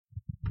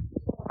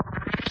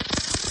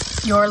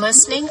You're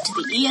listening to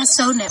the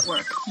ESO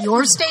Network,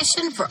 your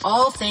station for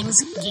all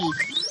things geek.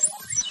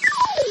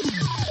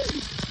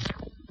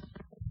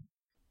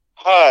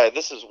 Hi,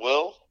 this is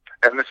Will.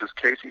 And this is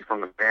Casey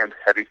from the band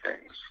Heavy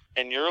Things.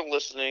 And you're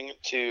listening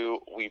to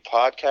We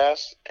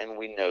Podcast and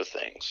We Know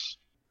Things.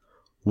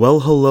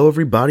 Well, hello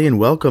everybody and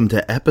welcome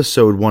to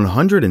episode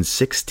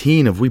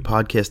 116 of We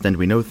Podcast and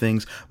We Know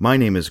Things. My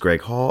name is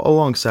Greg Hall.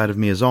 Alongside of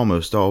me is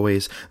almost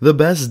always the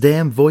best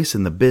damn voice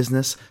in the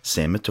business,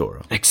 Sam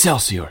Matoro.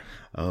 Excelsior.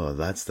 Oh,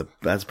 that's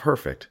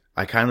perfect.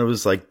 I kind of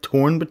was like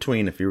torn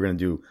between if you were going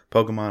to do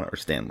Pokemon or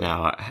Stan Lee.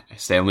 No,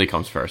 Stan Lee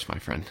comes first, my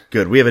friend.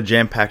 Good. We have a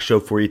jam-packed show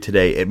for you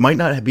today. It might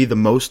not be the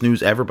most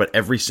news ever, but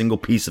every single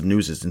piece of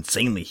news is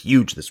insanely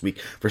huge this week.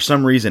 For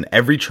some reason,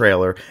 every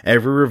trailer,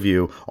 every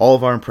review, all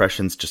of our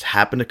impressions just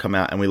happened to come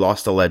out, and we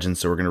lost a legend,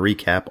 so we're going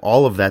to recap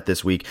all of that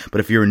this week.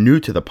 But if you're new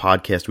to the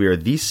podcast, we are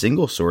the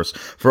single source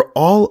for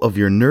all of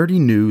your nerdy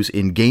news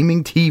in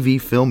gaming, TV,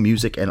 film,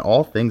 music, and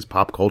all things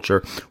pop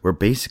culture. We're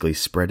basically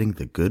spreading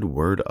the good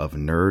word of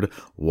nerd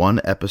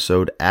one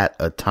episode at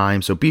a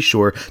time. So be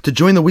sure to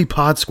join the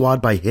WePod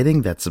squad by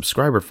hitting that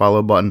subscribe or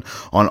follow button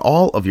on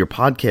all of your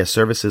podcast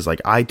services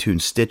like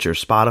iTunes, Stitcher,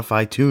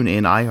 Spotify,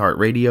 TuneIn,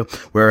 iHeartRadio,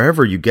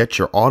 wherever you get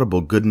your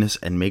Audible goodness,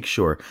 and make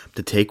sure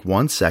to take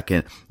 1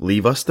 second,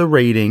 leave us the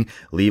rating,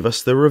 leave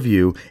us the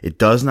review. It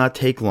does not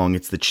take long.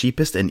 It's the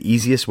cheapest and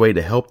easiest way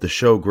to help the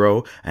show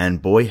grow,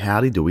 and boy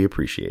howdy do we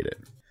appreciate it.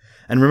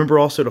 And remember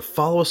also to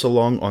follow us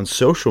along on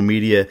social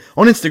media,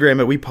 on Instagram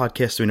at We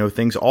Podcast We Know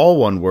Things, all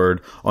one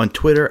word, on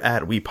Twitter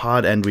at We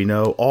Pod and We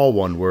Know, all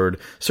one word.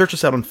 Search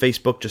us out on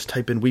Facebook, just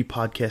type in We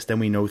Podcast and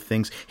We Know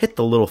Things, hit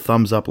the little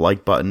thumbs up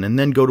like button, and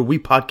then go to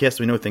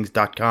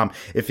WePodcastWeKnowThings.com.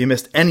 If you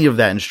missed any of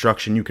that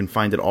instruction, you can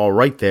find it all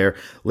right there.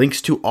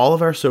 Links to all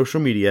of our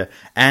social media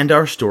and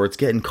our store. It's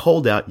getting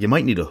cold out. You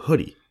might need a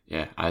hoodie.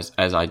 Yeah, as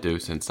I do,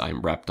 since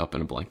I'm wrapped up in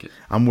a blanket.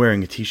 I'm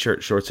wearing a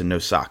t-shirt, shorts, and no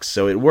socks,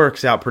 so it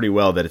works out pretty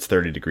well that it's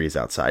 30 degrees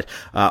outside.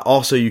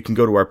 Also, you can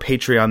go to our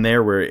Patreon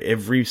there, where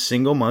every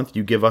single month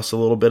you give us a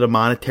little bit of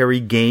monetary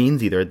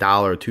gains, either $1,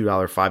 $2,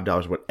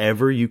 $5,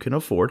 whatever you can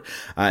afford,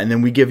 and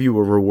then we give you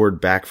a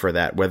reward back for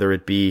that, whether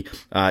it be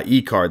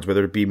e-cards,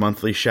 whether it be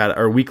monthly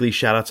weekly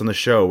shout-outs on the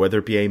show, whether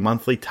it be a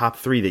monthly top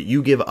 3 that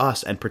you give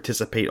us and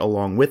participate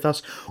along with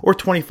us, or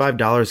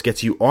 $25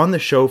 gets you on the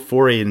show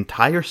for an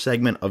entire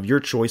segment of your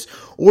choice.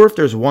 Or if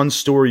there's one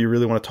story you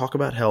really want to talk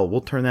about, hell,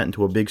 we'll turn that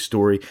into a big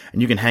story, and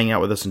you can hang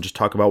out with us and just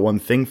talk about one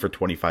thing for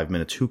 25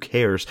 minutes. Who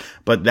cares?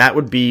 But that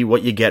would be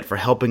what you get for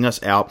helping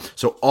us out.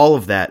 So all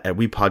of that at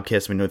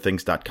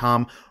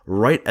WePodcastWeKnowThings.com.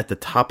 Right at the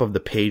top of the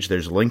page,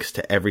 there's links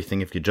to everything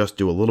if you just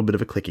do a little bit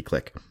of a clicky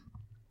click.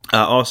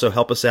 Also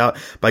help us out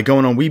by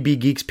going on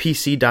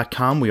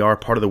WeBeGeeksPC.com. We are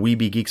part of the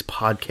WeBeGeeks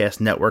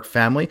podcast network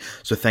family.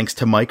 So thanks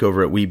to Mike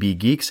over at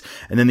WeBeGeeks.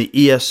 And then the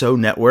ESO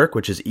network,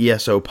 which is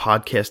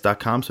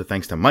ESOPodcast.com. So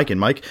thanks to Mike and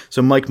Mike.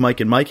 So Mike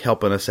and Mike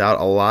helping us out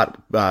a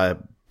lot,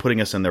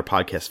 putting us in their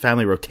podcast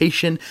family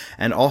rotation.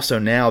 And also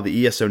now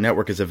the ESO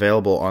network is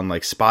available on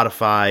like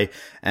Spotify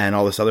and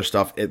all this other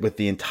stuff with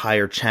the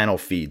entire channel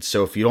feed.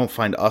 So if you don't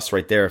find us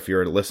right there, if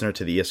you're a listener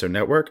to the ESO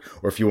network,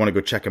 or if you want to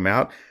go check them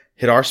out,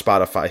 hit our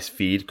Spotify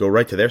feed, go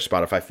right to their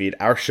Spotify feed.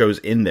 Our show's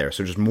in there.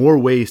 So just more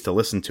ways to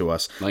listen to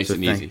us. Nice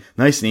and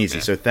easy. Yeah.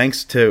 So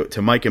thanks to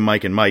Mike and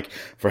Mike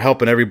for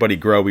helping everybody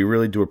grow. We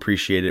really do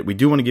appreciate it. We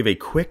do want to give a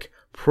quick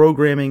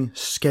programming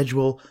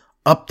schedule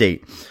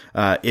update.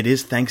 It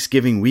is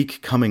Thanksgiving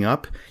week coming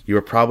up. You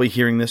are probably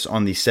hearing this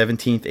on the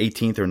 17th,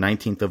 18th, or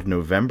 19th of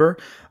November.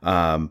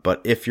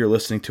 But if you're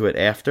listening to it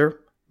after,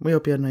 we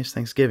hope you had a nice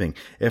Thanksgiving.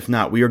 If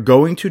not, we are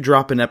going to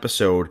drop an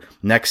episode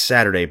next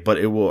Saturday, but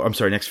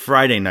next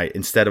Friday night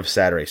instead of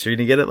Saturday. So you're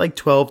going to get it like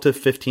 12 to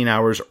 15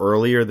 hours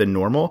earlier than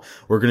normal.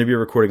 We're going to be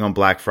recording on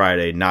Black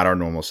Friday, not our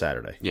normal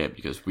Saturday. Yeah,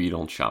 because we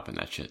don't shop in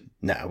that shit.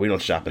 No, we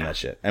don't shop in that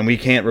shit. And we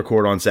can't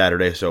record on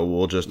Saturday, so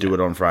we'll just do it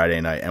on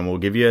Friday night. And we'll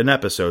give you an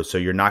episode, so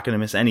you're not going to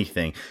miss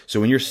anything. So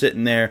when you're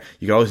sitting there,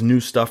 you got all this new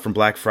stuff from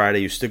Black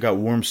Friday. You still got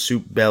warm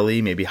soup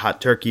belly, maybe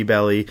hot turkey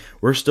belly.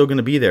 We're still going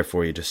to be there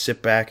for you. Just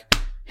sit back,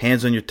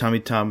 hands on your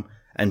tummy,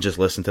 and just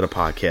listen to the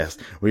podcast.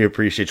 We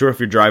appreciate you. Or if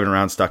you're driving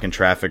around stuck in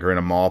traffic or in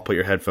a mall, put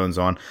your headphones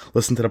on,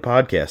 listen to the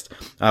podcast.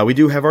 We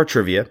do have our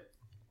trivia.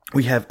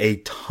 We have a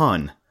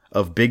ton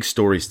of big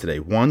stories today.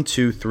 1,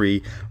 2,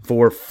 3,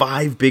 4,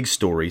 5 big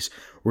stories.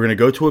 We're going to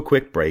go to a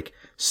quick break.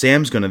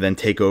 Sam's going to then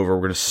take over.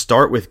 We're going to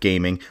start with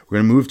gaming. We're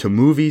going to move to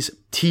movies,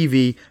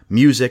 TV,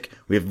 music.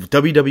 We have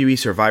WWE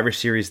Survivor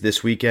Series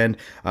this weekend.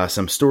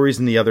 Some stories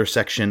in the other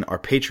section. Our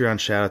Patreon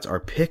shoutouts. Our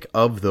pick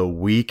of the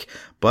week.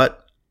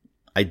 But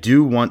I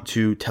do want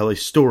to tell a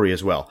story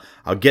as well.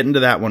 I'll get into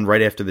that one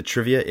right after the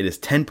trivia. It is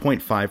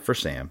 10.5 for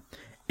Sam,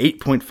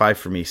 8.5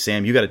 for me.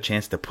 Sam, you got a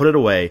chance to put it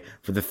away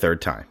for the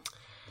third time.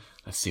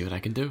 Let's see what I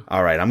can do.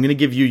 All right, I'm going to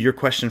give you your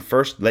question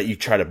first. Let you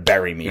try to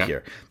bury me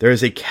here. There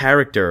is a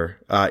character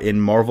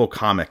in Marvel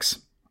Comics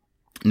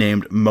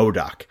named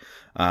MODOK.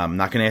 I'm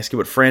not going to ask you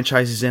what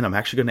franchise he's in. I'm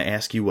actually going to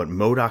ask you what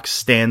MODOK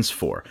stands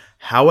for.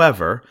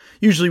 However,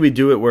 usually we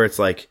do it where it's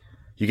like,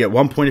 You get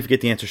 1 point if you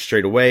get the answer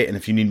straight away, and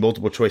if you need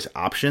multiple choice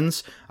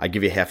options, I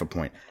give you half a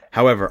point.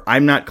 However,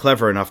 I'm not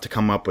clever enough to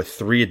come up with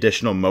 3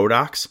 additional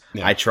MODOKs.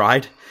 Yeah. I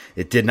tried.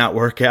 It did not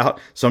work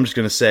out. So I'm just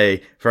going to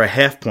say, for a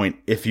half point,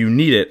 if you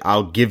need it,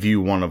 I'll give you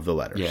one of the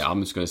letters. Yeah,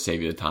 I'm just going to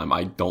save you the time.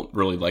 I don't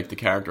really like the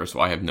character, so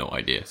I have no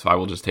idea. So I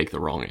will just take the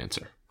wrong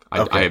answer.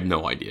 I have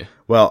no idea.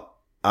 Well,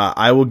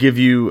 I will give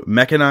you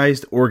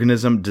mechanized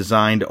organism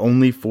designed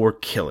only for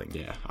killing.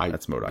 Yeah.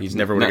 That's MODOK. He's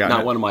never would have gotten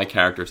not one of my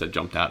characters that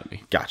jumped out at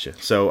me. Gotcha.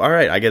 So, all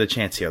right, I get a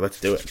chance here. Let's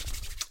do it.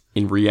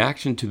 In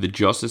reaction to the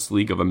Justice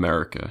League of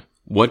America,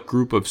 what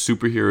group of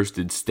superheroes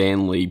did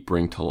Stan Lee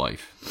bring to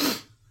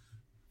life?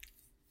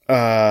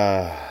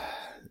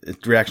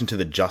 Reaction to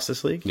the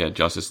Justice League? Yeah,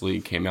 Justice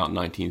League came out in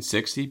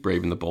 1960,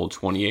 Brave and the Bold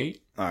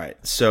 28. All right,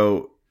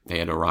 so... They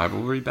had a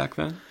rivalry back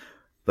then?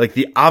 Like,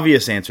 the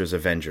obvious answer is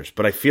Avengers,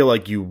 but I feel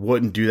like you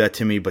wouldn't do that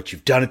to me, but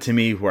you've done it to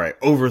me where I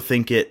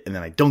overthink it, and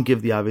then I don't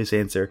give the obvious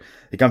answer.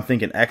 Like, I'm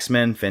thinking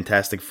X-Men,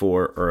 Fantastic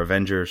Four, or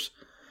Avengers.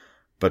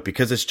 But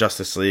because it's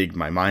Justice League,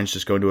 my mind's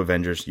just going to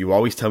Avengers. You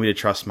always tell me to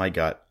trust my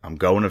gut. I'm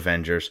going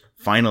Avengers.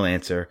 Final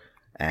answer.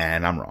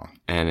 And I'm wrong.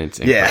 And it's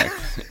incorrect.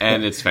 Yeah.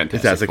 And it's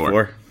Fantastic Four.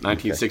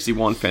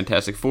 1961, okay.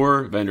 Fantastic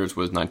Four. Avengers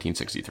was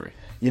 1963.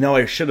 You know,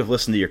 I should have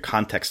listened to your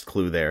context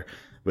clue there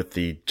with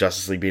the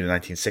Justice League being in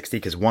 1960,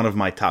 because one of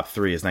my top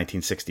 3 is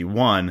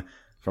 1961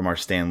 from our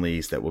Stan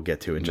Lees that we'll get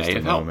to in just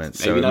a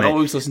moment. Maybe not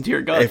always listen to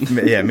your gut.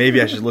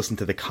 Maybe I should listen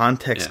to the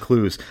context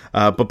clues.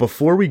 But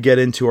before we get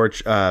into our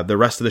the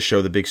rest of the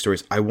show, the big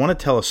stories, I want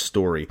to tell a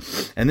story.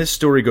 And this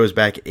story goes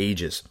back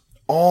ages.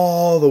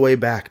 All the way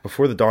back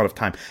before the dawn of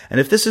time. And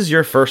if this is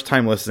your first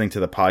time listening to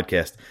the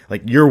podcast,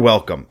 like, you're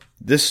welcome.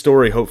 This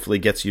story hopefully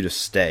gets you to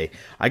stay.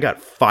 I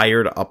got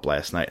fired up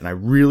last night, and I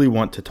really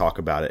want to talk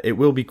about it. It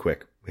will be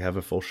quick. We have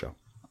a full show.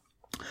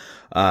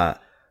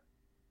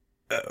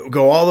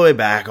 Go all the way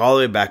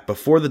back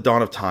before the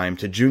dawn of time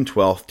to June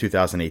 12th,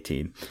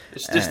 2018.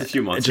 It's just a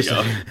few months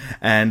ago.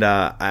 And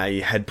I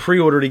had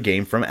pre-ordered a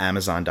game from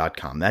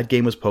Amazon.com. That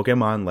game was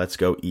Pokemon Let's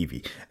Go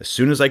Eevee. As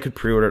soon as I could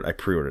pre-order it, I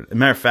pre-ordered it. As a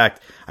matter of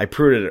fact, I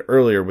pre-ordered it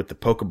earlier with the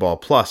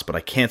Pokeball Plus, but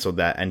I canceled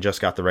that and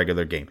just got the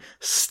regular game.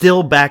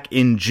 Still back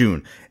in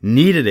June.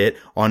 Needed it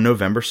on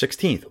November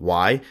 16th.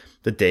 Why?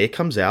 The day it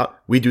comes out,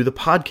 we do the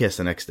podcast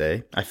the next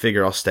day. I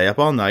figure I'll stay up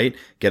all night,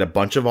 get a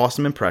bunch of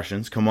awesome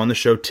impressions, come on the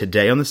show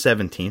today on the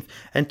 17th,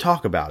 and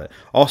talk about it.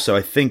 Also,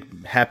 I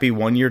think happy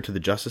 1 year to the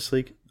Justice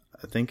League,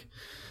 I think.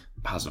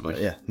 Possibly.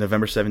 Yeah,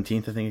 November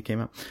 17th, I think it came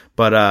out.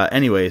 But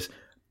anyways,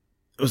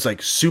 it was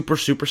like super,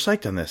 super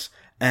psyched on this.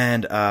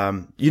 And,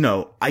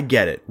 I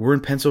get it. We're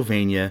in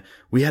Pennsylvania.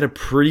 We had a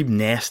pretty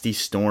nasty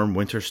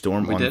winter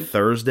storm on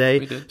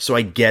Thursday. So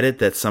I get it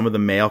that some of the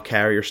mail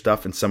carrier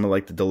stuff and some of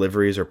like the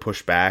deliveries are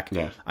pushed back.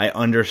 Yeah. I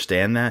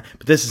understand that.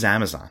 But this is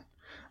Amazon,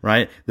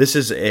 right? This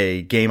is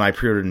a game I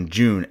pre-ordered in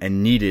June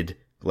and needed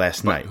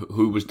last night.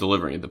 Who was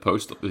delivering it? The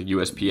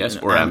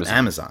USPS or Amazon?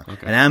 Amazon.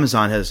 Okay. And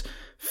Amazon has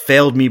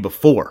failed me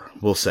before,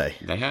 we'll say.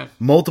 They have.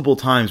 Multiple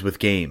times with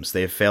games,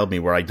 they have failed me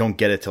where I don't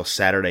get it till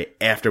Saturday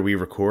after we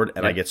record,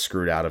 and I get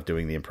screwed out of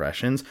doing the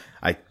impressions.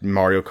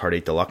 Mario Kart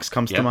 8 Deluxe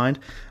comes to mind.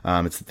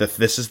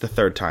 This is the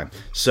third time.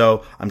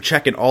 So I'm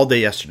checking all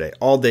day yesterday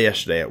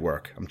at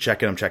work. I'm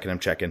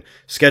checking.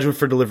 Scheduled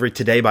for delivery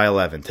today by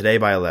 11.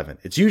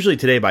 It's usually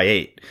today by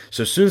 8.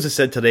 So as soon as it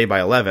said today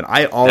by 11,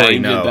 I already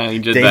know.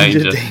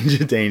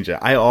 Danger.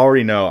 I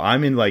already know.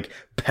 I'm in like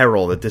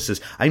peril that this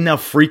is. I'm now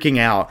freaking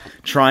out,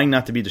 trying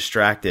not to be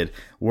distracted,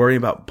 worrying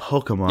about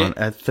Pokemon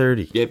at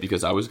 30. Yeah,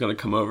 because I was going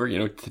to come over,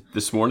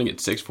 this morning at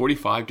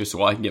 6:45 just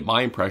so I can get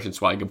my impression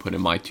so I can put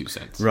in my 2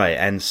 cents. Right,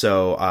 and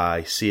so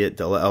I see it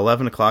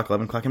 11 o'clock.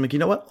 I'm like, you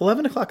know what?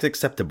 11 o'clock is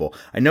acceptable.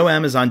 I know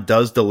Amazon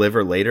does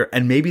deliver later,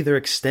 and maybe they're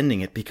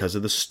extending it because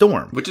of the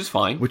storm. Which is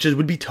fine.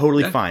 Would be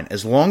totally fine.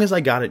 As long as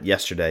I got it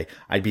yesterday,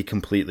 I'd be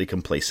completely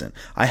complacent.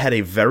 I had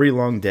a very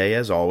long day,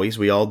 as always.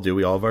 We all do.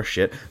 We all have our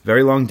shit.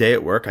 Very long day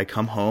at work. I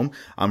come home.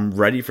 I'm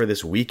ready for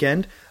this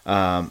weekend.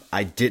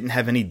 I didn't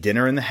have any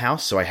dinner in the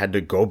house, so I had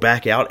to go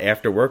back out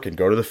after work and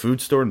go to the food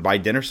store and buy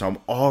dinner. So I'm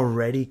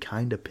already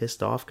kind of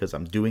pissed off because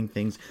I'm doing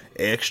things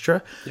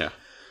extra. Yeah.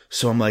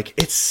 So I'm like,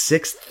 it's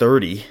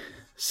 6:30,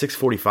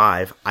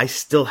 6:45. I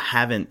still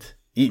haven't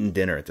eaten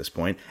dinner at this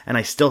point, and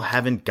I still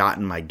haven't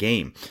gotten my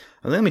game.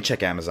 Let me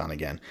check Amazon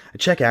again. I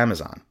check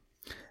Amazon.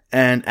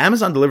 And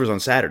Amazon delivers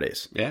on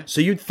Saturdays. Yeah. So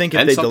you'd think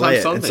if they delay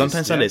it, and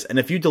sometimes Sundays, and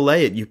if you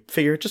delay it, you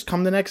figure just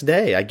come the next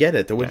day. I get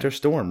it. The winter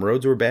storm.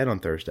 Roads were bad on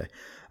Thursday.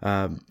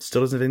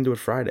 Still doesn't have anything to do with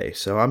Friday.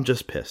 So I'm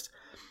just pissed.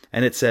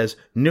 And it says,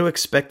 new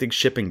expected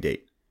shipping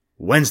date,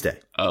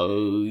 Wednesday.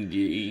 Oh,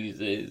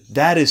 Jesus.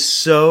 That is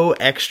so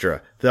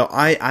extra. Though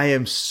I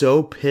am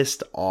so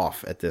pissed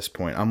off at this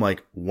point. I'm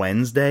like,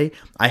 Wednesday?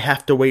 I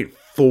have to wait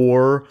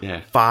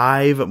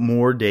 5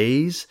 more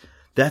days?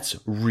 That's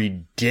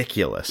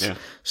ridiculous. Yeah.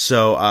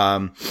 So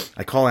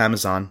I call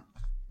Amazon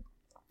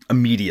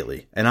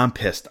immediately, and I'm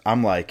pissed.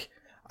 I'm like,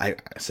 I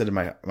said to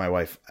my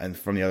wife, and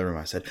from the other room,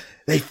 I said,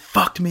 they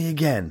fucked me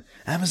again.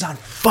 Amazon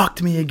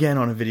fucked me again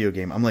on a video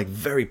game. I'm like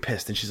very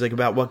pissed. And she's like,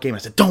 about what game? I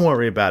said, don't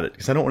worry about it,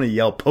 because I don't want to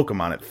yell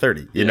Pokemon at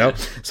 30, you know?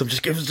 So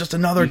it was just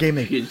another game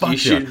they fucked you.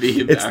 Shouldn't be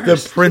It's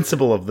embarrassed. the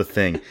principle of the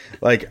thing.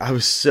 Like, I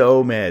was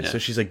so mad. So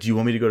she's like, do you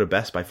want me to go to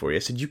Best Buy for you? I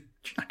said, you're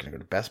not going to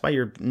go to Best Buy.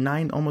 You're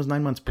almost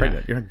 9 months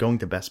pregnant. You're not going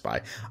to Best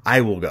Buy.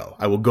 I will go.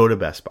 I will go to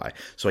Best Buy.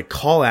 So I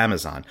call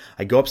Amazon.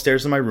 I go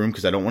upstairs in my room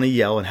because I don't want to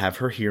yell and have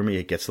her hear me.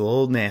 It gets a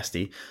little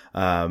nasty.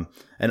 And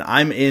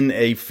I'm in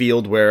a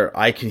field where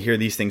I can hear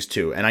these things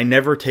too. And I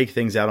never take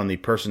things out on the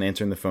person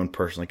answering the phone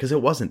personally because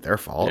it wasn't their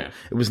fault. Yeah.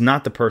 It was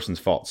not the person's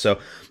fault. So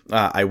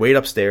I wait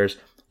upstairs.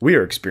 We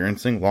are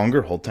experiencing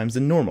longer hold times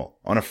than normal.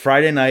 On a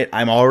Friday night,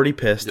 I'm already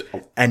pissed,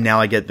 and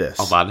now I get this.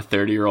 A lot of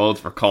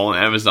 30-year-olds were calling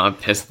Amazon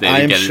pissed they I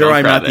didn't am get it sure on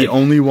I'm not Friday. the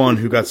only one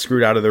who got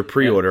screwed out of their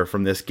pre-order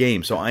from this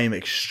game, so I am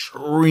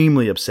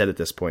extremely upset at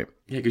this point.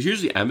 Yeah, because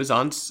usually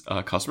Amazon's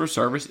customer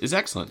service is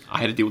excellent.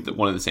 I had to deal with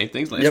one of the same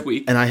things last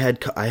week. And I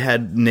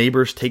had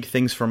neighbors take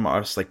things from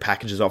us, like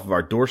packages off of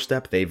our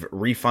doorstep. They've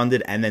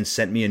refunded and then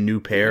sent me a new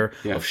pair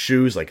of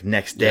shoes, like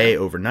next day,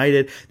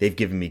 overnighted. They've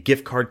given me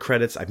gift card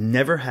credits. I've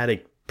never had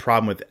a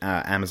problem with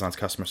Amazon's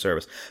customer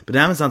service, but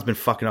Amazon's been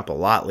fucking up a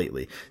lot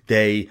lately.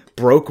 They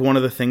broke one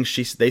of the things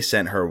they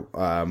sent her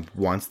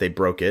once. They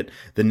broke it.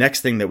 The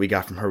next thing that we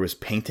got from her was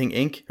paint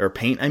for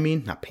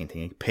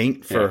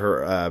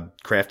her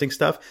crafting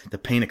stuff. The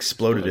paint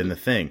exploded in the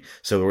thing,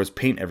 so there was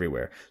paint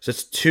everywhere. So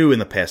it's 2 in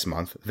the past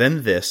month.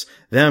 Then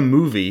a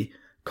movie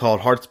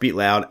called Hearts Beat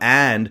Loud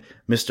and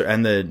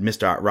the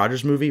Mr.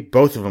 Rogers movie.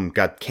 Both of them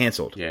got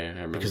canceled. Yeah, I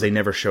remember. Because they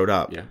never showed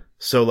up. Yeah.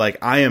 So, like,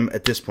 I am,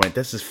 at this point,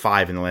 this is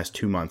 5 in the last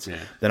 2 months,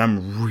 that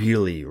I'm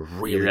really,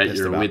 really You're at pissed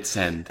your about. wit's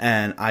end.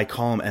 And I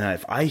call him, and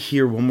if I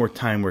hear one more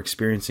time we're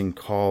experiencing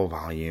call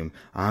volume,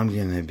 I'm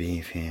going to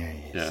be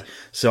furious. Yeah.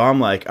 So I'm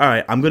like, all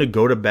right, I'm going to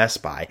go to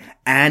Best Buy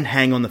and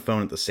hang on the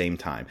phone at the same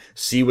time.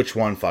 See which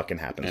one fucking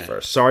happens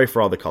first. Sorry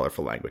for all the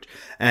colorful language.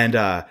 And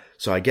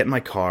so I get in my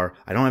car.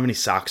 I don't have any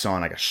socks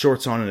on. I got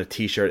shorts on and a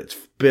t-shirt. It's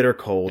bitter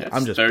cold. It's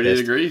I'm just 30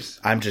 pissed. degrees.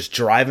 I'm just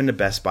driving to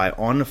Best Buy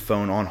on the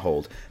phone on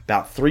hold.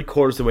 About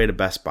 3/4 of the way to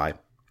Best Buy,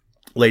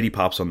 lady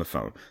pops on the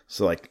phone.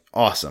 So, like,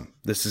 awesome.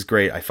 This is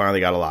great. I finally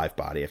got a live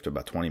body after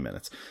about 20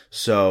 minutes.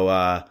 So,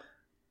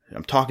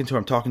 I'm talking to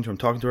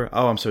her.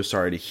 Oh, I'm so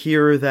sorry to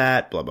hear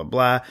that, blah, blah,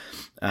 blah.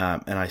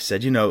 And I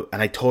said, and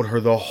I told her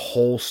the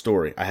whole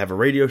story. I have a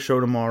radio show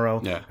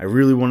tomorrow. Yeah. I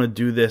really want to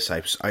do this.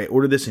 I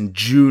ordered this in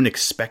June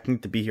expecting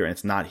it to be here, and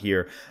it's not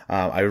here.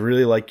 I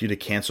really like you to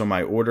cancel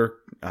my order,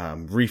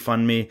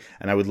 refund me,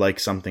 and I would like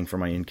something for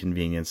my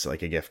inconvenience,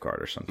 like a gift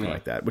card or something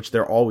like that, which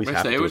they're always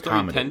happy to It was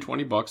accommodate.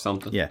 $10-20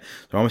 something. Yeah,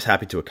 they're always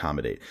happy to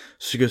accommodate.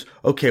 So she goes,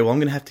 okay, well, I'm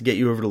going to have to get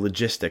you over to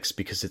logistics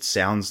because it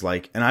sounds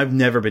like, and I've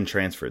never been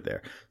transferred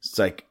there. It's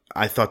like,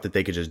 I thought that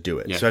they could just do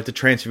it. Yeah. So I have to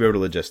transfer you over to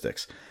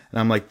logistics. And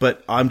I'm like,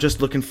 but I'm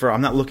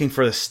not looking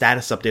for the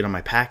status update on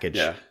my package.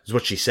 Yeah. Is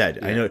what she said.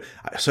 Yeah. I know.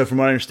 So from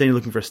what I understand, you're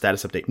looking for a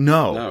status update.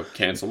 No,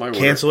 cancel my order.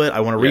 Cancel it. I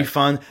want a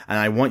refund, and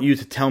I want you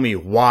to tell me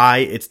why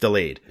it's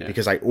delayed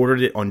because I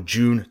ordered it on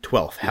June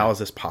 12th. How is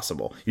this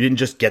possible? You didn't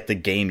just get the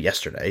game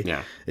yesterday.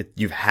 Yeah.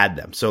 You've had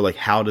them. So, like,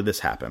 how did this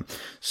happen?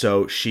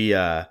 So she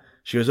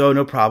goes, oh,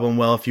 no problem.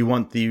 Well, if you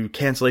want the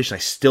cancellation, I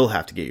still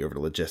have to get you over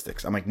to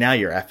logistics. I'm like, now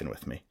you're effing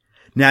with me.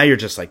 Now you're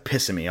just, like,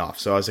 pissing me off.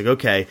 So I was like,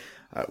 okay,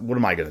 what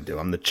am I going to do?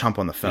 I'm the chump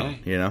on the phone,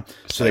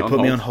 So they put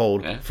me on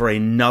hold for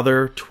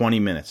another 20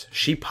 minutes.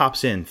 She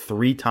pops in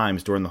 3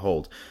 times during the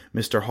hold.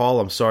 Mr. Hall,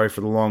 I'm sorry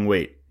for the long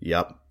wait.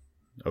 Yep.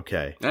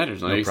 Okay. That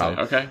is no problem.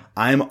 Okay.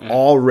 I'm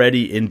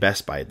already in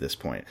Best Buy at this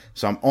point.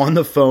 So I'm on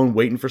the phone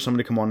waiting for someone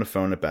to come on the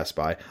phone at Best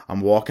Buy.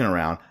 I'm walking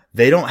around.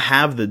 They don't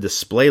have the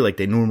display like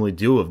they normally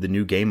do of the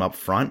new game up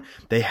front.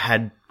 They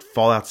had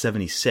Fallout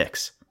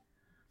 76.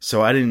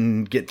 So I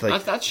didn't get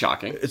like... That's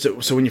shocking.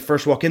 So when you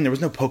first walk in, there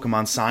was no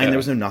Pokemon sign. There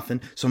was no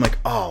nothing. So I'm like,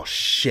 oh,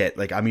 shit.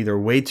 Like, I'm either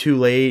way too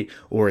late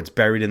or it's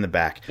buried in the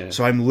back. Yeah.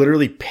 So I'm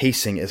literally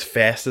pacing as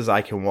fast as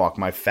I can walk,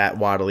 my fat,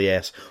 waddly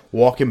ass,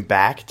 walking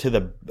back to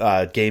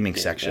the gaming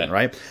section,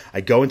 right?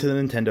 I go into the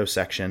Nintendo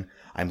section.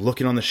 I'm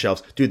looking on the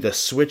shelves. Dude, the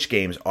Switch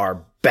games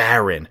are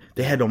barren.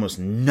 They had almost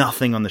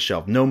nothing on the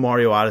shelf. No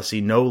Mario Odyssey,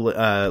 no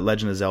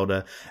Legend of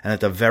Zelda. And at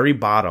the very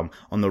bottom,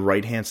 on the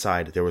right-hand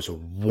side, there was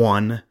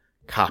one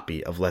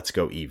copy of Let's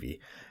Go Eevee.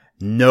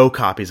 No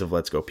copies of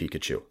Let's Go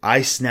Pikachu.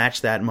 I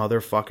snatched that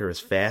motherfucker as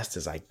fast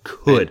as I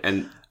could.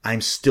 And I'm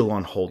still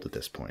on hold at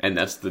this point. And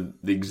that's the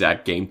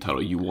exact game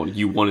title you wanted.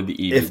 You wanted the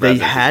Eevee. If they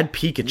had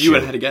Pikachu, you would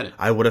have had to get it.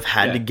 I would have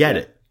had to get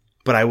it.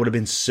 But I would have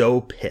been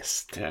so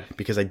pissed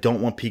because I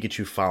don't want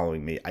Pikachu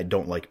following me. I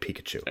don't like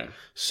Pikachu. Yeah.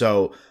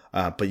 So,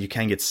 but you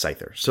can get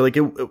Scyther. So, like,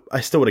 I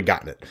still would have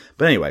gotten it.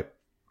 But anyway,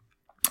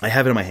 I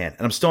have it in my hand,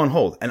 and I'm still on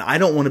hold. And I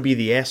don't want to be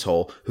the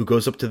asshole who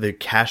goes up to the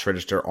cash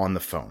register on the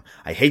phone.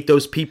 I hate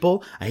those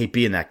people. I hate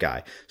being that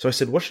guy. So I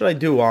said, what should I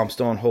do while I'm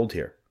still on hold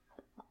here?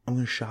 I'm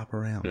going to shop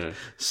around. Yeah.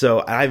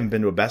 So I haven't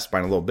been to a Best Buy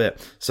in a little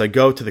bit. So I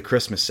go to the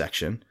Christmas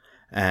section,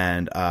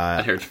 And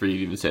That hurts for you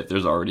to even say it.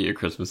 There's already a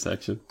Christmas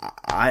section.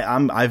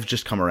 I've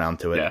just come around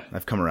to it. Yeah.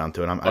 I've come around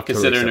to it. Well,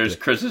 considering there's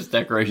Christmas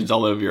decorations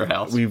all over your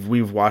house.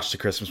 We've watched a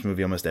Christmas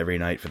movie almost every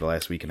night for the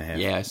last week and a half.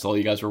 Yeah, I saw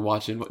you guys were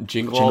watching Jingle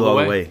Jingle All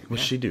the Way.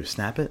 What'd she do?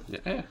 Snap it?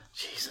 Yeah.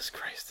 Jesus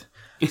Christ.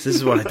 This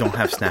is what I don't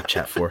have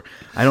Snapchat for.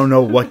 I don't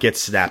know what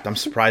gets snapped. I'm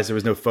surprised there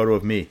was no photo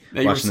of me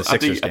watching the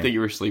Sixers game. I think you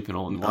were sleeping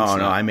on one Oh, snap.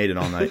 no, I made it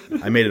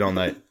all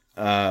night.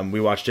 We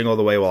watched Jingle All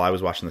the Way while I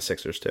was watching the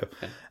Sixers, too.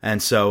 Okay.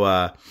 And so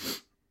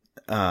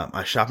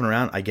I'm shopping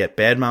around. I get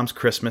Bad Moms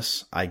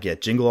Christmas. I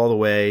get Jingle All the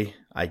Way.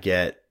 I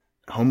get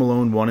Home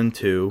Alone 1 and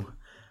 2.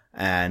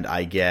 And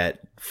I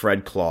get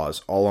Fred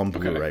Claus, all on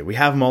Blu-ray. Okay. We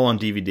have them all on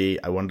DVD.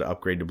 I wanted to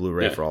upgrade to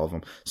Blu-ray for all of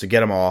them. So get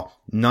them all.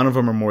 None of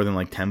them are more than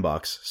like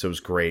 $10, so it was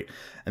great.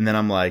 And then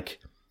I'm like,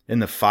 in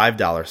the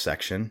 $5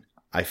 section,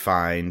 I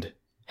find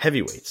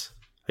Heavyweights.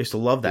 I used to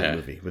love that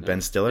movie with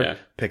Ben Stiller. Yeah.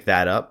 Pick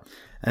that up.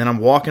 And I'm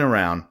walking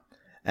around,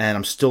 and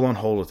I'm still on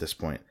hold at this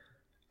point.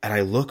 And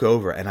I look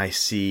over, and I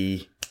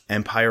see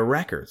Empire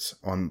Records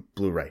on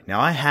Blu-ray. Now,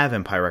 I have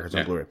Empire Records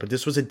on Blu-ray, but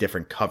this was a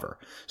different cover.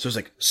 So I was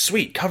like,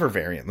 sweet, cover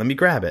variant. Let me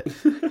grab it.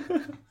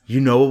 You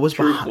know what was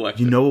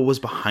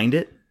behind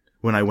it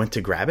when I went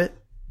to grab it?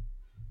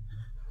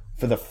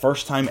 For the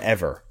first time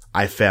ever,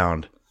 I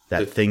found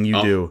That Thing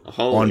You Do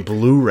on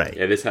Blu-ray.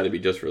 Yeah, this had to be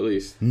just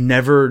released.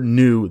 Never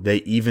knew they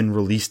even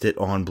released it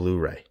on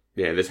Blu-ray.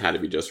 Yeah, this had to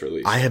be just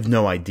released. I have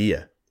no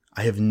idea.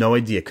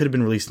 It could have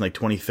been released in like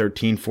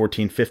 2013,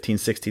 14, 15,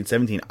 16,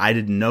 17. I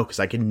didn't know because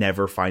I could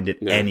never find it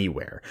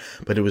anywhere.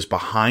 But it was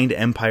behind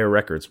Empire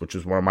Records, which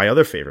was one of my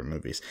other favorite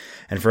movies.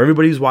 And for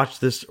everybody who's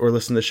watched this or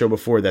listened to the show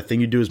before, That Thing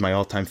You Do is my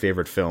all-time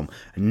favorite film.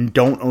 And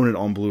don't own it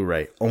on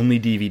Blu-ray. Only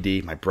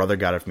DVD. My brother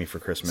got it for me for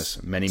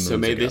Christmas many moons ago. So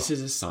maybe this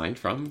is a sign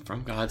from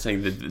God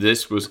saying that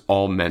this was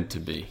all meant to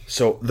be.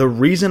 So the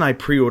reason I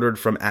pre-ordered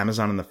from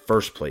Amazon in the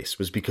first place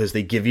was because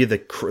they give you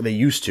they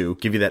used to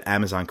give you that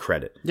Amazon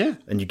credit. Yeah.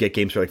 And you get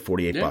games for like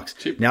 $48.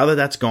 Cheap. Now that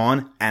that's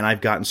gone and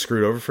I've gotten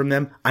screwed over from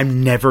them,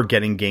 I'm never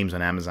getting games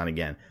on Amazon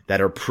again that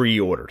are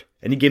pre-ordered.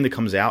 Any game that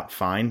comes out,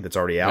 fine, that's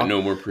already out. But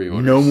no more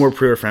pre-orders. No more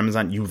pre-order from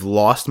Amazon. You've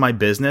lost my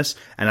business,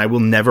 and I will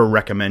never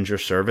recommend your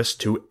service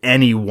to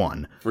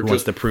anyone who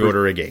wants to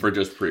pre-order a game. For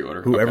just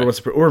pre-order. Whoever wants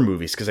to pre-order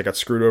movies, because I got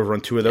screwed over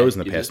on 2 of those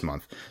in the past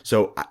month.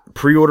 So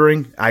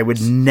pre-ordering, I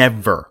would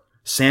never.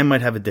 Sam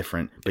might have a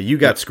different, but you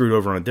got screwed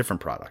over on a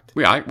different product.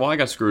 Yeah, I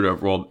got screwed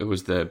over. Well, it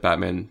was the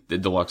Batman, the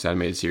Deluxe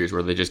Animated Series,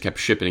 where they just kept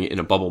shipping it in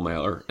a bubble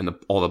mailer, and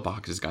all the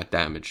boxes got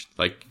damaged.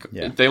 They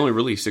only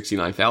released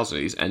 69,000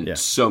 of these, and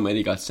so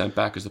many got sent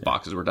back because the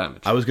boxes were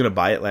damaged. I was going to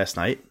buy it last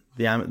night,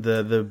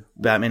 the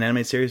Batman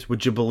Animated Series.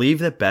 Would you believe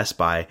that Best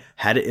Buy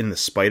had it in the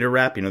spider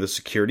wrap, the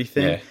security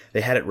thing? Yeah. They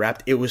had it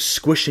wrapped. It was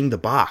squishing the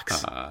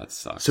box. That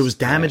sucks. So it was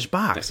damaged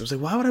box. I was like,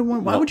 why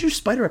would you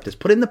spider wrap this?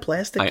 Put it in the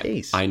plastic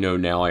case. I know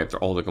now, after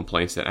all the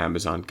complaints that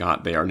Amazon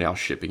got, they are now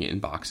shipping it in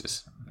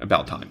boxes.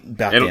 About time.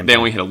 They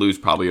only had to lose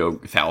probably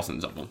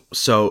thousands of them.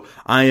 So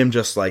I am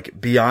just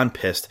like beyond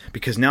pissed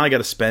because now I got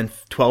to spend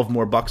 $12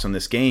 more on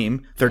this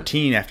game,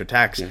 13 after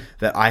tax,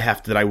 that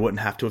I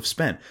wouldn't have to have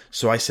spent.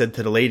 So I said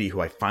to the lady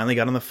who I finally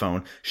got on the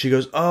phone, she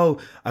goes, "Oh,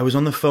 I was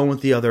on the phone with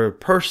the other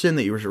person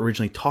that you were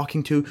originally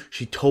talking to.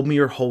 She told me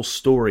your whole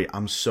story.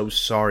 I'm so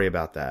sorry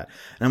about that."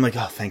 And I'm like,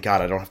 "Oh, thank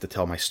God I don't have to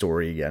tell my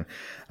story again."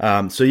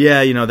 So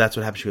yeah, that's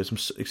what happened. She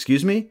goes,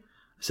 "Excuse me?" I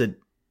said,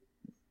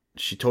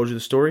 "She told you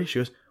the story?" She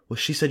goes, "Well,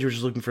 she said you were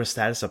just looking for a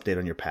status update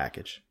on your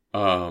package."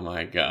 Oh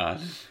my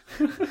God.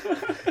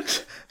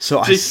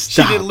 So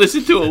she didn't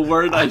listen to a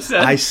word I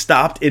said. I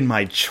stopped in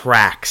my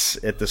tracks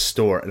at the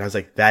store and I was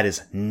like, that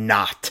is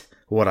not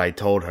what I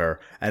told her.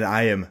 And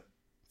I am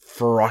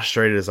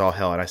frustrated as all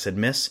hell. And I said,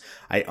 "Miss,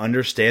 I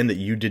understand that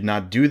you did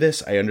not do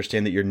this. I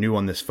understand that you're new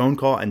on this phone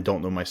call and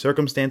don't know my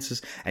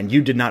circumstances. And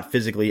you did not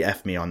physically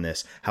F me on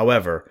this.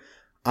 However,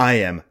 I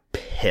am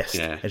pissed."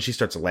 Yeah. And she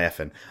starts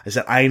laughing. I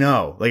said, "I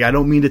know. I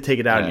don't mean to take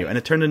it out on you." And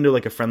it turned into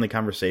a friendly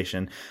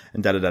conversation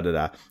and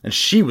da-da-da-da-da. And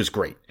she was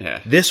great.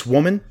 Yeah. This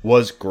woman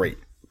was great.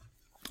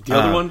 The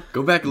other one,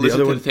 go back and listen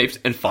to the tapes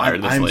and fire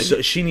this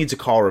lady. She needs a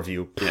call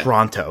review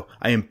pronto.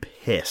 I am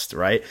pissed,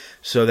 right?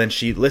 So then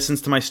she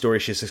listens to my story.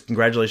 She says,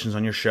 "Congratulations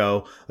on your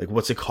show.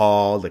 What's it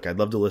called? I'd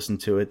love to listen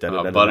to it."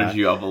 Butters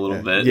you up a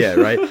little bit. Yeah,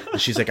 right? And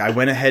she's like, "I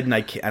went ahead and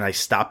I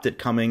stopped it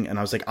coming." And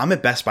I was like, "I'm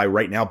at Best Buy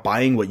right now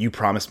buying what you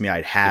promised me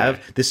I'd have.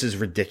 Yeah. This is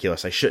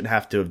ridiculous. I shouldn't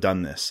have to have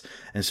done this."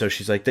 And so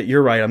she's like,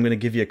 "You're right. I'm going to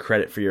give you a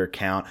credit for your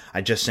account.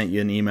 I just sent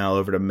you an email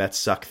over to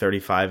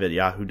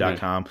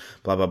metsuck35@yahoo.com,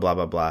 blah, blah, blah,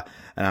 blah, blah."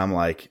 And I'm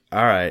like,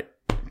 "All right,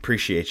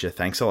 appreciate you.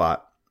 Thanks a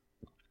lot."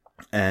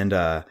 And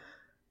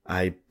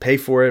I pay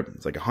for it.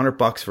 It's like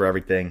 $100 for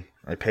everything.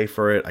 I pay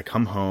for it. I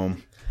come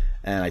home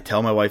and I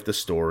tell my wife the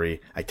story.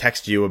 I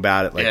text you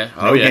about it.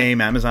 Game.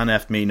 Amazon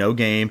F'd me. No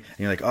game. And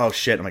you're like, "Oh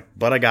shit." I'm like,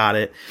 "But I got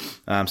it."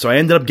 So I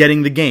ended up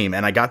getting the game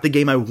and I got the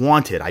game I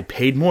wanted. I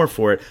paid more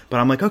for it, but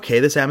I'm like, okay,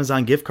 this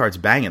Amazon gift card's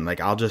banging.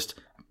 I'll just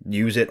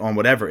use it on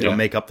whatever. It'll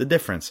make up the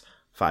difference.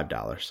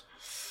 $5.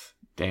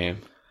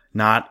 Damn.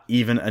 Not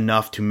even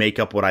enough to make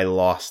up what I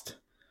lost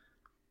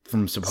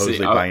from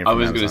supposedly buying it from I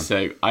was Amazon.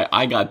 going to say,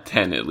 I got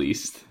 10 at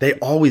least. They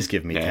always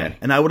give me 10,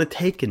 and I would have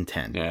taken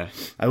 10. Yeah.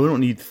 I wouldn't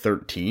need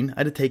 13.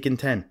 I'd have taken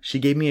 10. She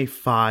gave me a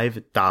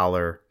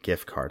 $5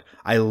 gift card.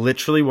 I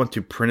literally want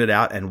to print it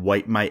out and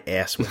wipe my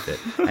ass with it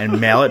and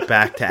mail it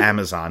back to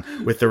Amazon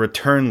with the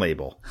return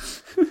label.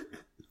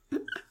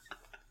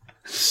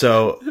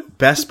 So,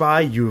 Best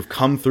Buy, you have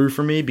come through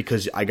for me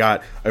because I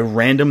got a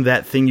random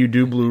That Thing You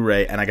Do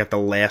Blu-ray and I got the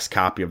last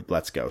copy of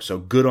Let's Go. So,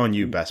 good on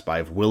you, Best Buy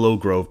of Willow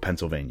Grove,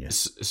 Pennsylvania.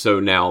 So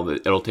now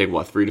it'll take,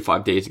 3 to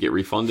 5 days to get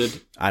refunded?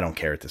 I don't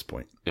care at this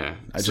point. Yeah.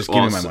 I just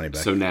give me my money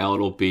back. So now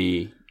it'll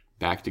be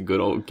back to good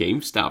old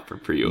GameStop for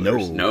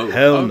pre-orders. No.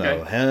 Hell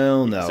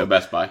no. So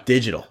Best Buy.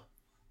 Digital.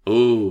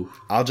 Ooh.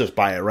 I'll just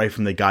buy it right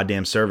from the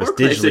goddamn service Or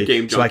digitally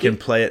Game so I Junkie. can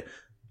play it.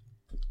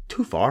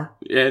 Too far.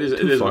 Yeah, it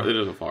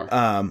isn't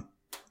far.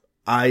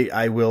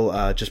 I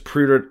will just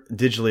pre-order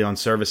digitally on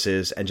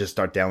services and just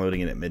start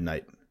downloading it at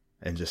midnight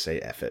and just say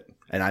F it.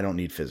 And I don't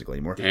need physical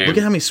anymore. Damn. Look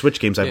at how many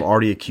Switch games I've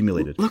already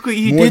accumulated. Look what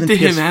you More did than to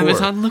him, PS4.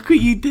 Amazon. Look what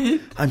you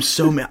did. I'm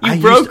so mad.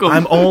 You broke him.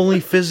 I'm only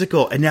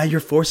physical, and now you're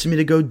forcing me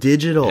to go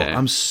digital. Yeah.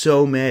 I'm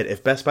so mad.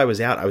 If Best Buy was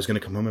out, I was going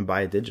to come home and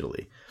buy it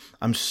digitally.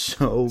 I'm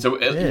so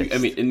pissed. I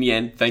mean, in the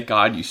end, thank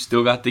God you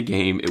still got the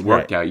game. It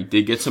worked out. You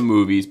did get some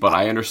movies, but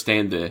I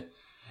understand that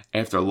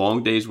after a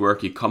long day's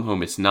work, you come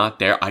home, it's not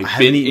there. I've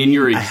been in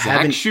your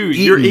exact shoes.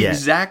 Your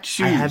exact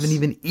shoes. I haven't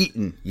even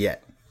eaten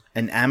yet.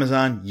 And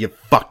Amazon, you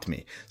fucked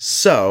me.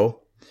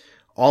 So,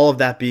 all of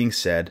that being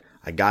said,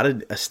 I got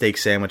a steak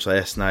sandwich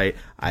last night.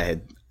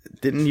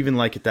 Didn't even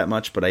like it that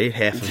much, but I ate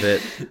half of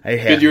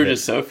it. You were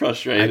just so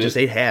frustrated. I just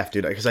ate half,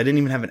 dude, because I didn't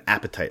even have an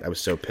appetite. I was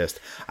so pissed.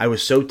 I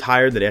was so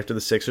tired that after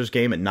the Sixers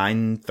game at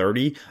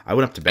 9:30, I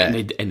went up to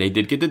bed. And they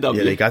did get the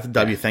W. Yeah, they got the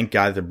W. Yeah. Thank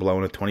God they're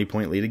blowing a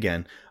 20-point lead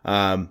again.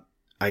 I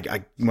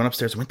went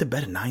upstairs and went to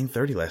bed at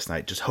 9:30 last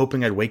night, just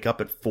hoping I'd wake up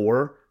at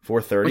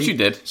 4:30. Which you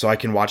did. So I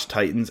can watch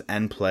Titans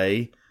and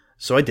play.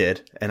 So I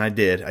did, and I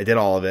did. I did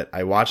all of it.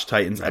 I watched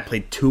Titans. I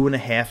played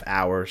 2.5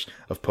 hours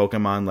of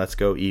Pokemon Let's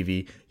Go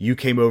Eevee. You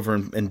came over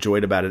and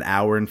enjoyed about an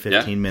hour and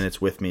 15 minutes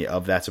with me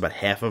of that. So about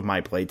half of my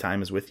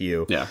playtime is with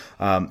you. Yeah.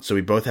 So we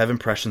both have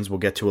impressions we'll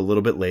get to a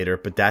little bit later,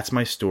 but that's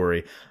my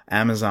story.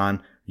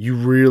 Amazon, you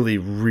really,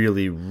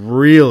 really,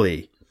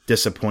 really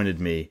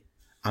disappointed me.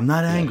 I'm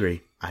not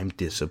angry. I'm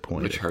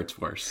disappointed. Which hurts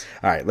worse.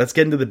 All right, let's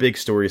get into the big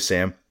story,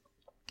 Sam.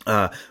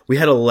 We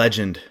had a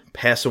legend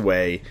pass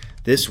away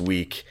this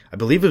week. I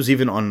believe it was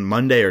even on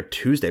Monday or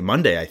Tuesday.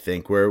 Monday, I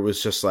think, where it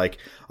was just like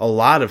a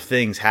lot of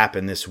things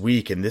happened this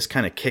week, and this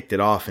kind of kicked it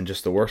off in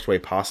just the worst way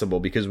possible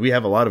because we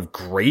have a lot of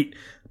great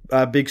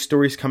big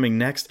stories coming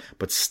next.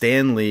 But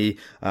Stan Lee,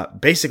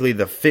 basically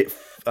the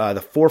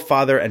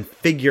forefather and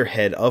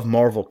figurehead of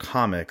Marvel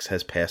Comics,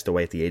 has passed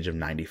away at the age of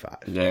 95.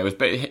 Yeah, it was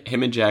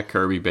him and Jack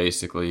Kirby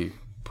basically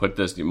put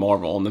this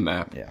Marvel on the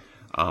map. Yeah.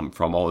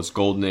 From all his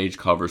Golden Age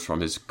covers,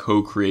 from his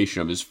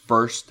co-creation of his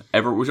first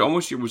ever, which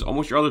was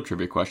almost your other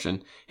trivia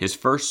question. His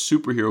first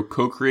superhero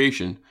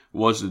co-creation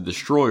was the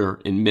Destroyer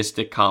in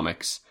Mystic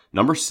Comics,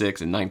 number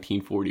 6 in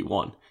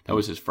 1941. That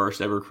was his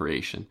first ever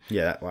creation.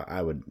 Yeah, well,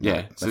 I would.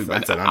 Yeah,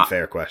 that's an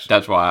unfair question.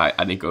 That's why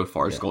I didn't go as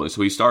far as Golden Age.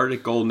 So he started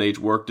at Golden Age,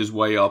 worked his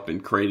way up,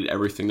 and created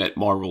everything that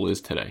Marvel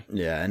is today.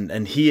 Yeah,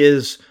 and he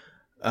is.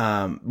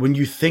 When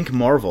you think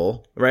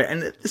Marvel, right,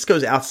 and this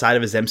goes outside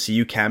of his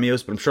MCU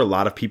cameos, but I'm sure a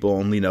lot of people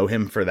only know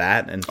him for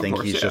that and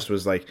think he just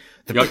was like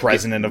the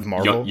president of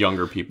Marvel.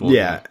 Younger people.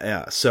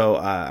 Yeah. So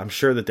I'm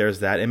sure that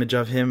there's that image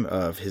of him,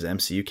 of his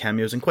MCU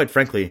cameos, and quite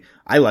frankly,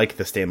 I like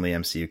the Stan Lee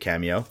MCU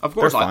cameo. Of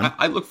course,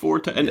 I look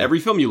forward to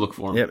every film you look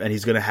for him. Yep, and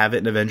he's going to have it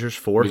in Avengers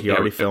 4. He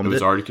already filmed it. It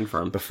was already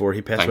confirmed. Before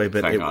he passed away.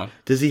 But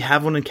does he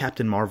have one in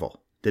Captain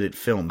Marvel? Did it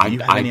film? Do you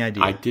have any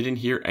idea? I didn't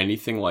hear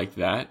anything like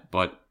that,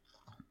 but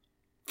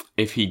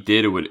if he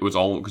did, it was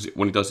all, because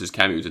when he does his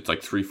cameos, it's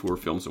like 3-4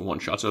 films in one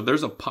shot. So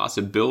there's a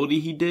possibility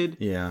he did.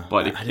 Yeah,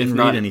 but I didn't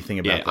read anything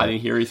about that. I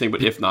didn't hear anything.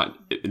 But if not,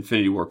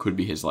 Infinity War could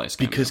be his last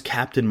cameo. Because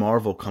Captain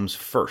Marvel comes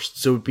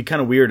first, so it'd be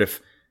kind of weird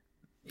if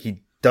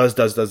he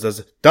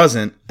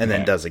doesn't, and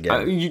then does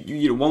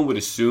again. One would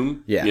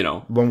assume.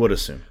 Yeah, one would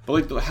assume.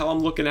 But like how I'm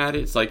looking at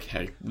it, it's like,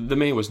 hey, the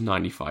man was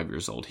 95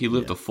 years old. He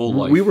lived a full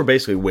life. We were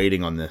basically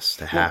waiting on this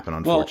to happen,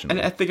 unfortunately.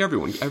 And I think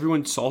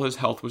everyone saw his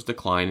health was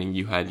declining.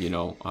 You had,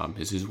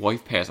 his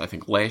wife passed, I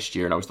think, last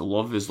year, and I was the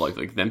love of his life.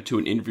 Like, them two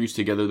in interviews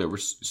together, they were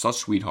such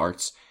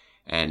sweethearts.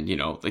 And,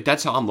 like,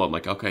 that's how I'm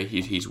like, okay,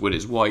 he's with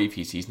his wife.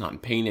 He's not in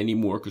pain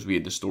anymore, because we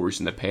had the stories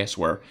in the past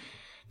where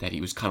that he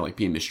was kind of like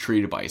being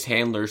mistreated by his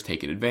handlers,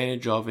 taken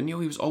advantage of. And, he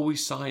was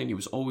always sighing. He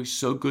was always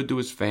so good to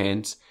his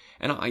fans.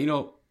 And,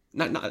 I'm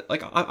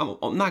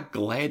not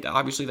glad,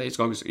 obviously, that he's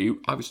going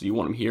to, obviously you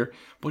want him here,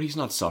 but he's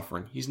not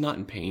suffering. He's not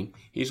in pain.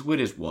 He's with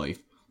his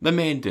wife. The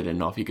man did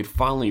enough. He could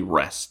finally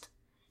rest.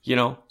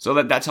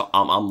 So that's how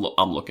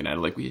I'm looking at it.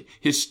 Like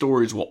his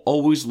stories will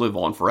always live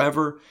on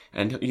forever,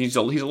 and he's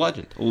a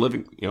legend, a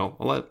living,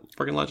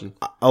 freaking legend.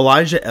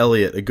 Elijah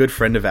Elliott, a good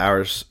friend of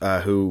ours,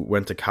 who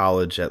went to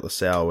college at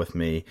LaSalle with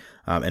me,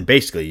 and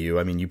basically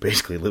you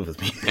basically lived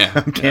with me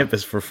on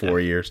campus for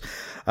 4 years,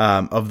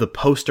 of the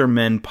Poster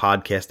Men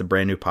podcast, a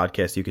brand new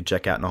podcast you can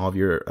check out in all of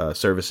your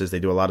services. They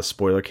do a lot of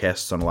spoiler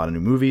casts on a lot of new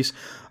movies.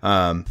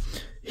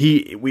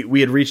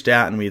 We had reached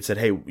out and we had said,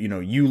 hey,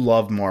 you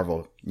loved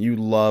Marvel. You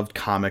loved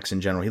comics in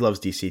general. He loves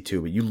DC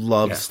too, but you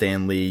loved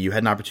Stan Lee. You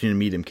had an opportunity to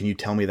meet him. Can you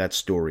tell me that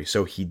story?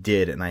 So he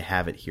did, and I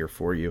have it here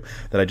for you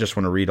that I just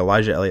want to read.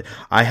 Elijah Elliott.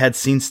 I had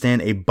seen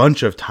Stan a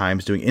bunch of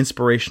times doing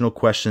inspirational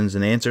questions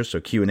and answers, so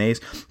Q&As,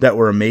 that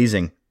were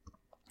amazing.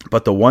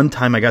 But the one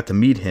time I got to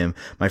meet him,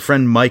 my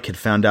friend Mike had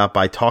found out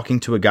by talking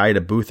to a guy at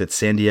a booth at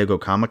San Diego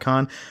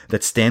Comic-Con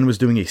that Stan was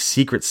doing a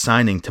secret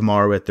signing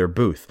tomorrow at their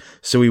booth.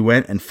 So we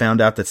went and found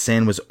out that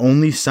Stan was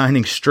only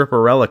signing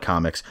Stripperella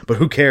comics, but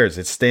who cares?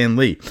 It's Stan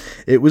Lee.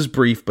 It was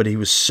brief, but he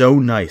was so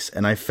nice,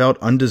 and I felt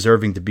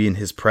undeserving to be in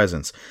his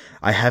presence.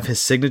 I have his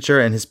signature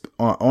and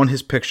on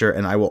his picture,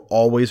 and I will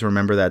always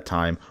remember that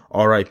time.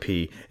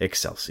 R.I.P.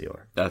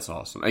 Excelsior. That's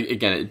awesome.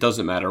 Again, it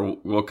doesn't matter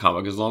what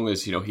comic, as long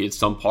as he had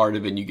some part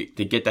of it, and you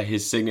get that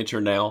his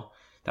signature now.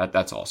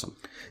 That's awesome.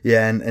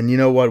 Yeah, and you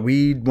know what?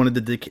 We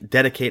wanted to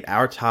dedicate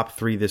our top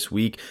 3 this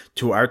week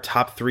to our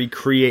top 3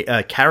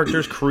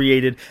 characters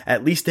created,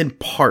 at least in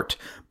part,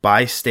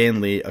 by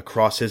Stan Lee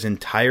across his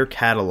entire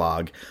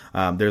catalog.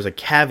 There's a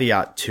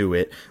caveat to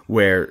it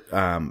where,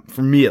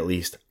 for me at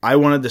least, I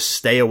wanted to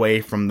stay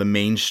away from the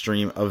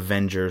mainstream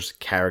Avengers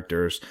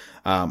characters.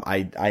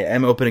 I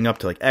am opening up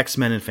to like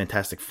X-Men and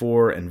Fantastic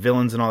Four and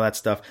villains and all that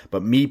stuff.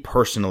 But me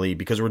personally,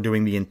 because we're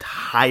doing the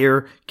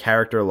entire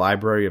character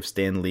library of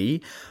Stan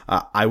Lee,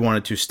 I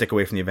wanted to stick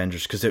away from the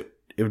Avengers because it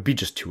would be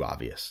just too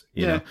obvious,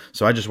 you know?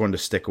 So I just wanted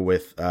to stick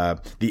with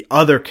the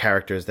other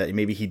characters that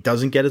maybe he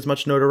doesn't get as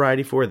much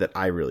notoriety for that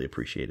I really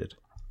appreciated.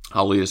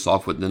 I'll lead us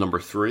off with the number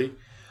 3.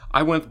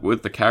 I went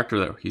with the character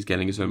that he's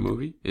getting his own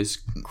movie is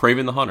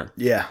Kraven the Hunter.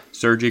 Yeah.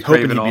 Sergei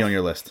Hoping he'd Kravinoff, be on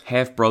your list.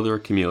 half-brother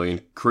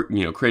chameleon,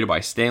 created by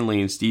Stan Lee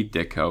and Steve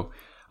Ditko.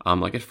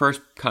 Like at first,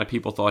 kind of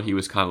people thought he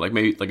was kind of like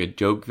maybe like a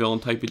joke villain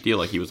type of deal.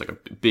 Like he was like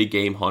a big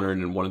game hunter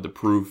and wanted to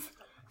prove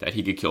that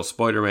he could kill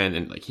Spider-Man,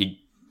 and like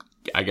he,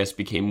 I guess,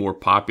 became more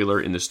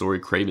popular in the story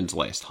Kraven's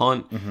Last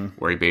Hunt,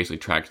 where he basically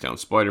tracks down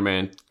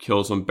Spider-Man,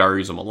 kills him,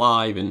 buries him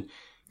alive, and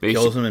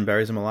kills him and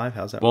buries him alive?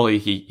 How's that? Well,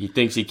 he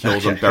thinks he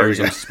kills him, buries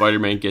him,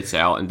 Spider-Man gets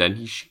out, and then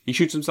he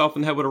shoots himself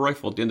in the head with a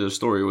rifle at the end of the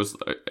story. It was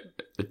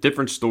a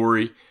different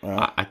story.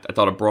 I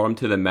thought it brought him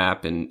to the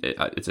map, and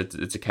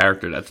it's a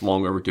character that's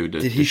long overdue to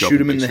Did he shoot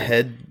him in the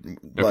head?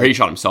 Like, he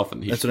shot himself in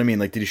the head. That's what I mean.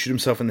 Like, did he shoot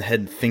himself in the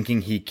head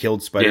thinking he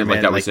killed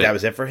Spider-Man? Yeah, like that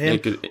was it for him?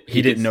 Yeah,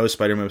 he didn't know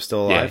Spider-Man was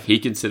still alive? Yeah, he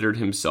considered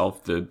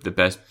himself the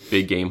best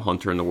big game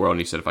hunter in the world,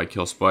 and he said, if I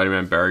kill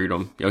Spider-Man, buried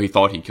him, he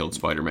thought he killed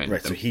Spider-Man.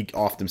 Right, so he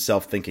offed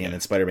himself thinking, and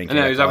then Spider-Man came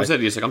and that was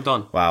it. He's like, I'm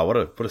done. Wow, what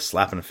a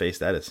slap in the face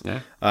that is. Yeah.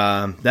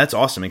 That's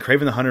awesome. And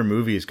Kraven the Hunter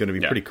movie is going to be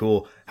pretty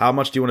cool. How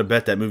much do you want to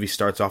bet that movie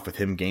starts off with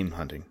him game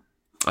hunting?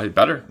 It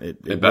better.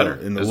 It better.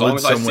 In the as long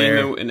as I see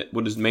him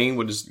with his mane,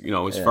 with his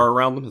his fur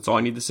around him, that's all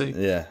I need to see.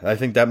 Yeah, I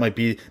think that might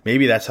be,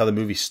 maybe that's how the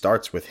movie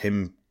starts, with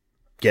him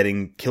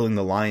killing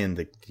the lion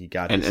that he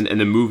got. And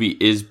the movie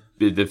is,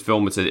 the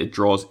film, it said it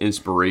draws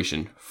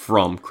inspiration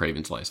from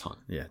Kraven's Last Hunt.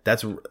 Yeah,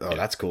 that's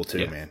cool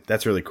too, man.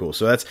 That's really cool.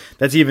 So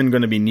that's even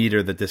going to be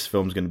neater that this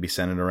film's going to be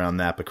centered around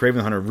that. But Kraven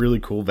the Hunter, really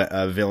cool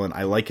villain.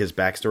 I like his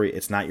backstory.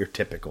 It's not your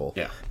typical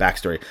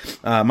backstory.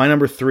 My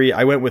number 3,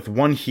 I went with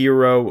one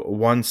hero,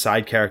 one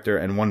side character,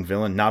 and one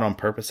villain. Not on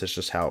purpose. It's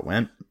just how it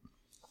went.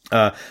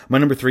 My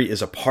number 3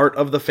 is a part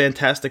of the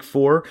Fantastic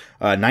Four,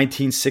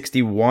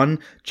 1961,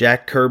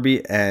 Jack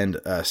Kirby and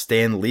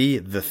Stan Lee,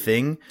 The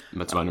Thing.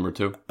 That's my number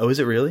 2. Oh, is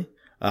it really?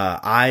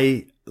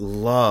 I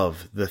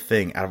love The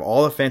Thing. Out of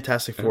all the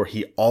Fantastic Four,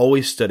 he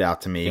always stood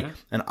out to me. Yeah.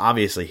 And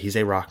obviously, he's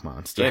a rock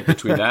monster. Yeah,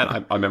 between that,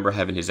 I remember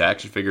having his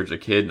action figure as a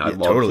kid, and I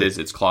loved his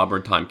 "It's Clobber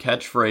Time"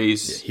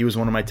 catchphrase. Yeah, he was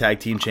one of my tag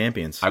team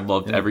champions. I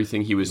loved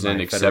everything he was in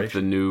except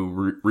the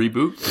new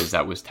reboot, because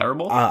that was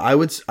terrible. I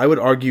would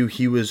argue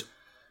he was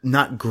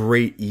not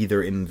great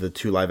either in the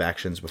 2 live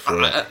actions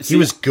before that. He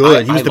was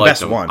good. He was the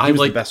best one. He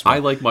was the best one. I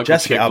like Michael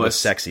Jessica Chiklis. Alba's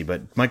sexy,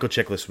 but Michael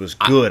Chiklis was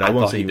good. I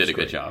won't thought say he did a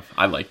good job.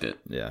 I liked it.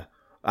 Yeah.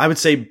 I would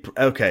say,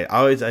 okay,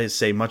 I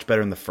say much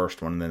better in the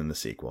first one than in the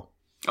sequel.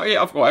 Oh,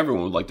 yeah, well,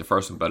 everyone would like the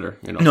first one better,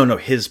 No,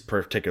 his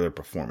particular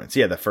performance.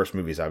 Yeah, the first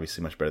movie is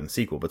obviously much better than the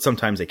sequel, but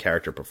sometimes a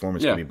character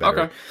performance can be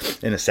better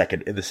in the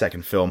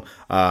second film.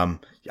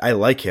 I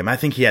like him. I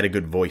think he had a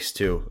good voice,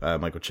 too,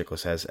 Michael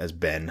Chiklis as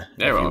Ben.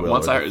 Yeah, well,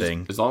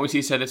 as long as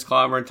he said "It's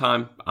Clobber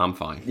Time," I'm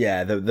fine.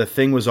 Yeah, the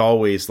Thing was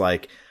always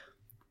like,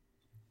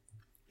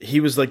 he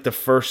was like the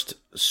first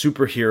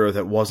superhero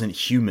that wasn't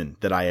human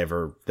that I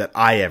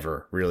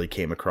ever really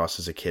came across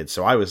as a kid.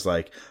 So I was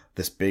like,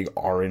 this big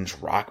orange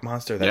rock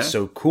monster, that's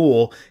so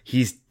cool.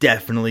 He's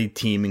definitely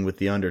teaming with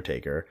the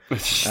Undertaker,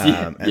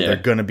 and they're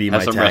gonna be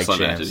my tag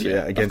champs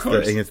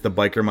against the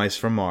biker mice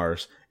from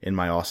Mars in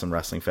my awesome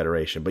wrestling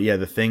federation. But yeah,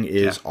 the Thing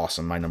is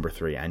awesome. My number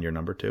 3 and your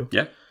number 2.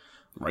 Yeah,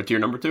 right to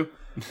your number 2.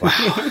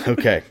 Wow.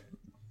 Okay,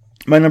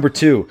 my number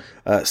 2,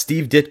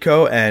 Steve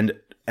Ditko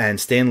and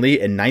Stan Lee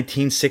in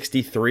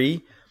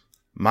 1963.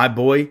 My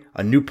boy,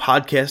 a new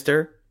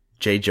podcaster,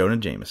 J. Jonah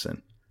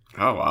Jameson.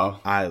 Oh wow,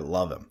 I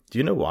love him. Do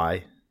you know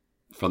why?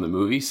 From the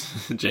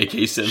movies,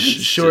 J.K. Simmons.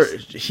 Sure,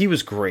 he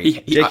was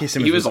great. J.K.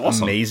 Simmons was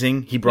awesome.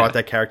 Amazing. He brought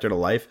that character to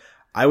life.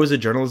 I was a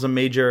journalism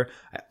major.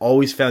 I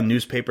always found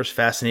newspapers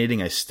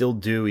fascinating. I still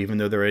do, even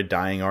though they're a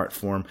dying art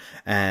form.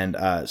 And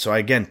so I,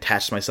 again,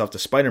 attached myself to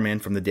Spider-Man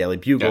from the Daily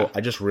Bugle. Yeah.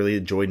 I just really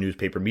enjoy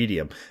newspaper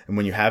medium. And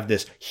when you have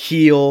this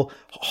heel,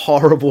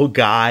 horrible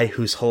guy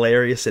who's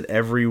hilarious in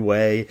every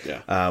way,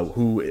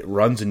 who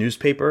runs a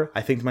newspaper,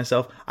 I think to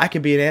myself, I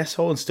could be an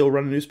asshole and still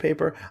run a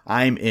newspaper.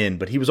 I'm in.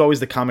 But he was always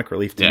the comic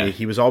relief to me.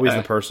 He was always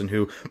the person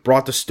who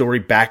brought the story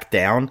back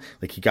down.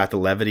 Like, he got the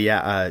levity,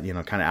 kind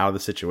of out of the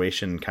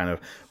situation and kind of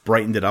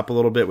brightened it up a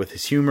little bit with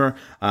his humor.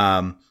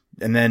 And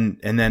then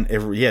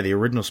the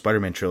original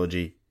Spider-Man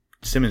trilogy,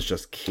 Simmons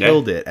just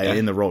killed it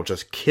in the role,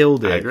 just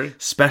killed it, I agree.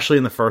 Especially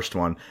in the first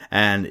one.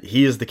 And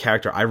he is the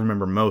character I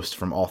remember most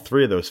from all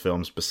 3 of those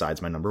films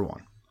besides my number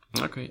 1.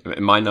 Okay.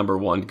 My number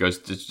 1 goes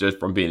just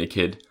from being a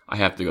kid. I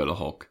have to go to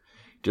Hulk.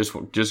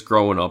 Just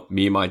growing up,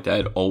 me and my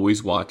dad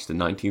always watched the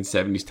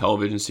 1970s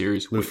television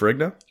series. Lou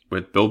Ferrigno?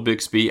 With Bill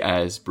Bixby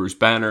as Bruce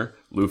Banner,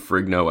 Lou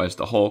Ferrigno as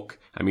the Hulk.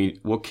 I mean,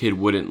 what kid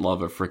wouldn't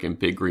love a freaking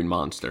big green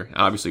monster?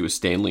 Obviously, it was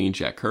Stan Lee and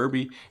Jack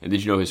Kirby. And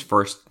did you know his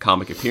first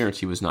comic appearance,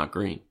 he was not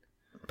green?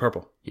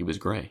 Purple. He was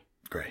gray.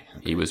 Gray.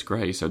 Okay. He was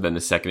gray. So then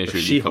the second issue,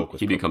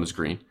 he becomes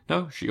green.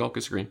 No, She-Hulk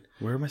is green.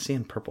 Where am I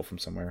seeing purple from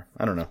somewhere?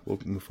 I don't know. We'll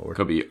move forward.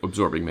 Could be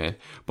Absorbing Man.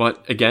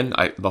 But again,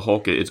 the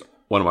Hulk is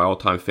one of my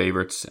all-time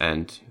favorites,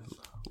 and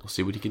we'll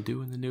see what he can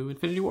do in the new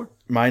Infinity War.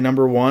 My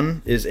number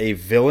 1 is a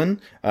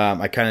villain.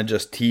 I kind of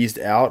just teased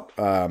out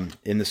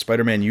in the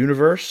Spider-Man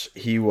universe.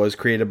 He was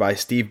created by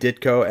Steve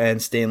Ditko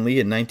and Stan Lee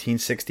in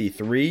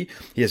 1963.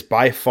 He is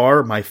by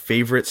far my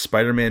favorite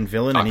Spider-Man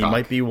villain, and he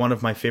might be one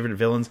of my favorite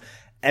villains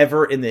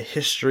ever in the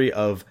history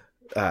of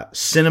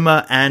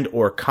cinema and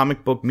or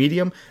comic book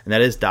medium, and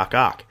that is Doc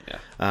Ock.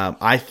 Yeah.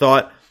 I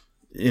thought,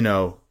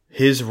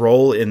 his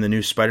role in the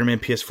new Spider-Man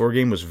PS4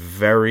 game was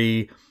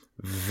very,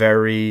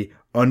 very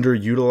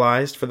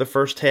underutilized for the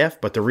first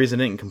half, but the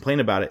reason I didn't complain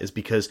about it is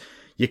because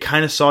you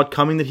kind of saw it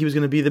coming that he was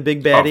going to be the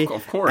big baddie.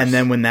 Of course. And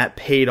then when that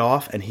paid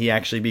off and he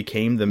actually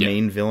became the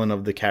main villain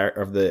of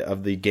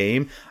the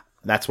game,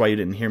 that's why you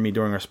didn't hear me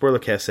during our spoiler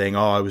cast saying,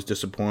 "Oh, I was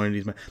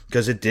disappointed,"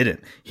 because it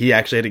didn't. He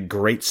actually had a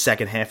great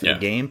second half of the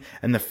game,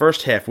 and the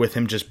first half with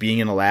him just being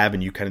in a lab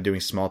and you kind of doing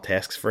small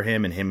tasks for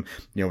him, and him,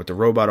 with the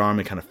robot arm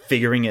and kind of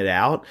figuring it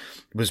out,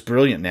 was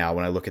brilliant. Now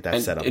when I look at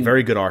that setup,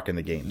 very good arc in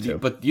the game too.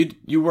 But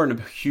you weren't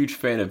a huge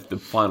fan of the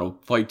final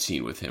fight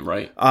scene with him,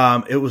 right?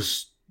 It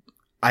was.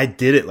 I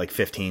did it like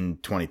 15,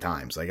 20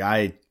 times. Like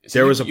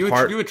there was a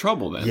part you had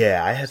trouble then.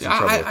 Yeah, I had some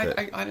trouble with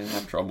it. I didn't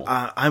have trouble.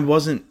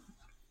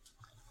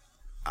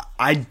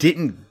 I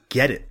didn't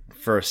get it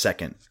for a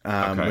second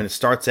when it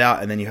starts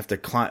out, and then you have to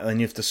climb, and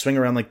you have to swing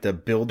around like the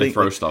building, and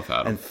throw stuff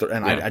at him,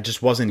 I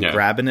just wasn't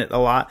grabbing it a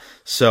lot.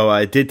 So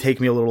it did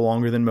take me a little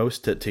longer than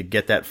most to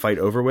get that fight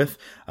over with.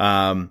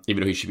 Even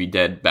though he should be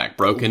dead, back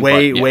broken,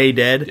 way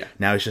dead. Yeah.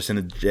 Now he's just in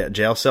a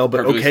jail cell,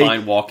 but perfectly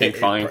fine, walking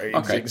fine.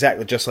 Okay,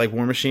 exactly, just like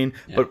War Machine.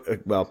 Yeah.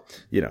 But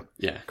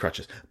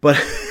crutches.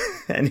 But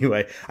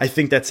anyway, I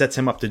think that sets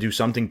him up to do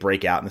something,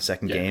 break out in the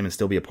second game, and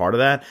still be a part of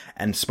that.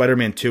 And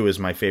Spider-Man 2 is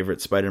my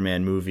favorite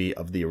Spider-Man movie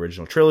of the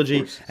original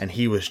trilogy, and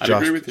he was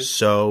just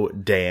so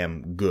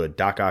damn good.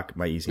 Doc Ock,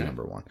 my easy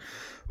number 1.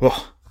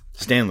 Well,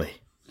 Stanley.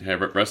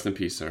 Yeah, rest in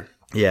peace, sir.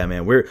 Yeah,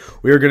 man, we're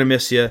gonna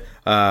miss you.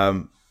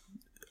 What?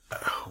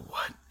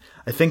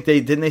 I think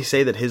they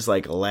say that his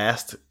like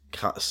last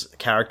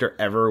character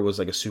ever was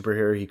like a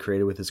superhero he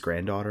created with his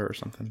granddaughter or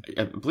something.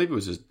 I believe it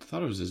was I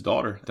thought it was his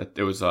daughter. That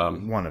it was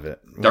one of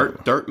it.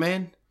 Dirt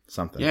Man.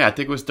 Something. Yeah, I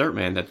think it was Dirt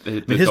Man. That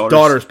his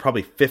daughter's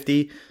probably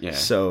 50,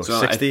 so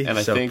 60,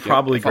 I think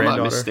probably if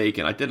granddaughter. I'm not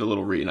mistaken, I did a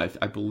little reading.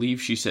 I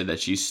believe she said that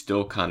she's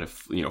still kind of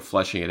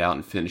fleshing it out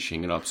and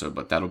finishing it up. So,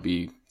 but that'll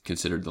be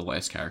considered the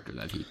last character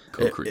that he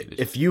co-created.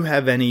 If you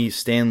have any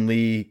Stan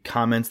Lee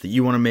comments that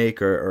you want to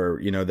make, or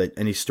that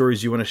any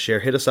stories you want to share,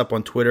 hit us up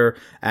on Twitter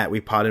at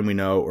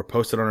WePodAndWeKnow, or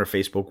post it on our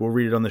Facebook. We'll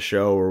read it on the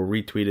show or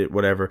we'll retweet it,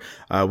 whatever.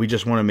 We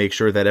just want to make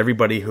sure that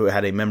everybody who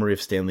had a memory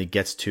of Stan Lee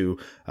gets to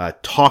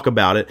talk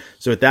about it.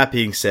 So with that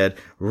being said,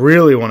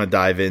 really want to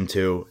dive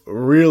into,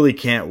 really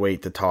can't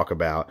wait to talk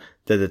about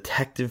the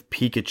Detective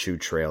Pikachu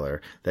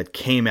trailer that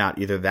came out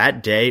either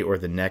that day or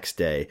the next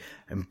day.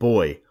 And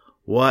boy,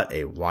 what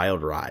a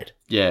wild ride.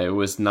 Yeah, it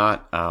was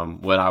not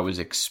what I was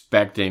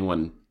expecting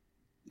when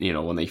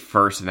they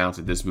first announced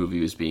that this movie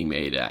was being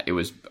made. It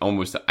was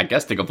almost, I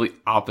guess, the complete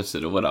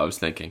opposite of what I was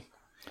thinking.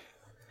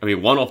 I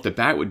mean, one off the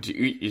bat would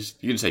you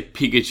can say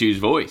Pikachu's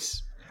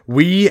voice.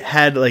 We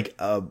had like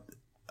a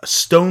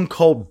stone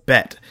cold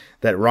bet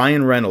that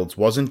Ryan Reynolds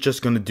wasn't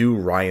just going to do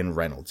Ryan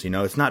Reynolds. You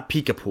know, it's not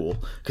Pikapool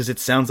because it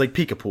sounds like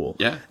Pikapool.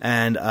 Yeah.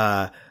 And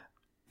I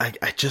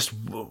just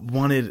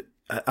wanted.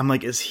 I'm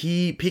like, is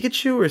he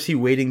Pikachu or is he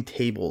waiting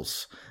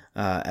tables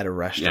at a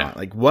restaurant? Yeah.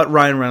 Like, what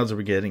Ryan Reynolds are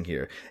we getting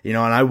here? You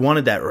know, and I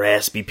wanted that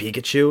raspy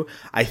Pikachu.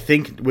 I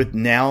think with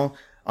now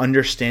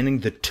understanding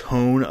the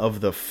tone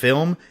of the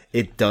film,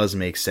 it does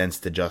make sense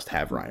to just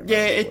have Ryan Reynolds.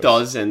 Yeah, it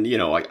does, and you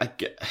know, I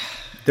get.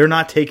 They're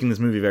not taking this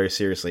movie very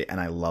seriously, and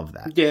I love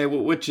that. Yeah,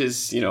 which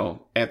is, you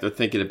know, after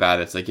thinking about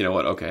it, it's like, you know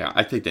what, okay,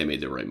 I think they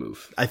made the right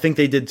move. I think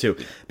they did too.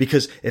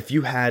 Because if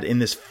you had in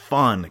this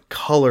fun,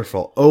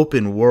 colorful,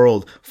 open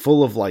world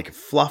full of like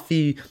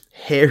fluffy,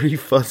 hairy,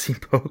 fuzzy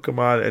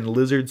Pokemon and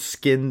lizard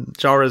skin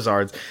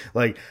Charizards,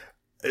 like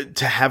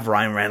to have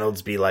Ryan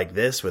Reynolds be like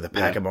this with a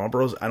pack of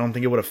Marlboros, I don't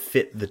think it would have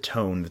fit the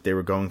tone that they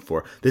were going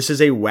for. This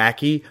is a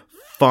wacky,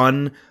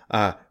 fun,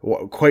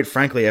 quite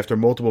frankly, after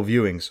multiple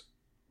viewings,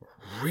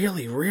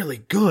 really, really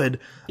good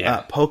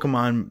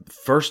Pokemon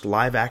first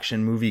live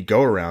action movie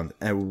go around.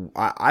 And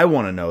I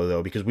want to know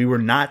though, because we were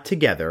not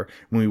together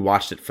when we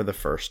watched it for the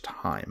first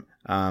time.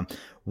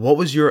 What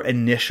was your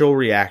initial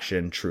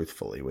reaction,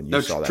 truthfully, when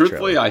you saw that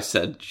truthfully, trailer? I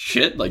said,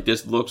 shit, like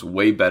this looks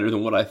way better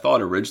than what I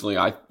thought originally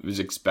I was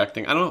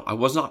expecting. I don't know.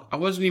 I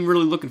wasn't even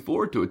really looking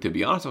forward to it, to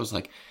be honest. I was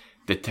like,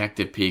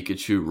 Detective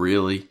Pikachu,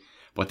 really?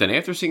 But then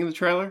after seeing the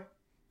trailer,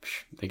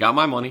 they got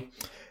my money.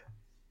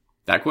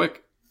 That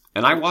quick.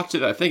 And I watched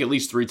it, I think, at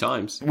least 3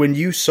 times. When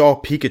you saw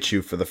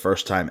Pikachu for the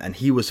first time and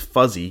he was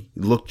fuzzy,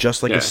 looked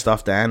just like a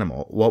stuffed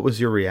animal, what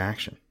was your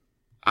reaction?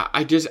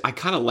 I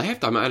kind of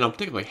laughed. And I'm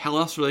thinking, like, how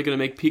else are they going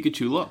to make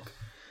Pikachu look?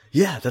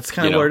 Yeah, that's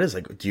kind of what it is.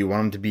 Like, do you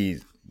want him to be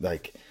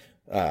like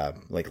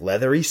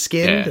leathery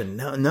skinned? Yeah.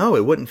 And no,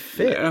 it wouldn't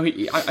fit.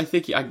 I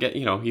think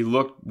he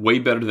looked way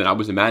better than I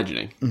was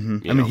imagining.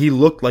 Mm-hmm. I mean, he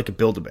looked like a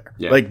Build-A-Bear.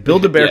 Yeah. Like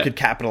Build-A-Bear could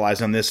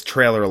capitalize on this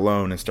trailer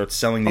alone and start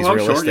selling these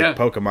realistic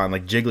Pokemon.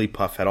 Like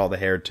Jigglypuff had all the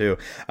hair too.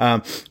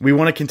 We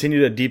want to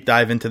continue to deep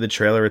dive into the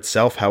trailer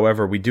itself.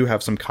 However, we do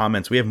have some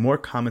comments. We have more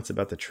comments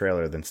about the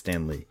trailer than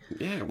Stan Lee,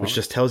 which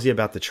just tells you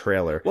about the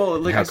trailer. Well,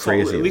 like how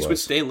crazy at least it was. with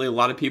Stan Lee, a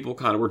lot of people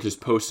kind of were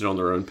just posting on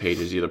their own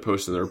pages, either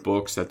posting their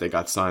books that they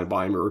got signed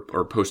by him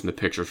or posting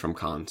the pictures from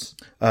cons.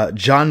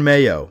 John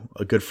Mayo,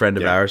 a good friend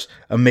of ours,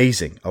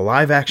 amazing. A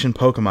live-action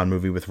Pokemon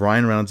movie with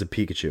Ryan Reynolds and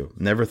Pikachu.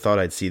 Never thought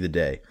I'd see the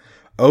day.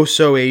 Oh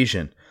So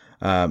Asian.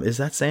 Is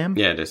that Sam?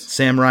 Yeah, it is.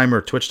 Sam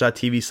Reimer,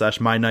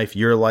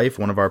 twitch.tv/MyKnifeYourLife,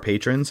 one of our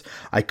patrons.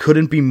 I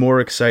couldn't be more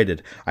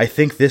excited. I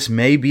think this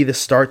may be the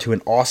start to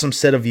an awesome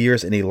set of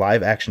years in a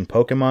live-action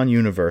Pokemon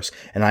universe,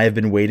 and I have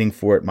been waiting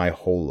for it my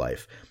whole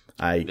life.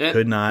 I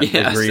could not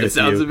agree with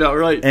sounds you about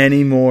right.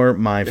 anymore,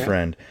 my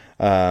friend.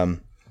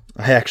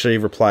 I actually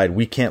replied,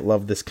 we can't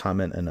love this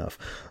comment enough.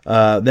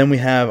 Then we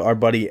have our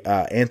buddy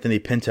Anthony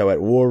Pinto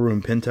at War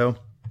Room Pinto.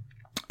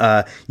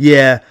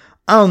 Yeah,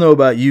 I don't know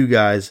about you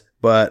guys,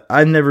 but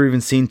I've never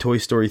even seen Toy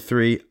Story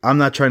 3. I'm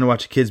not trying to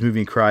watch a kids movie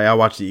and cry. I'll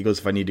watch the Eagles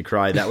if I need to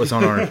cry. That was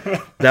on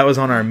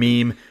our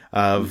meme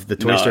of the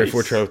Toy Story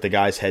 4 trailer with the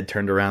guy's head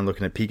turned around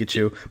looking at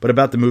Pikachu. But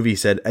about the movie, he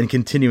said, and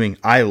continuing,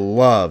 I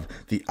love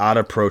the odd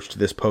approach to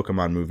this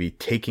Pokemon movie,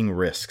 taking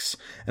risks.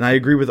 And I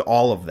agree with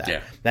all of that.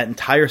 Yeah. That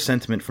entire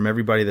sentiment from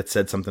everybody that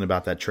said something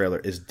about that trailer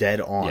is dead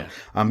on. Yeah.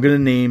 I'm going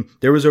to name,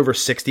 there was over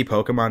 60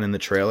 Pokemon in the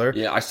trailer.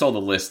 Yeah, I saw the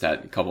list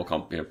at a couple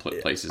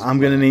places. I'm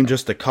going to name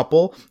just a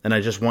couple, and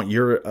I just want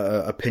your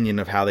opinion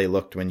of how they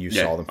looked when you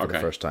saw them for the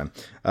first time.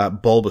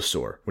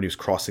 Bulbasaur, when he was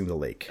crossing the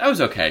lake. That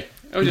was okay.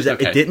 It was just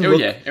okay. It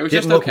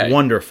didn't look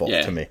wonderful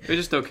to me. It was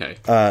just okay.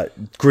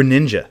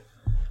 Greninja.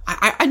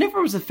 I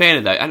never was a fan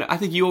of that. I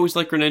think you always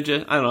like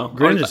Greninja. I don't know.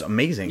 Greninja's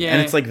amazing.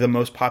 And it's like the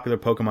most popular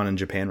Pokemon in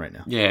Japan right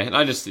now. Yeah, and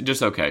I just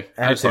okay.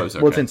 I just thought it was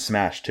okay. Well, it's in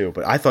Smash too,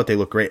 but I thought they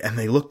looked great. And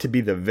they look to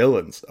be the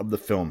villains of the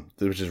film,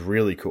 which is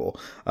really cool.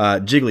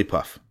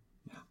 Jigglypuff.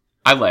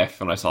 I laughed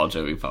when I saw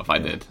Jigglypuff. I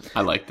did.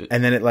 I liked it.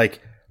 And then it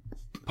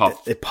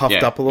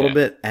puffed up a little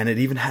bit, and it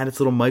even had its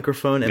little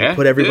microphone, and it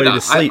put everybody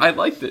to sleep. I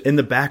liked it. In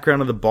the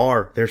background of the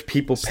bar, there's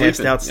people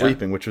passed out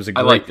sleeping, which was a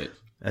great. I liked it.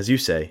 As you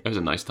say, it was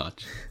a nice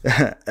touch.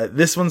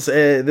 This one's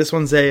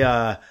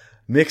a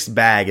mixed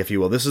bag, if you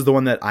will. This is the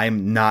one that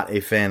I'm not a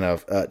fan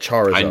of.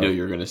 Charizard. I knew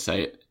you were going to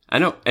say it. I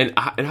know, and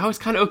I was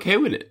kind of okay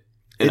with it.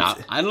 And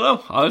I don't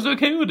know, I was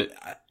okay with it.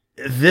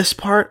 This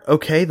part,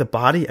 okay. The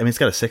body, I mean, it's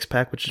got a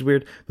 6-pack, which is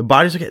weird. The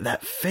body's okay.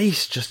 That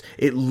face,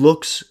 it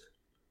looks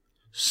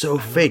so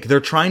fake. They're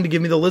trying to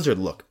give me the lizard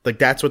look. Like,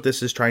 that's what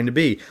this is trying to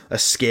be. A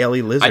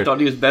scaly lizard. I thought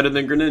he was better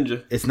than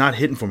Greninja. It's not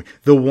hitting for me.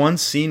 The one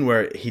scene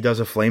where he does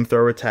a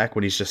flamethrower attack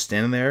when he's just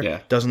standing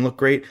there doesn't look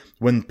great.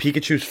 When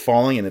Pikachu's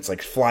falling and it's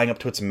like flying up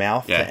to its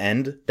mouth to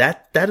end,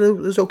 that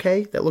is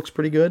okay. That looks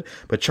pretty good.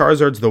 But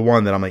Charizard's the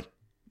one that I'm like,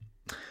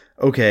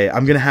 okay,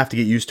 I'm going to have to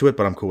get used to it,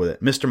 but I'm cool with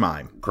it. Mr.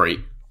 Mime. Great.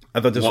 I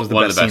thought this was the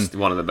best scene.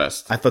 One of the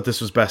best. I thought this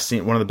was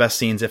one of the best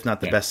scenes, if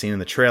not the best scene in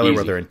the trailer,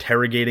 where they're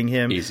interrogating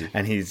him. Easy.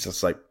 And he's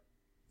just like,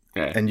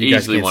 Yeah, and you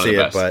guys easily can't one of see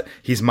the it, best. but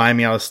he's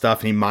miming all this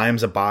stuff, and he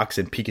mimes a box,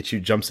 and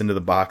Pikachu jumps into the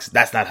box.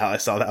 That's not how I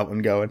saw that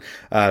one going.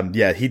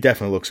 Yeah, he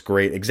definitely looks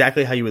great.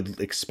 Exactly how you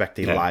would expect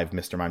a live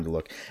Mr. Mime to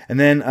look. And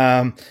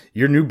then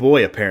your new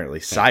boy, apparently,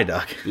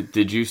 Psyduck.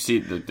 Did you see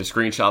the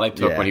screenshot I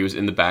took when he was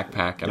in the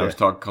backpack? And I was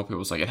talking to a couple people, it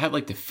was like, it had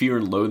like the Fear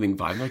and Loathing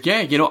vibe. I'm like,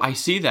 yeah, I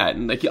see that.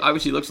 And like, he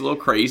obviously looks a little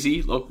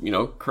crazy, like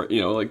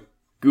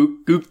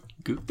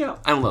gooped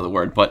out. I don't know the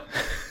word, but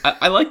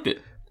I liked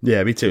it.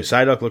 Yeah, me too.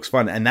 Psyduck looks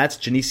fun. And that's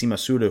Junichi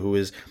Masuda, who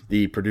is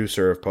the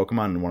producer of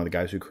Pokemon and one of the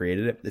guys who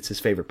created it. It's his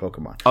favorite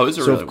Pokemon. Oh, is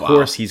it so really? of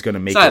course he's going to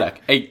make Psyduck,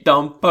 it. a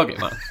dumb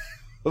Pokemon.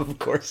 Of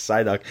course,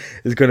 Psyduck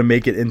is going to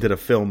make it into the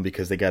film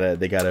because they gotta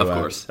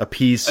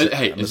appease.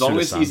 Hey, as long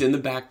as he's in the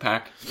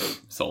backpack,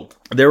 sold.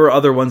 There were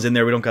other ones in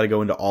there. We don't got to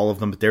go into all of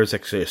them, but there was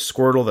actually a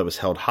Squirtle that was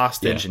held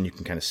hostage, and you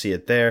can kind of see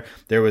it there.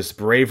 There was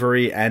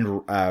Bravery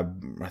and I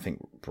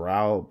think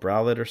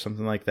Browlet or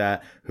something like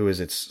that, who is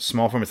its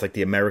small form. It's like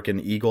the American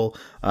Eagle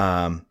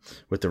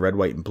with the red,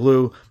 white, and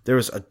blue. There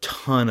was a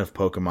ton of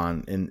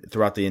Pokemon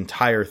throughout the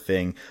entire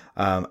thing.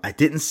 I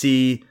didn't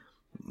see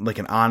like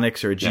an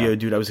Onyx or a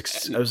Geodude. I was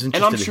interested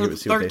and I'm sure to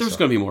see what there's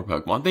going to be more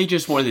Pokemon. They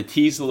just wanted to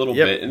tease a little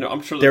bit, and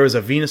I'm sure there was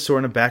a Venusaur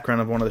in the background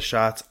of one of the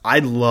shots. I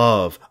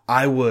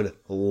would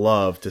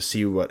love to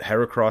see what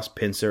Heracross,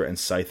 Pinsir, and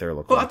Scyther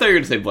look like. I thought you were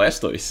going to say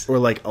Blastoise. Or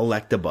like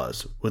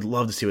Electabuzz. Would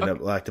love to see what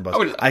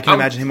Electabuzz. I can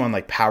imagine him on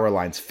like power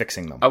lines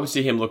fixing them. I would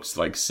see him looks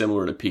like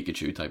similar to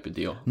Pikachu type of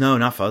deal. No,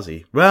 not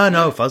Fuzzy. Well,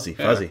 no, Fuzzy.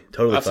 Totally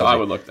That's Fuzzy. how I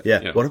would look.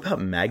 Yeah. What about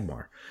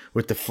Magmar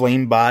with the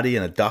flame body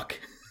and a duck?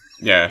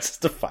 Yeah. It's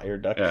just a fire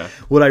duck. Yeah.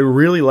 What I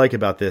really like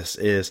about this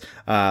is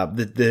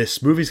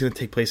this movie's going to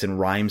take place in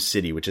Rhyme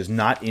City, which is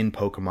not in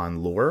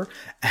Pokemon lore.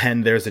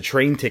 And there's a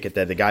train ticket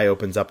that the guy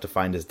opens up to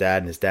find his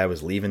dad, and his dad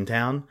was leaving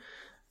town,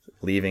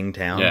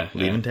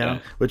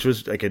 which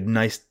was like a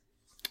nice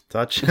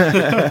touch.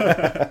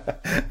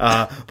 But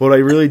what I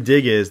really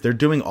dig is they're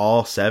doing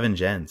all 7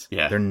 gens.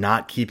 Yeah. They're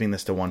not keeping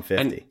this to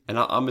 150. And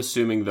I'm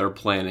assuming they're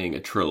planning a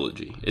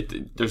trilogy.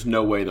 There's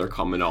no way they're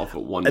coming off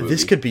of one movie.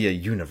 This could be a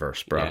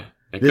universe, bro. Yeah.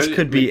 This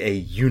could be a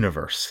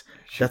universe.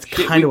 That's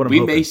kind of what I'm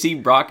hoping. We may see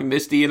Brock and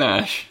Misty and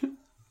Ash.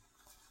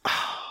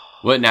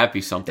 Wouldn't that be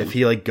something? If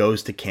he like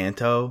goes to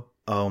Kanto,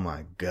 oh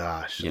my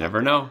gosh. You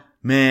never know.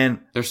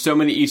 Man. There's so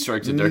many Easter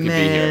eggs that there could be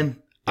here.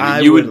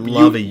 I would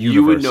love a universe.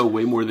 You would know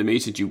way more than me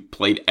since you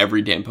played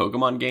every damn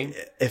Pokemon game.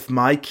 If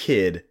my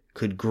kid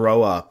could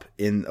grow up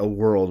in a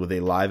world with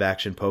a live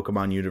action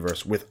Pokemon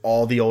universe with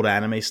all the old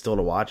anime still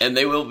to watch. And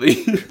they will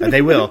be. And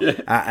they will.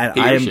 Yeah.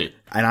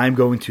 I'm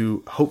going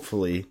to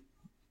hopefully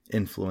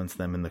influence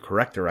them in the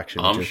correct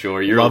direction. I'm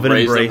sure you're love and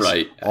embrace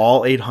right.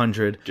 All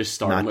 800, just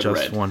starting not with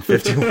just red.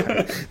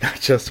 151. Not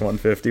just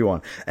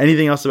 151.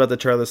 Anything else about the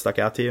trailer that stuck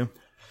out to you?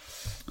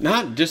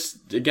 Not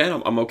just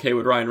again. I'm okay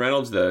with Ryan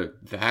Reynolds, the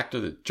actor,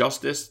 the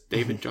Justice or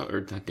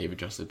not David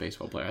Justice,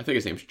 baseball player. I think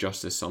his name's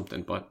Justice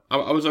something, but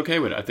I was okay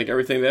with it. I think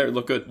everything there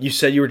looked good. You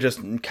said you were just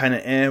kind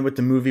of with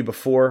the movie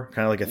before,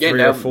 kind of like a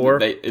 3 or 4.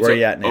 Where are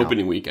you at now?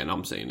 Opening weekend,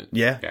 I'm saying it.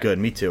 Yeah, good.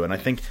 Me too. And I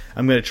think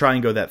I'm going to try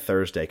and go that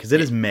Thursday because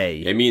it is May.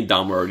 Yeah, me and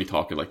Dom were already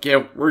talking like,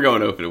 yeah, we're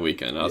going opening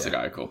weekend. I was like,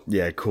 all right, cool.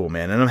 Yeah, cool,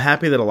 man. And I'm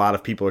happy that a lot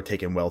of people are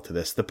taking well to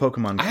this. The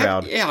Pokemon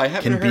crowd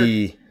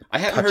I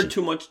haven't heard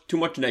too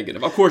much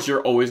negative. Of course,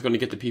 you're always going to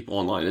get the people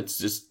online. It's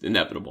just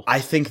inevitable. I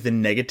think the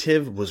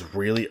negative was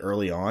really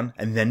early on,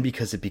 and then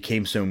because it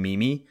became so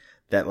memey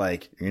that,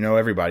 like,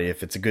 everybody,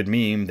 if it's a good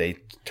meme, they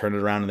turn it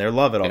around and they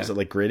love it. All of a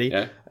like Gritty.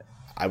 Yeah.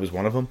 I was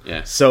one of them.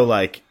 Yeah. So,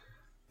 like,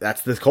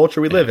 that's the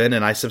culture we live in,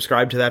 and I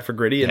subscribe to that for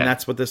Gritty, and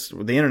that's what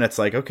the internet's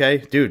like, okay,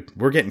 dude,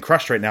 we're getting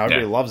crushed right now.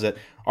 Everybody loves it.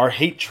 Our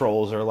hate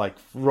trolls are like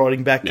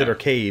running back to their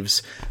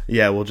caves.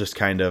 Yeah, we'll just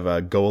kind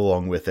of go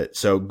along with it.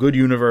 So good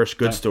universe,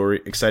 good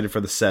story. Excited for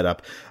the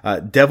setup.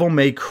 Devil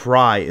May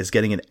Cry is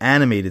getting an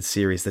animated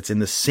series that's in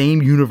the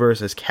same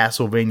universe as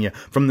Castlevania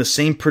from the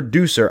same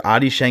producer,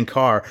 Adi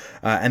Shankar,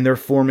 and they're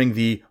forming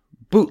the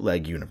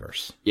Bootleg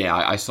universe. Yeah,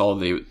 I saw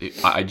the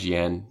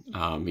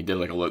IGN. He did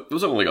like it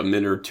was only like a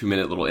minute or 2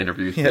 minute little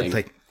interview thing. Yeah,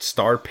 like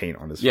star paint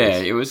on his face. Yeah,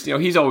 it was.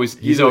 He's always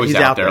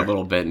out there a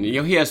little bit, and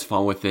he has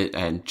fun with it.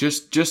 And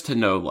just to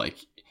know, like,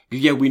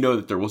 yeah, we know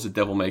that there was a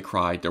Devil May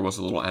Cry. There was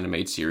a little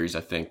animated series,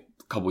 I think,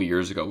 a couple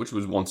years ago, which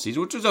was one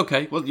season, which was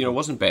okay. Well, it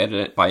wasn't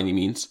bad by any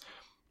means.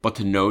 But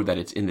to know that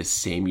it's in the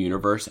same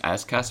universe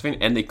as Castlevania,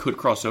 and they could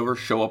cross over,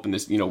 show up in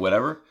this,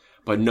 whatever.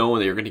 But knowing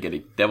that you're going to get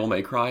a Devil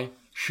May Cry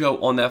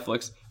show on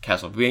Netflix,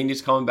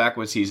 Castlevania's coming back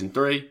with season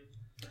 3.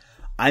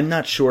 I'm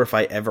not sure if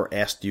I ever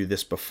asked you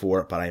this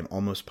before, but I'm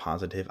almost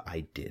positive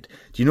I did.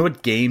 Do you know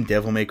what game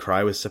Devil May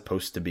Cry was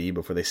supposed to be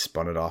before they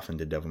spun it off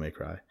into Devil May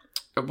Cry?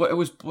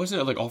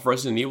 Wasn't it like off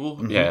Resident Evil?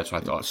 Mm-hmm. Yeah, that's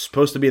what I thought. It was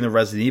supposed to be in the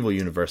Resident Evil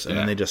universe, and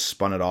then they just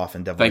spun it off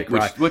in Devil May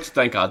Cry. Which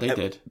thank God they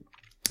did.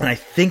 And I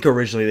think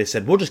originally they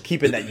said, we'll just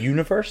keep it in that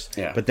universe.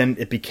 Yeah. But then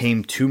it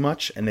became too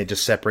much, and they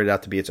just separated it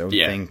out to be its own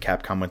thing.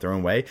 Capcom went their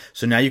own way.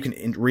 So now you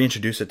can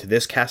reintroduce it to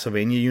this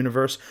Castlevania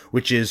universe,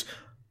 which is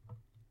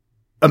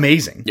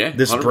amazing. Yeah,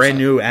 this 100%. Brand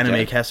new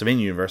anime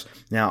Castlevania universe.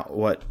 Now,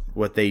 what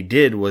they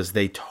did was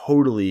they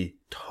totally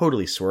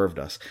totally swerved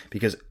us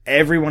because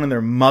everyone and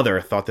their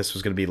mother thought this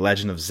was going to be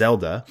Legend of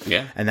Zelda.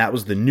 Yeah. And that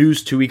was the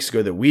news 2 weeks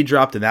ago that we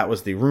dropped, and that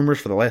was the rumors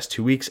for the last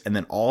 2 weeks. And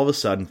then all of a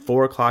sudden,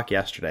 4 o'clock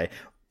yesterday,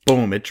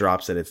 boom, it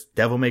drops that it's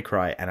Devil May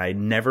Cry. And I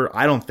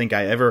don't think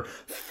I ever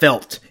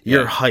felt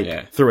your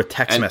hype through a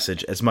text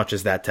message as much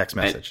as that text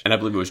message. And I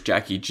believe it was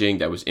Jackie Jing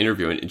that was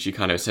interviewing, and she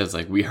kind of says,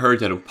 like, we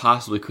heard that it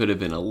possibly could have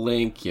been a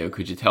link,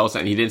 could you tell us that?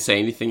 And he didn't say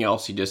anything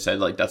else. He just said,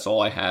 like, that's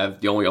all I have.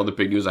 The only other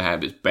big news I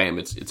have is, bam,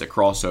 it's a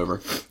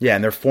crossover. Yeah,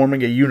 and they're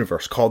forming a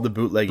universe called the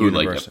Bootleg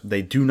Universe. Yep.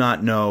 They do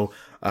not know...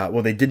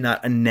 they did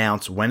not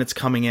announce when it's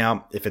coming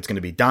out, if it's going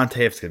to be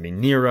Dante, if it's going to be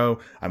Nero.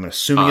 I'm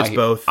assuming it's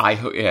both.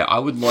 I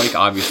would like,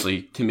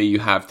 obviously, to me, you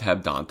have to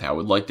have Dante. I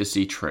would like to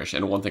see Trish.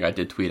 And one thing I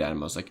did tweet at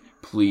him, I was like,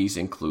 please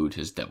include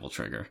his devil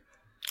trigger.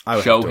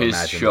 Show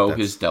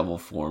his devil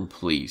form,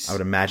 please. I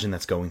would imagine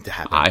that's going to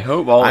happen. I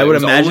hope. I would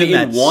imagine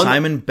that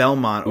Simon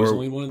Belmont, was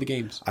only one of the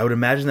games. I would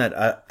imagine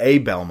that a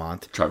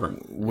Belmont, Trevor,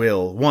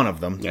 one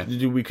of them. Yeah.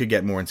 We could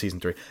get more in season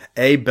 3.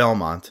 A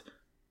Belmont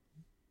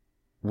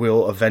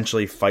will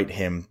eventually fight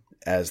him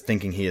as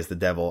thinking he is the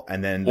devil,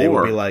 and then they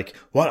will be like,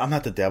 "What? I'm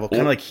not the devil."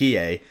 Kind of like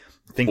Hiei.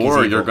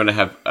 Or you're going to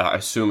have,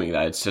 assuming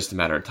that it's just a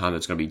matter of time,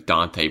 it's going to be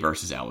Dante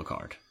versus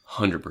Alucard.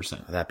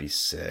 100%. That'd be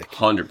sick.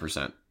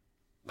 100%.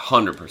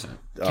 100%.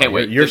 Can't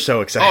wait. You're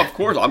so excited. Oh, of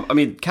course. I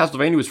mean,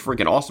 Castlevania was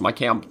freaking awesome. I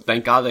can't.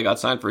 Thank God they got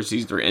signed for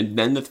season 3, and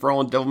then to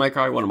throw in Devil May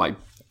Cry, one of my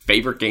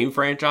favorite game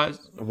franchise.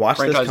 Watch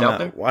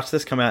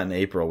this come out in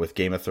April with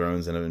Game of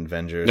Thrones and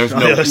Avengers.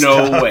 There's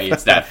no way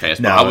it's that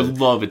fast. I would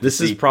love it. This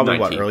is probably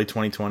 19. Early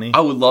 2020. I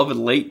would love it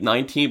late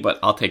 19, but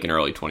I'll take an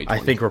early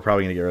 2020. I think we're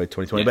probably going to get early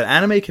 2020, but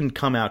anime can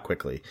come out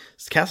quickly.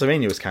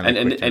 Castlevania was kind of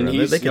quick and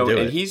they can do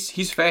it.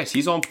 He's fast.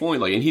 He's on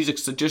point. Like, and he's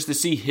just to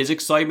see his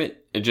excitement.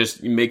 It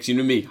just makes you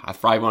to me. I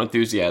thrive on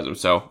enthusiasm,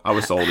 so I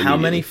was sold. How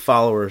many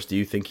followers do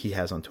you think he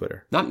has on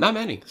Twitter? Not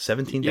many.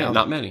 17,000. Yeah,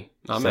 not many.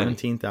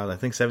 17,000. I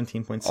think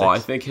 17.6. Oh, I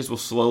think his will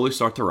slowly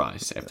start to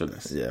rise after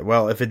this. Yeah,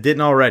 well, if it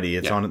didn't already,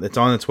 it's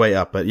on its way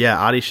up. But yeah,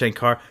 Adi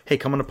Shankar, hey,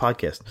 come on a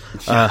podcast.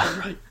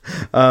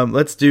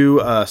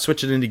 Let's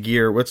switch it into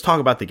gear. Let's talk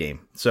about the game.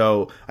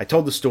 So I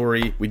told the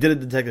story. We did a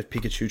Detective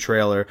Pikachu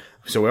trailer.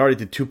 So we already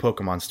did 2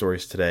 Pokemon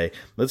stories today.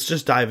 Let's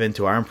just dive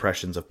into our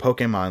impressions of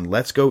Pokemon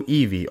Let's Go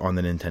Eevee on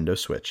the Nintendo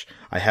Switch.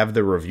 I have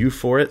the review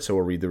for it, so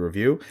we'll read the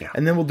review. Yeah.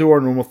 And then we'll do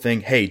our normal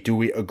thing. Hey, do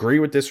we agree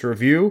with this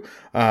review?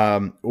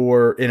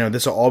 Or,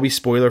 this will all be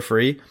spoiler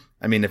free.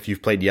 I mean, if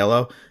you've played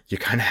Yellow, you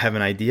kind of have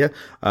an idea.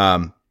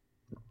 But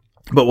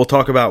we'll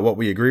talk about what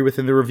we agree with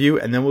in the review,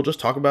 and then we'll just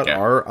talk about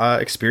our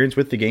experience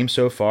with the game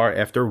so far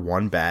after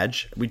 1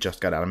 badge we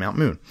just got out of Mount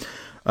Moon.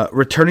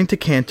 Returning to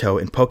Kanto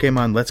in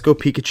Pokemon Let's Go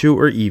Pikachu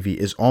or Eevee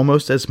is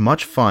almost as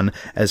much fun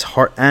as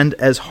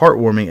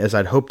heartwarming as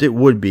I'd hoped it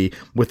would be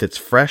with its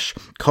fresh,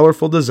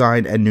 colorful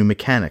design and new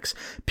mechanics.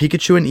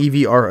 Pikachu and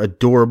Eevee are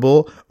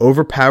adorable,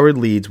 overpowered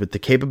leads with the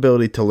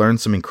capability to learn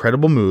some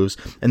incredible moves,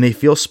 and they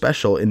feel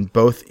special in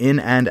both in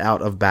and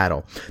out of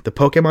battle. The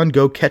Pokemon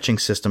Go catching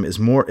system is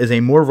a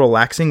more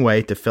relaxing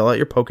way to fill out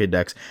your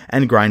Pokédex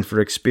and grind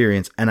for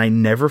experience, and I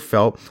never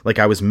felt like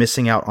I was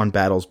missing out on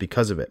battles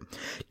because of it.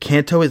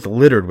 Kanto is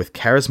littered with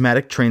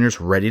charismatic trainers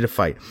ready to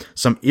fight.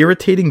 Some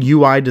irritating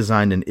UI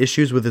design and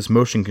issues with its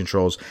motion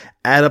controls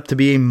add up to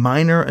be a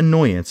minor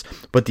annoyance,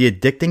 but the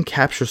addicting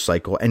capture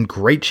cycle and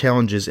great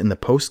challenges in the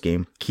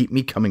post-game keep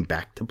me coming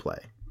back to play.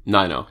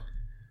 9-0.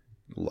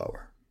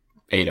 Lower.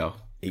 8-0.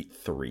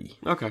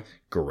 8-3. Okay.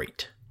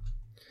 Great.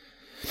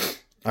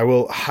 I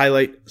will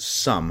highlight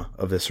some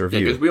of this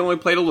review. Because we only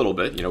played a little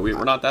bit.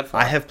 We're not that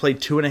far. I have played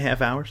 2.5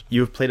 hours.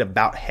 You have played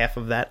about half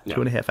of that,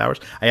 2.5 hours.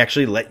 I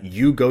actually let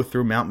you go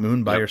through Mount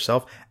Moon by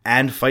yourself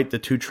and fight the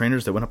 2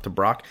 trainers that went up to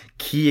Brock.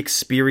 Key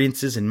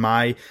experiences in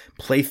my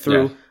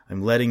playthrough. Yeah.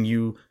 I'm letting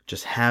you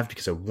just have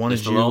because I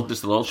wanted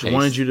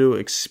wanted you to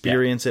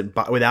experience it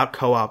without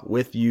co-op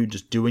with you,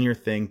 just doing your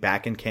thing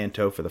back in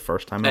Kanto for the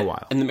first time in a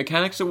while. And the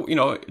mechanics,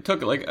 it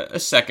took like a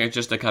second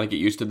just to kind of get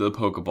used to the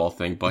Pokeball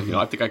thing, but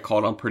I think I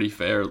caught on pretty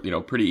fair,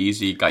 pretty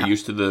easy. Got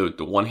used to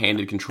the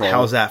one-handed control.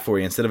 How's that for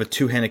you? Instead of a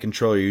 2-handed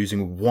controller, you're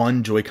using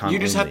one Joy-Con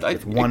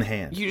with one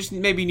hand. You just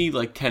maybe need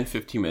like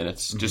 10-15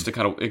 minutes just to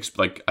kind of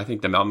I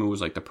think the Mount Moon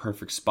was like the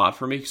perfect spot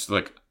for me. So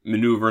like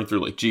maneuvering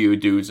through like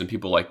Geodudes and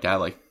people like that,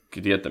 like to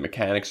get the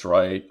mechanics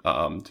right,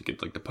 to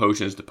get like the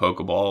potions, the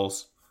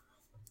Pokeballs.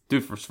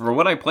 Dude, for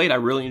what I played, I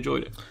really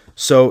enjoyed it.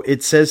 So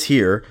it says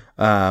here,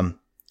 the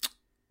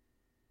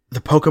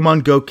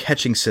Pokemon Go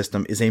catching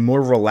system is a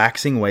more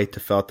relaxing way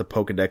to fill out the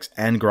Pokedex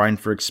and grind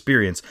for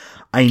experience.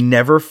 I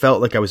never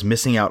felt like I was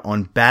missing out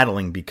on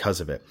battling because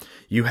of it.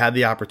 You had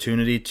the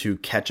opportunity to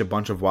catch a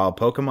bunch of wild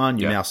Pokemon.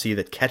 You now see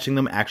that catching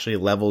them actually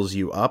levels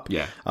you up.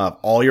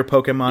 All your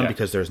Pokemon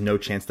because there's no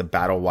chance to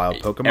battle wild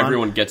Pokemon.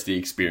 Everyone gets the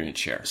experience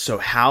share. So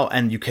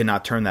and you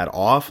cannot turn that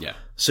off. Yeah.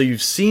 So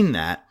you've seen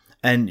that,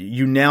 and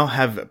you now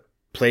have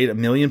played a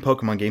million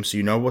Pokemon games, so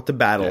you know what to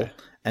battle,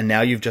 and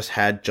now you've just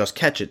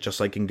catch it,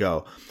 just like in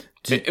Go.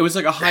 It was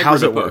like a hybrid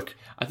How's it of both. work?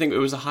 I think it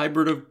was a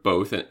hybrid of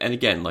both, and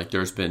again, like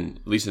there's been,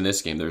 at least in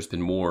this game, there's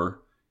been more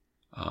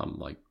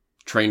like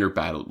trainer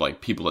battle,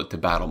 like people to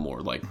battle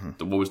more. Like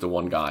what was the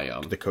one guy?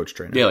 The coach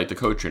trainer. Yeah, like the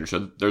coach trainer.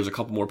 So there's a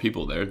couple more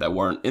people there that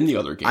weren't in the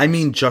other games. I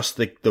mean, just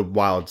the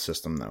wild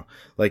system though.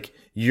 Like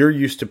you're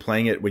used to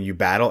playing it when you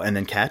battle and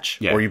then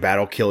catch, or you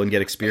battle, kill, and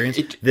get experience.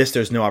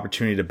 There's no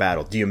opportunity to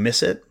battle. Do you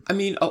miss it? I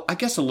mean, I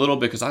guess a little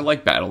bit because I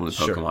like battling the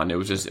Pokemon. Sure. It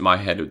was just in my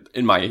head,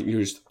 in my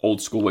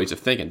old school ways of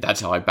thinking.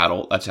 That's how I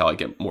battle. That's how I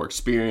get more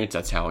experience.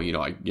 That's how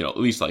at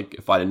least like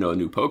if I didn't know a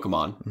new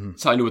Pokemon,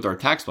 that's how I knew what their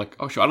attacks. Like,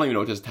 oh sure, I don't even know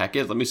what this attack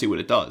is. Let me see what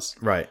it does.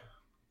 Right.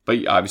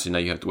 But obviously now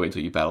you have to wait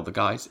until you battle the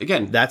guys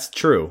again. That's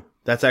true.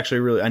 That's actually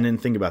really. I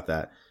didn't think about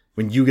that.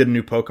 When you get a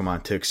new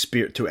Pokemon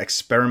to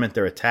experiment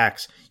their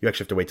attacks, you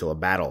actually have to wait till a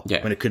battle.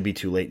 Yeah. When it could be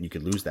too late and you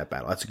could lose that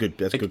battle. That's a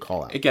good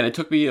call out. Again, it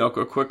took me a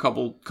quick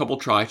couple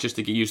tries just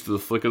to get used to the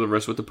flick of the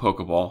wrist with the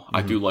Pokeball.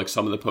 I do like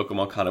some of the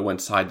Pokemon kind of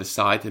went side to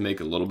side to make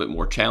it a little bit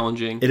more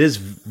challenging. It is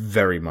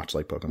very much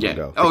like Pokemon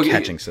Go. The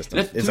catching system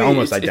is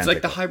almost identical. It's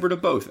like the hybrid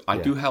of both. I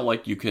do how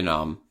like you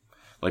can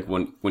like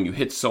when you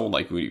hit someone,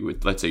 like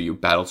let's say you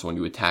battle someone,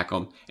 you attack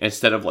them, and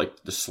instead of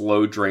like the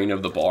slow drain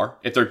of the bar,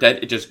 if they're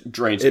dead, it just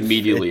drains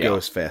immediately out. It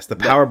goes fast. The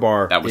power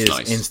bar is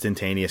nice.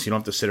 Instantaneous. You don't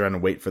have to sit around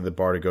and wait for the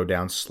bar to go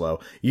down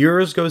slow.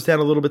 Yours goes down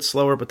a little bit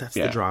slower, but that's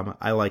the drama.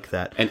 I like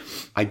that. And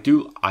I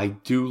do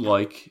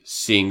like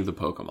seeing the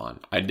Pokemon.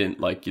 I didn't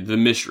like the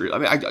mystery. I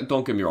mean,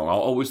 don't get me wrong. I'll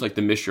always like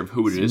the mystery of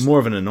who it is. It's more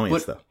of an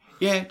annoyance, though.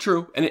 Yeah,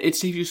 true. And it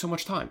saves you so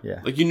much time.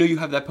 Yeah. Like, you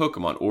have that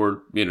Pokemon,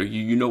 or,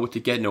 you know what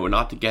to get, know what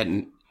not to get,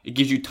 and it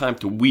gives you time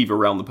to weave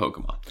around the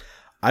Pokemon.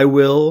 I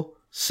will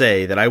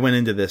say that I went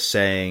into this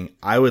saying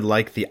I would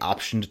like the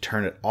option to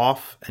turn it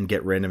off and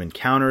get random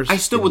encounters. I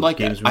still would like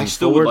that. I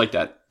still would like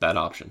that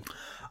option.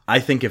 I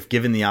think if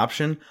given the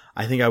option,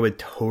 I think I would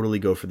totally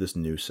go for this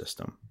new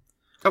system.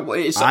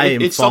 I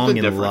am falling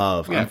in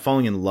love. Yeah. I'm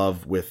falling in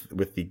love with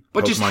the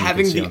But Pokemon just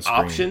having the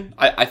option,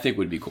 I think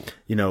would be cool.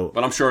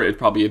 But I'm sure it'd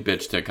probably be a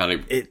bitch to kind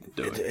of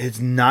do it. It's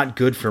not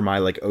good for my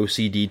like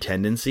OCD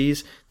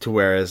tendencies to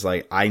whereas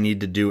like I need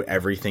to do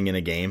everything in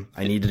a game.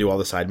 I need to do all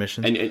the side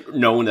missions. And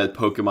knowing that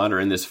Pokemon are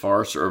in this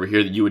forest or over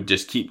here, that you would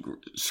just keep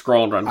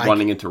scrolling around,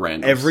 running into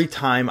randoms. Every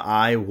time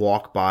I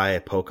walk by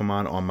a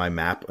Pokemon on my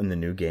map in the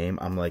new game,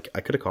 I'm like, I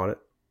could have caught it.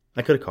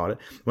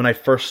 When I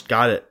first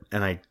got it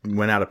and I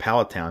went out of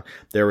Pallet Town,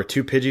 there were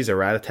 2 Pidgeys, a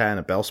Rattata, and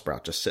a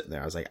Bellsprout just sitting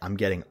there. I was like, I'm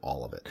getting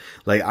all of it.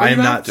 Like, I'm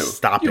not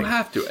stopping. You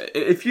have to.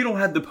 If you don't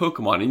have the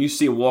Pokemon and you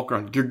see him walk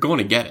around, you're going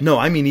to get it. No,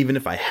 I mean, even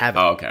if I have it.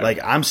 Oh, okay. Like,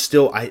 I'm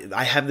still,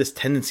 I have this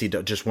tendency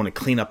to just want to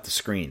clean up the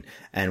screen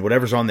and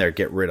whatever's on there,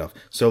 get rid of.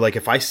 So, like,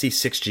 if I see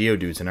 6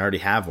 Geodudes and I already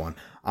have one,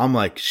 I'm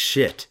like,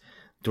 shit.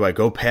 Do I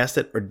go past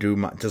it or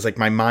does like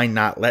my mind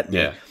not let me?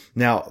 Yeah.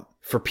 Now,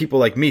 for people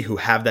like me who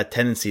have that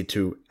tendency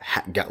to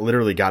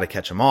literally got to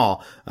catch them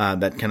all,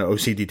 that kind of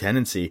OCD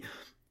tendency,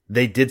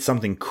 they did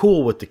something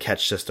cool with the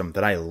catch system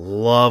that I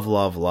love,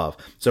 love, love.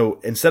 So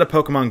instead of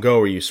Pokemon Go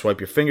where you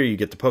swipe your finger, you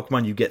get the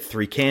Pokemon, you get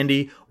 3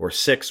 candy or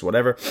 6,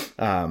 whatever.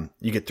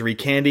 You get 3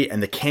 candy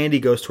and the candy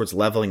goes towards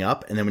leveling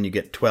up. And then when you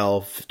get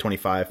 12,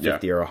 25,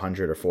 50 or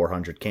 100 or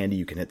 400 candy,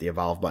 you can hit the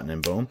evolve button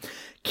and boom.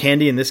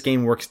 Candy in this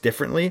game works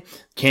differently.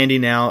 Candy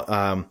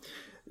now,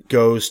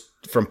 goes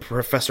from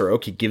Professor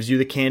Oak. He gives you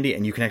the candy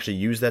and you can actually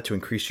use that to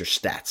increase your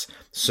stats.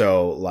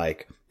 So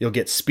like you'll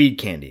get speed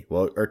candy,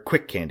 or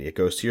quick candy. It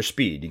goes to your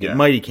speed. You get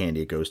mighty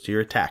candy. It goes to your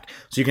attack.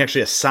 So you can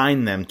actually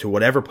assign them to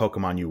whatever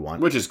Pokemon you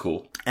want. Which is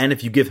cool. And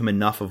if you give him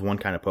enough of one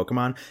kind of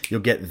Pokemon, you'll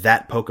get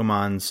that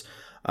Pokemon's,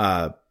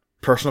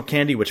 personal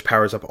candy, which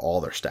powers up all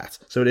their stats.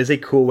 So it is a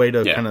cool way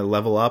to kind of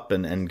level up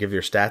and give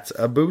your stats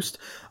a boost.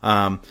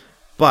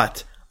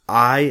 But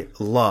I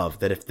love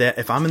that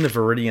if I'm in the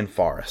Viridian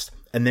Forest,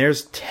 and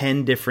there's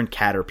 10 different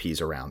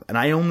Caterpies around, and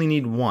I only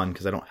need one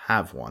because I don't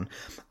have one,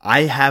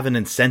 I have an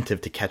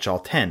incentive to catch all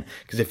 10.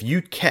 Because if you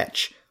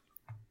catch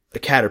a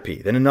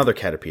Caterpie, then another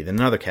Caterpie, then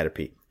another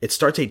Caterpie, it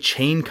starts a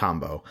chain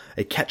combo,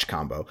 a catch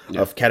combo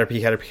of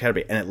Caterpie, Caterpie,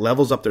 Caterpie, and it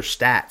levels up their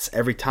stats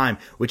every time,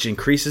 which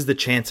increases the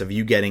chance of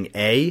you getting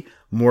A,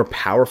 more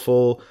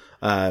powerful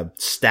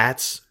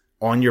stats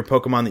on your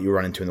Pokemon that you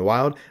run into in the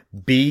wild.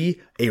 B,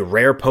 a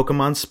rare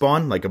Pokemon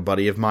spawn, like a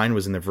buddy of mine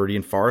was in the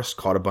Viridian Forest,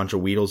 caught a bunch of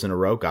Weedles in a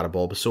row, got a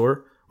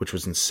Bulbasaur, which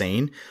was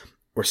insane.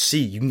 Or C,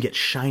 you can get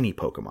shiny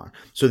Pokemon.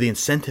 So the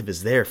incentive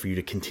is there for you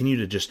to continue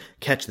to just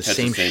catch the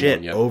same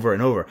shit over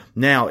and over.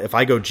 Now, if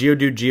I go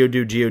Geodude,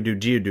 Geodude, Geodude,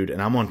 Geodude,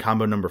 and I'm on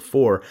combo number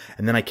 4,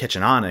 and then I catch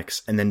an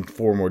Onix, and then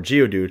 4 more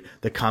Geodude,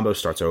 the combo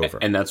starts over.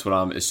 And that's what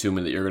I'm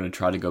assuming that you're going to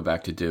try to go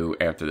back to do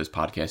after this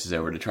podcast is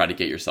over, to try to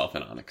get yourself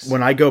an Onix.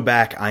 When I go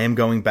back, I am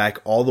going back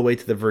all the way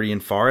to the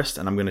Viridian Forest,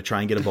 and I'm going to try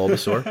and get a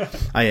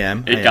Bulbasaur. I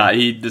am.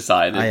 He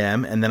decided. I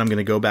am. And then I'm going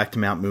to go back to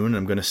Mount Moon, and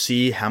I'm going to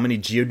see how many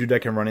Geodude I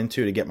can run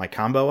into to get my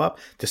combo up,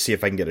 to see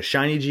if I can get a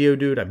shiny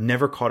Geodude. I've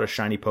never caught a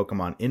shiny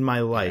Pokemon in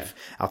my life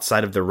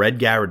outside of the red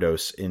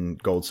Gyarados in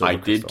Gold, Silver,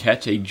 Crystal. I did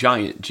catch a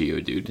giant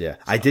Geodude. Yeah.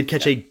 I did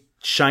catch a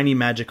shiny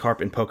Magikarp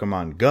in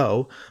Pokemon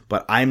Go,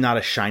 but I'm not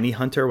a shiny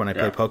hunter when I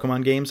play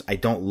Pokemon games. I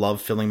don't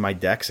love filling my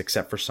decks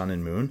except for Sun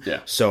and Moon.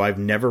 Yeah. So I've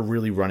never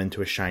really run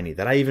into a shiny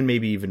that I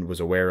even was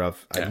aware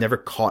of. I've never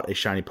caught a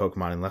shiny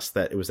Pokemon unless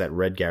that it was that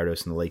red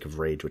Gyarados in the Lake of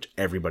Rage, which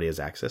everybody has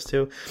access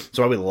to.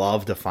 So I would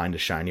love to find a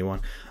shiny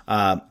one.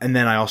 And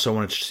then I also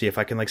wanted to see if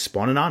I can like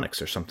spawn an Onix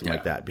or something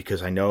like that,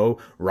 because I know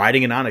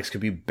riding an Onix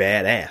could be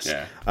badass.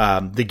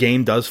 Yeah. The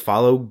game does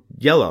follow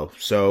Yellow,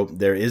 so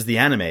there is the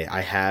anime.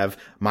 I have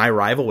my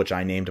rival, which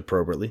I named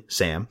appropriately,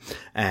 Sam,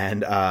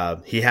 and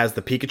he has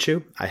the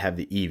Pikachu. I have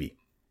the Eevee.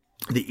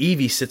 The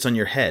Eevee sits on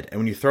your head, and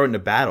when you throw it into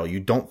battle, you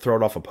don't throw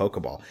it off a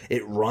Pokeball.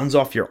 It runs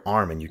off your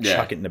arm, and you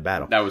chuck it into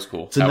battle. That was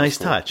cool. It's a nice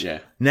touch. Yeah.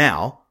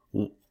 Now,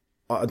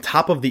 on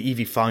top of the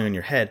Eevee following on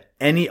your head,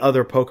 any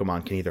other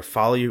Pokemon can either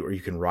follow you or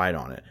you can ride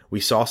on it. We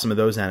saw some of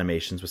those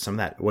animations with some of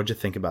that. What'd you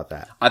think about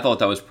that? I thought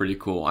that was pretty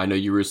cool. I know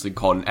you recently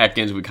called an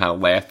Ekans. We kind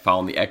of laughed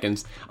following the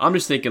Ekans. I'm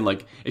just thinking,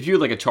 like, if you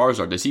had like a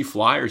Charizard, does he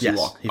fly or does he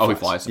walk? He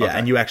flies. Yeah, okay.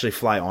 and you actually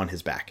fly on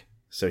his back.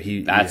 So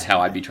that's how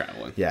I'd be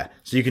traveling. Yeah.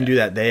 So you can do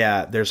that.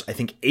 There's I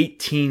think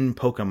 18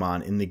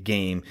 Pokemon in the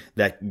game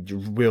that you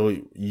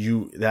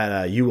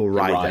will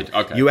ride them.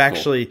 Okay, you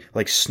actually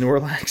like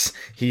Snorlax,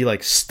 he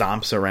like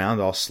stomps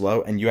around all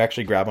slow, and you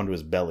actually grab onto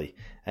his belly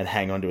and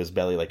hang onto his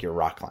belly like you're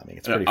rock climbing.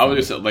 It's pretty funny. I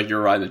was just like you're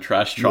riding the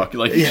trash truck.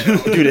 Like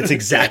dude, it's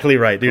exactly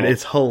right, dude. Cool.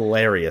 It's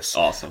hilarious.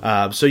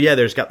 Awesome. So yeah,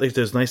 there's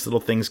nice little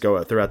things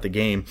go throughout the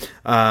game.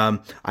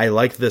 I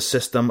like the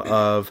system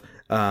of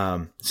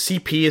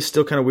CP is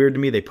still kind of weird to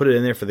me. They put it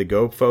in there for the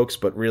Go folks,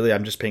 but really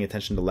I'm just paying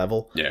attention to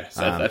level. Yeah,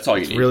 so that's all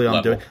you need. Really all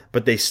I'm doing.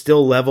 But they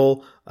still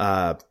level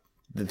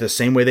the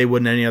same way they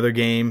would in any other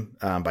game,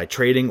 by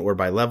trading or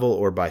by level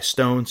or by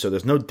stone. So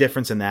there's no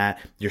difference in that.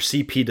 Your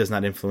CP does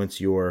not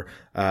influence your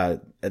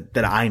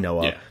that I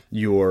know of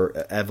your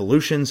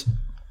evolutions.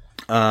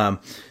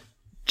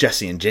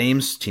 Jesse and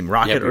James, Team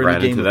Rocket, are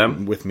in the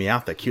game with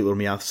Meowth. That cute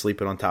little Meowth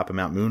sleeping on top of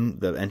Mount Moon.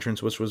 The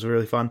entrance, which was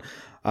really fun.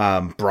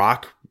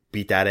 Brock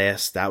beat that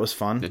ass. That was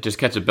fun. Just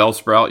catch a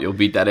Bellsprout. You'll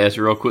beat that ass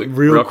real quick.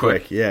 Real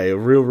quick. Yeah,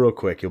 real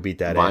quick. You'll beat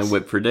that ass. Vine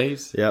Whip for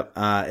days. Yep.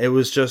 It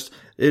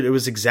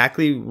was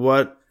exactly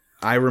what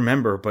I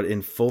remember, but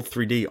in full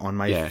 3D on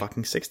my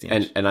fucking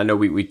 60-inch. And I know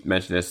we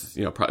mentioned this,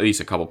 at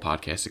least a couple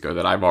podcasts ago,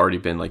 that I've already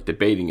been like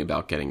debating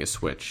about getting a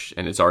Switch,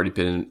 and it's already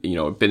been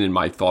in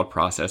my thought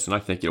process. And I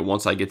think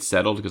once I get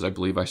settled, because I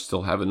believe I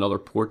still have another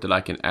port that I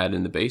can add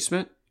in the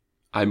basement,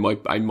 I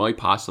might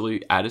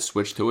possibly add a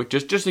Switch to it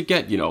just to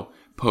get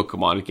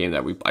Pokemon, a game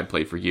that I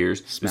played for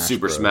years.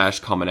 Super Smash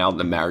coming out, and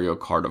the Mario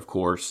Kart, of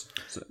course.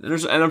 So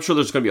and I'm sure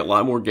there's going to be a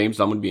lot more games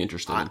I'm going to be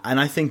interested in. And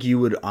I think you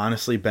would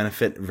honestly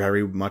benefit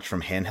very much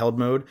from handheld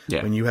mode.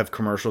 Yeah. When you have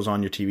commercials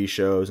on your TV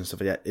shows and stuff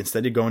like that.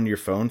 Instead of going to your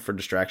phone for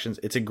distractions,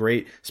 it's a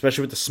great,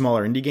 especially with the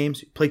smaller indie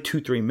games, you play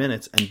 2-3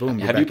 minutes and boom,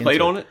 you're Have back you played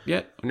into on it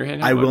yet? On your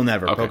handheld I mode? will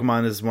never. Okay.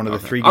 Pokemon is one of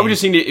the 3 games. I would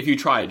just need it if you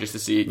try it, just to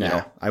see.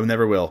 I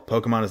never will.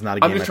 Pokemon is not a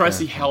game. I'm just trying to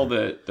see how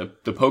the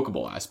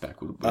Pokeball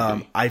aspect would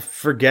be. I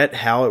forget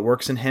how it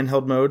works in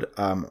handheld mode.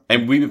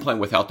 And we've been playing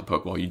without the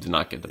Pokeball. You did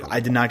not get the Pokeball. I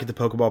did not get the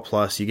Pokeball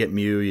Plus. You get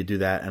Mew, you do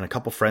that, and a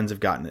couple friends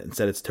have gotten it and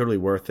said it's totally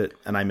worth it,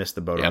 and I missed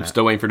the boat on that. I'm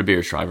still waiting for the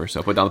Beerus driver,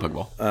 so put down the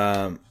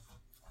Pokeball.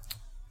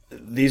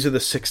 These are the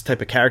 6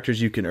 type of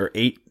characters you can, or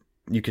 8,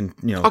 you can,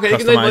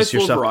 customize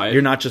yourself.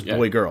 You're not just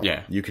boy, girl.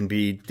 Yeah. You can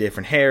be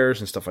different hairs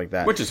and stuff like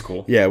that. Which is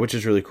cool. Yeah, which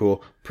is really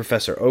cool.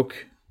 Professor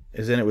Oak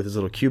is in it with his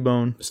little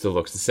Cubone. Still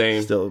looks the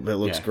same. It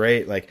looks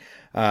great. Like,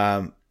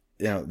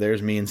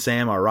 there's me and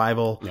Sam, our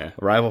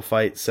rival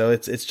fight. So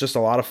it's just a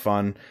lot of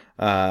fun.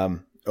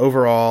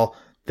 Overall,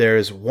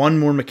 there's one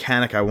more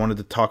mechanic I wanted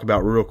to talk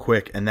about real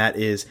quick, and that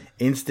is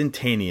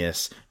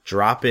instantaneous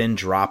drop in,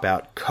 drop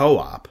out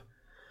co-op.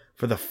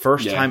 For the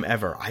first time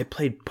ever, I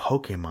played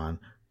Pokemon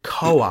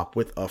co-op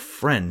with a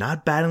friend,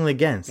 not battling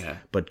against,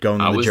 but going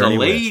on the journey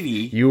with. I was a lady.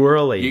 You were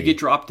a lady. You get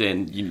dropped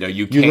in, you can't.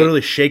 You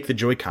literally shake the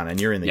Joy-Con and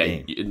you're in the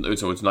game.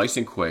 So it's nice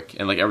and quick,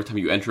 and like every time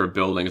you enter a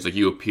building, it's like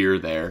you appear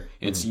there.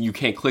 It's you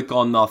can't click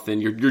on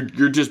nothing.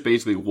 You're just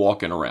basically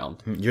walking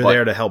around. You're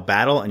there to help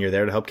battle, and you're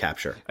there to help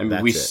capture. I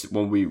mean,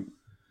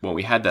 when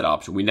we had that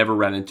option, we never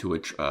ran into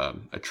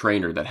a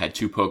trainer that had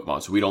 2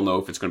 Pokemon, so we don't know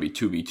if it's going to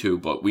be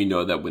 2v2, but we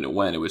know that when it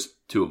went, it was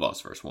 2 of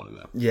us versus 1 of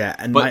them. Yeah,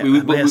 and my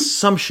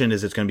assumption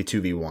is it's going to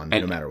be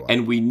 2v1, no matter what.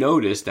 And we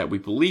noticed that we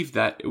believed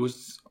that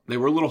they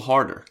were a little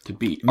harder to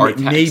beat. Our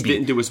attacks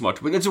didn't do as much,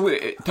 but that's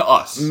to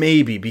us.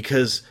 Maybe,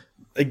 because,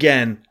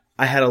 again,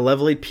 I had a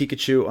level 8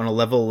 Pikachu on a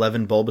level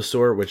 11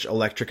 Bulbasaur, which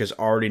electric is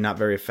already not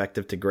very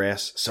effective to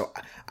grass. So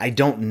I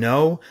don't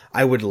know.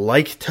 I would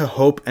like to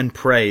hope and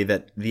pray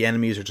that the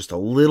enemies are just a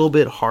little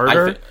bit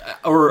harder.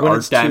 Or our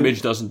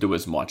damage doesn't do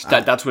as much.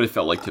 That's what it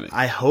felt like to me.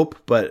 I hope,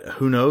 but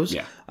who knows?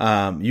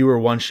 Yeah. You were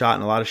one shot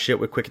in a lot of shit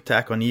with Quick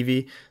Attack on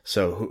Eevee.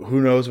 So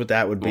who knows what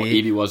that would be. Well,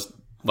 Eevee was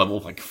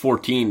level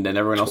 14, then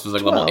everyone else was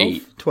level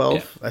 8. 12.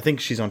 Yeah. I think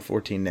she's on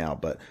 14 now,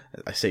 but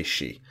I say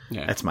she.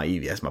 Yeah. That's my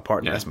Eevee. That's my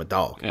partner. Yeah. That's my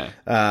dog.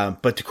 Yeah.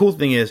 But the cool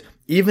thing is,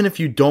 even if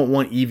you don't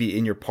want Eevee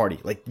in your party,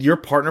 like your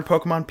partner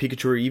Pokemon,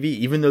 Pikachu or Eevee,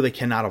 even though they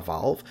cannot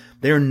evolve,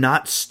 they are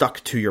not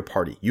stuck to your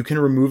party. You can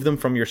remove them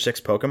from your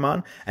 6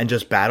 Pokemon and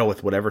just battle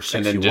with whatever 6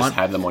 and then you just want.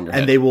 have them on your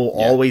and head. they will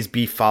always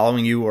be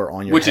following you or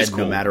on your Which head is cool.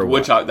 no matter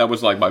what. That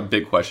was like my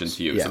big question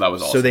to you. So that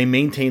was awesome. So they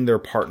maintain their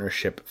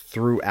partnership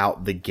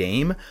throughout the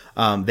game.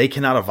 They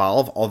cannot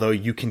evolve, although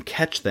you can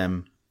catch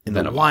them in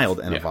the wild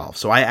and evolve.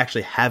 So I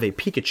actually have a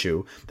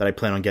Pikachu that I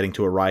plan on getting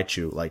to a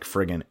Raichu like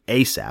friggin'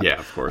 ASAP. Yeah,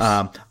 of course.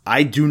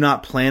 I do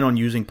not plan on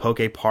using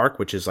Poke Park,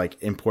 which is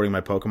like importing my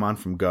Pokemon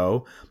from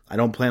Go. I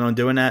don't plan on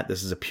doing that.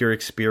 This is a pure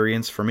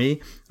experience for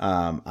me.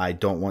 I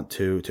don't want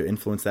to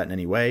influence that in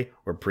any way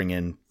or bring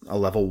in a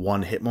level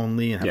 1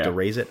 Hitmonlee and have to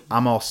raise it.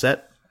 I'm all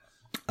set.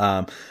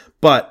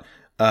 But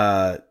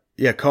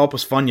co-op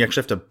was fun. You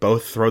actually have to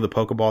both throw the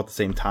Pokeball at the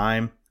same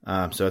time.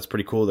 So it's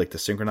pretty cool, like to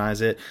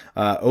synchronize it.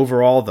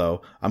 Overall,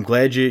 though, I'm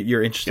glad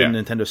you're interested in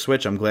Nintendo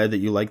Switch. I'm glad that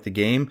you like the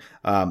game.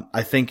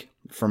 I think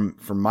from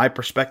my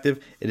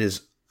perspective, it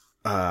is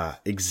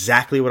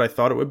exactly what I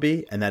thought it would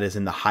be, and that is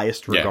in the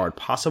highest regard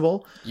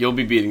possible. You'll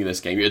be beating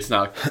this game. It's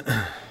not.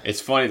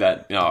 It's funny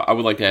that I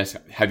would like to ask: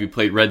 have you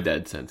played Red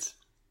Dead since?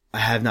 I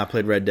have not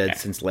played Red Dead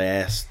since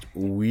last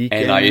week,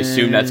 and I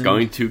assume that's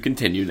going to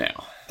continue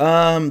now.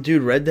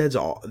 Dude, Red Dead's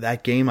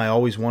that game I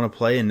always want to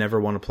play and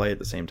never want to play at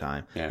the same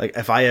time. Yeah. Like,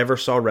 if I ever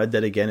saw Red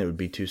Dead again, it would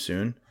be too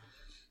soon.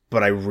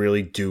 But I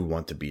really do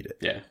want to beat it.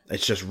 Yeah.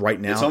 It's just right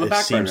now, it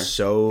seems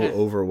so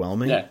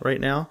overwhelming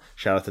right now.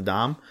 Shout out to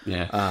Dom.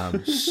 Yeah.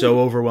 So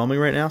overwhelming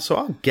right now. So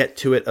I'll get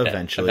to it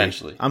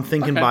eventually. I'm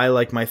thinking by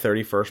like my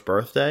 31st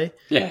birthday.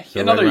 Yeah.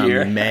 So another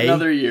year.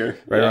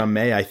 Around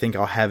May, I think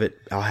I'll have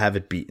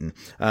it beaten.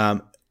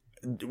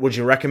 Would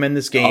you recommend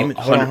this game?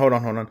 Hold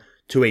on.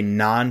 To a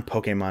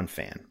non-Pokemon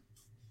fan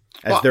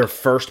as their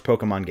first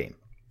Pokemon game?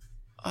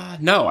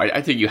 No,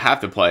 I think you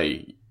have to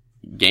play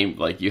game,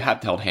 like you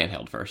have to hold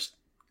handheld first.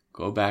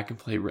 Go back and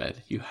play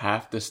Red. You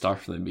have to start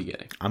from the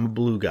beginning. I'm a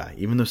blue guy.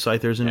 Even though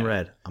Scyther's in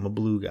Red, I'm a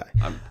blue guy.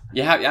 I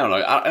don't know.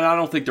 And I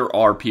don't think there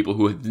are people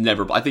who have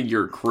never... I think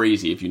you're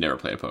crazy if you never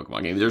play a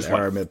Pokemon game. There's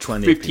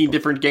 15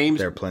 different games?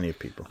 There are plenty of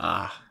people.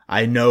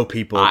 I know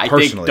people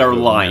personally think they're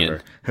lying.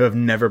 Who have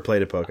never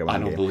played a Pokemon game. I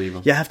don't believe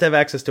them. You have to have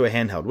access to a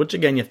handheld, which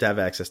again, you have to have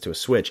access to a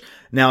Switch.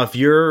 Now, if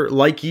you're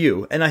like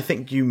you, and I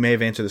think you may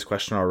have answered this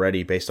question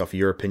already based off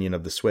your opinion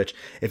of the Switch.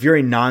 If you're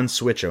a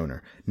non-Switch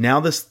owner, now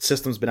this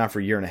system's been out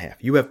for a year and a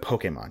half. You have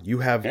Pokemon.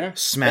 You have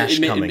Smash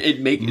coming.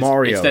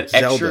 Mario, it's that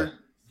Zelda. Extra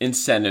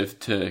incentive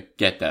to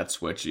get that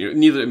Switch. There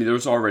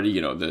was already,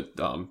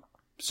 the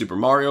Super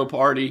Mario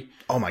Party.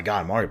 Oh my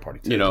God, Mario Party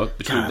too.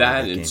 Between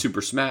that and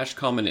Super Smash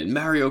coming and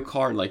Mario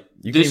Kart, like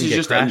you can even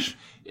get Crash.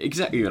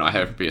 Exactly. I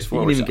have a PS4. You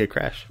can even get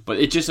Crash. But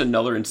it's just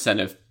another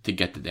incentive to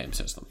get the damn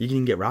system. You can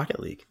even get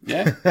Rocket League.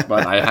 Yeah,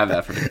 but I have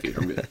that for the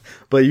computer. I'm good.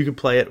 But you can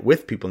play it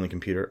with people on the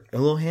computer. A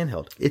little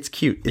handheld. It's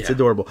cute. It's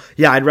adorable.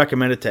 Yeah, I'd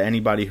recommend it to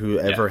anybody who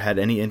ever had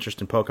any interest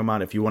in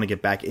Pokemon. If you want to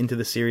get back into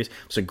the series,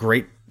 it's a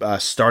great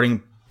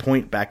starting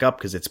point back up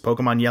because it's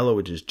Pokemon Yellow,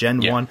 which is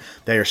Gen 1.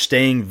 They are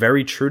staying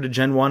very true to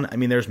Gen 1. I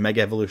mean, there's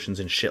Mega Evolutions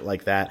and shit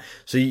like that.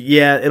 So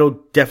yeah, it'll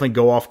definitely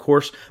go off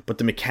course, but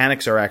the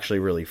mechanics are actually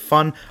really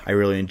fun. I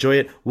really enjoy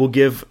it. We'll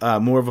give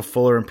more of a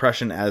fuller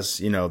impression as,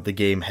 the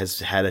game has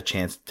had a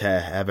chance to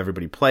have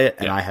everybody play it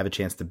and I have a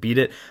chance to beat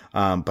it.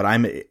 But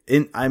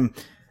I'm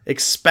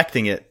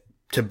expecting it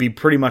to be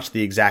pretty much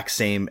the exact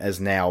same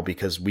as now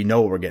because we know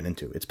what we're getting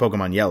into. It's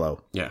Pokemon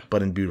Yellow,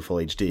 but in beautiful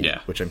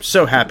HD, which I'm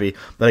so happy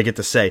that I get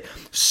to say.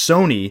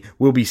 Sony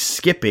will be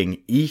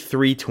skipping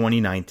E3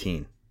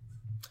 2019.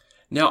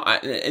 Now,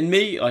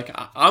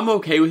 I'm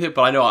okay with it,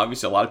 but I know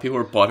obviously a lot of people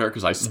are butthurt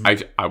because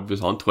I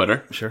was on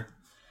Twitter. Sure.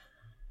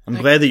 I'm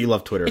glad that you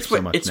love Twitter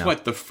so much now.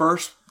 It's the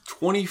first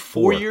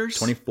 24 years?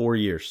 24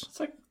 years.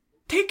 It's like,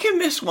 they can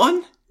miss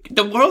one.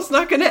 The world's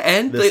not going to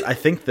end. I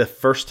think the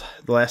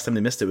last time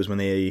they missed it was when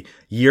a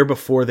year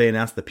before they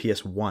announced the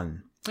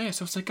PS1. Yeah,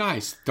 so it's like,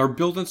 guys, they're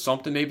building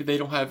something. Maybe they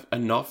don't have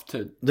enough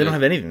to... They don't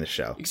have anything to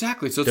show.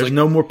 Exactly. So there's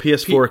no more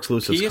PS4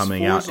 exclusives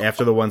coming out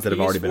after the ones that have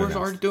already been announced.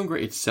 PS4's already doing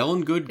great. It's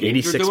selling good.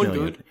 Games are doing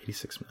good.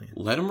 86 million.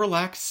 Let them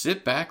relax.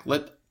 Sit back.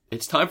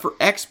 It's time for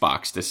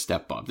Xbox to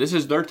step up. This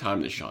is their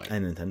time to shine.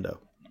 And Nintendo.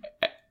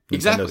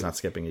 Exactly. Nintendo's not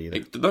skipping it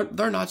either.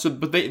 They're not,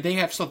 but they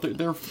have stuff.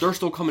 They're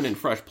still coming in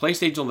fresh.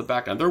 PlayStation's on the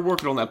back end. They're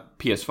working on that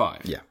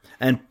PS5. Yeah,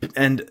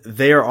 and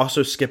they are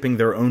also skipping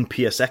their own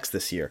PSX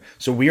this year.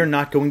 So we are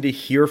not going to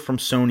hear from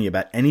Sony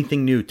about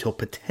anything new till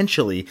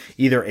potentially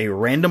either a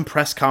random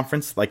press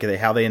conference, like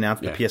how they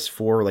announced the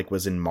PS4,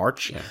 was in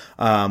March,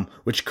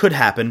 which could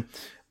happen,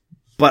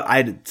 but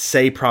I'd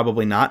say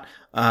probably not.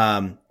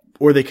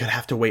 Or they could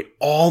have to wait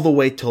all the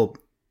way till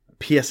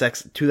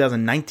PSX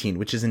 2019,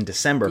 which is in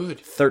December. Good.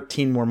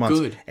 13 more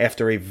months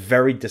after a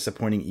very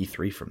disappointing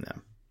E3 from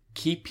them.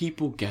 Keep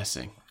people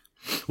guessing.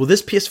 Well,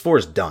 this PS4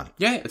 is done.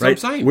 Yeah, that's what I'm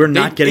saying. We're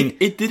not getting...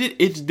 It did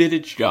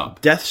its job.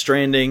 Death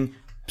Stranding,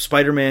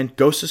 Spider-Man,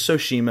 Ghost of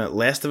Tsushima,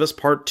 Last of Us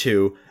Part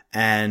 2,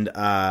 and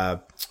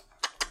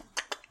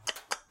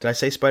Did I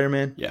say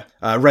Spider-Man? Yeah.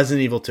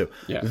 Resident Evil 2.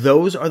 Yeah.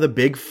 Those are the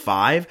big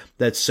 5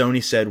 that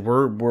Sony said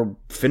we're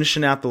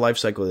finishing out the life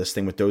cycle of this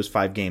thing with those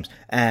 5 games.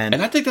 And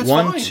I think that's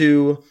 1, fine.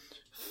 2,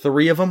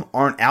 3 of them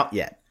aren't out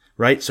yet.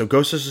 Right? So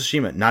Ghost of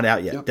Tsushima, not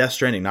out yet. Yep. Death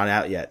Stranding, not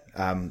out yet.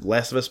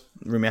 Last of Us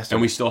Remastered.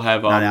 And we still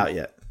have... not out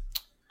yet.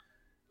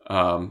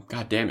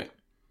 God damn it.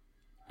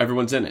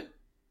 Everyone's in it.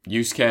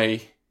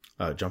 Yusuke...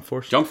 Jump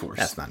Force? Jump Force.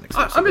 That's not an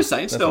exclusive. I'm just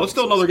saying, it's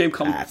still another game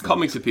coming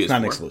to PS4. It's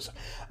not an exclusive.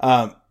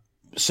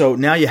 So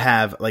now you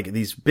have like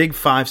these big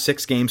 5,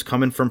 6 games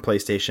coming from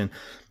PlayStation.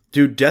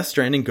 Dude, Death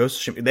Stranding,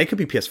 Ghost of Tsushima, they could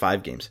be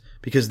PS5 games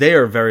because they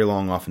are very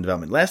long off in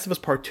development. Last of Us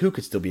Part 2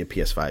 could still be a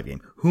PS5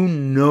 game. Who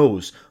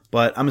knows?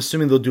 But I'm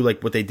assuming they'll do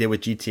like what they did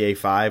with GTA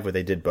 5, where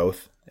they did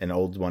both an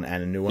old one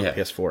and a new one,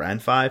 PS4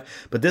 and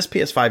 5. But this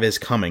PS5 is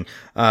coming.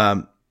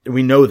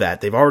 We know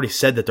that. They've already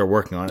said that they're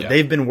working on it. Yeah.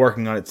 They've been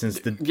working on it since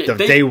the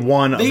day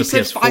one of the PS4.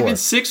 They said 5 and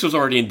 6 was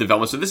already in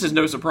development, so this is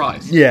no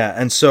surprise. Yeah,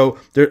 and so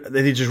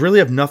they just really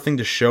have nothing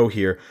to show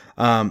here.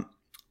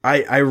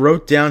 I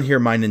wrote down here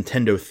my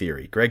Nintendo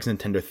theory, Greg's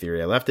Nintendo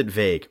theory. I left it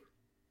vague.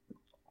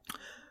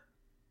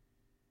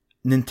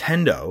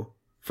 Nintendo,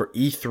 for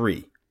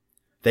E3,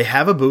 they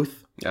have a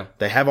booth. Yeah.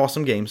 They have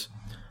awesome games.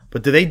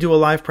 But do they do a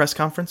live press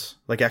conference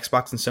like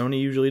Xbox and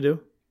Sony usually do?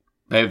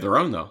 They have their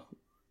own, though.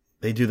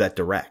 They do that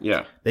direct.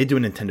 Yeah. They do a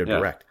Nintendo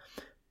Direct.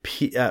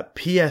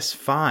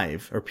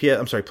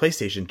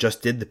 PlayStation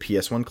just did the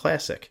PS1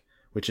 Classic,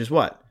 which is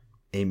what?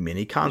 A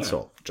mini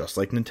console, just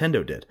like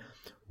Nintendo did.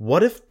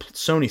 What if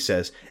Sony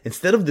says,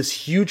 instead of this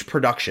huge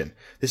production,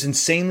 this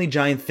insanely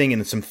giant thing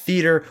in some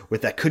theater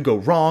with that could go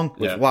wrong,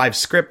 with live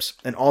scripts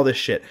and all this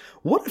shit,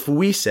 what if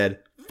we said,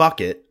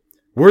 fuck it,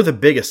 we're the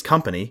biggest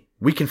company,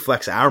 we can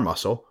flex our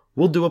muscle,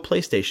 we'll do a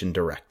PlayStation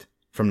Direct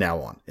from now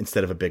on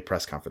instead of a big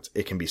press conference.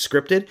 It can be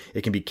scripted,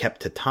 it can be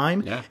kept to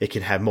time, it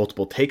can have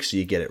multiple takes so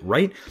you get it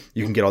right,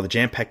 you can get all the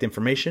jam-packed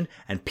information,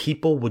 and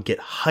people would get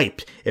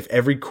hyped if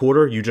every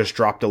quarter you just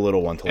dropped a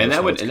little one to let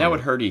us know that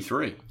would hurt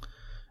E3.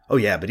 Oh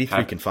yeah, but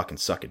E3 can fucking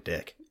suck a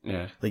dick.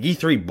 Yeah. Like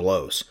E3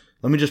 blows.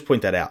 Let me just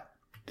point that out.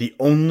 The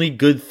only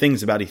good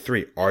things about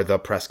E3 are the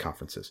press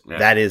conferences. Yeah.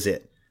 That is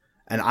it.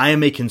 And I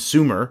am a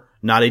consumer,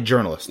 not a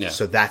journalist. Yeah.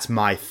 So that's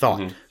my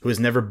thought, who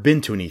has never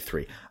been to an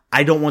E3.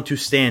 I don't want to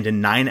stand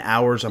in 9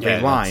 hours of a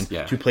line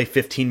to play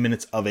 15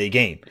 minutes of a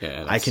game.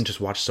 Yeah, I can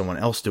just watch someone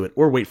else do it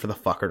or wait for the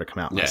fucker to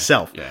come out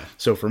myself. Yeah.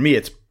 So for me,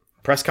 it's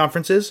press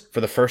conferences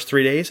for the first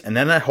 3 days, and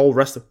then that whole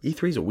rest of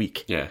E3 is a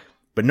week. Yeah.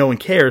 But no one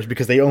cares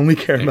because they only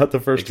care about the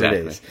first 3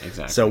 days.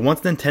 Exactly. So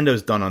once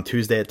Nintendo's done on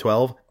Tuesday at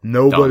 12,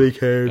 nobody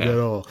cares at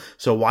all.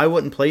 So why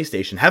wouldn't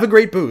PlayStation have a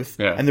great booth,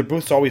 and their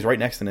booth's always right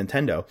next to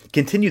Nintendo,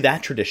 continue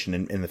that tradition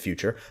in the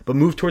future, but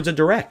move towards a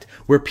Direct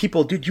where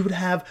people, dude, you would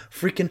have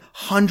freaking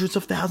hundreds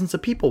of thousands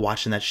of people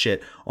watching that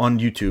shit on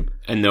YouTube.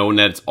 And knowing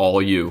that it's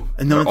all you.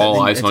 And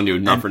all eyes on you,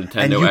 not for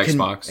Nintendo,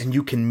 Xbox. And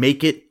you can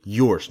make it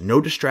yours.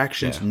 No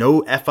distractions,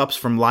 no F-ups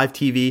from live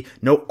TV,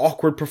 no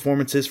awkward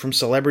performances from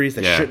celebrities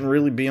that shouldn't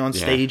really be on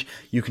stage.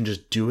 You can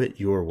just do it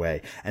your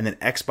way. And then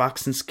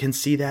Xbox can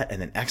see that,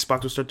 and then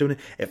Xbox will start doing it.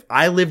 If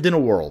I lived in a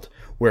world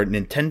where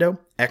Nintendo,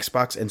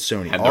 Xbox, and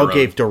Sony all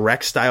gave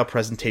direct style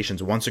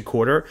presentations once a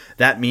quarter,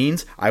 that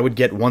means I would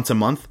get once a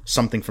month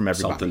something from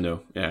everybody. Something new,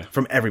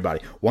 From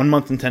everybody. 1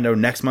 month Nintendo,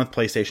 next month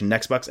PlayStation,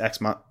 next month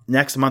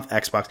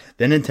Xbox,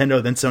 then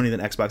Nintendo, then Sony, then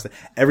Xbox.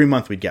 Every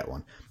month we'd get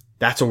one.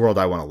 That's a world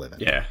I want to live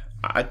in. Yeah,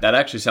 that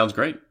actually sounds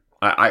great.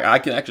 I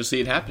can actually see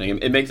it happening.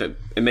 It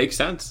makes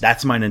sense.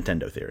 That's my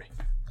Nintendo theory.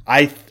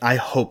 I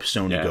hope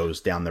Sony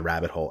goes down the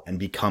rabbit hole and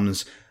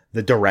becomes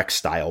the Direct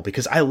style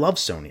because I love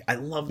Sony. I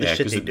love the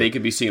shit they do. They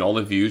could be seeing all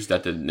the views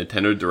that the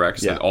Nintendo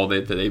Directs and all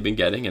that they've been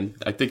getting, and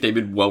I think they've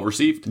been well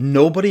received.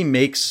 Nobody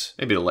makes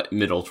maybe the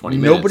middle 20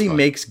 minutes. Nobody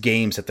makes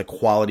games at the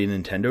quality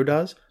Nintendo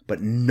does,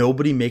 but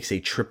nobody makes a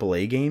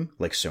AAA game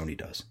like Sony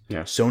does.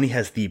 Yeah. Sony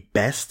has the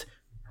best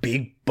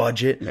big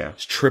budget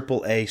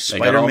AAA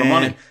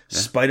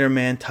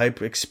Spider-Man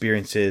type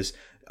experiences,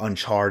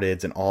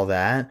 Uncharted and all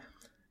that.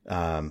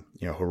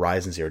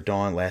 Horizon Zero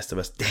Dawn, Last of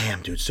Us.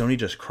 Damn, dude, Sony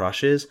just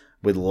crushes.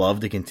 Would love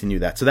to continue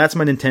that. So that's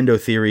my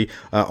Nintendo theory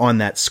on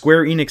that.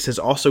 Square Enix has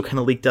also kind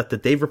of leaked out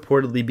that they've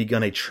reportedly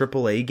begun a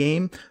AAA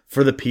game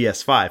for the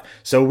PS5.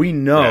 So we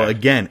know,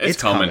 again,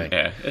 it's coming.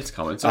 Yeah, it's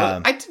coming.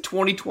 So I did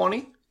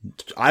 2020.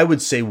 I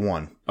would say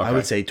one. Okay. I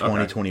would say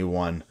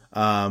 2021.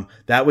 Okay.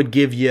 That would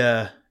give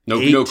you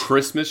no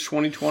Christmas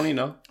 2020,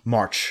 no?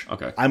 March.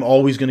 Okay. I'm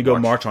always going to go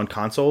March on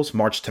consoles,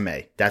 March to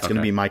May. That's going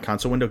to be my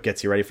console window.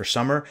 Gets you ready for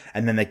summer.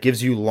 And then that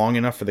gives you long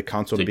enough for the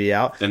console to be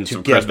out to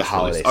get the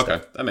holiday stuff.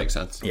 Okay, that makes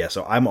sense. Yeah,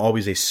 so I'm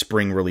always a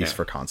spring release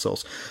for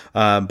consoles.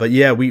 But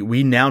yeah,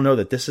 we now know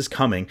that this is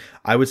coming.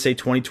 I would say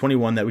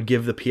 2021, that would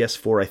give the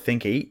PS4, I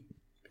think, 8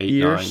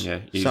 years,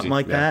 9, something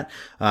like that,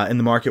 in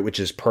the market, which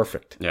is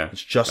perfect. Yeah,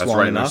 it's just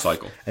long enough.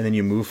 Cycle. And then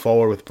you move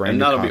forward with brand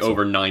new console. And that'll be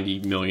over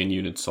 90 million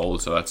units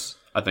sold, so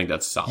I think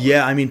that's solid.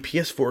 Yeah, I mean,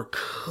 PS4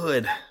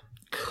 could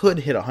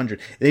hit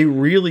 100. They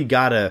really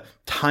gotta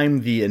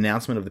time the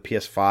announcement of the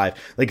PS5.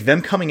 Like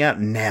them coming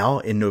out now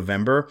in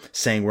November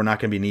saying we're not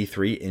going to be an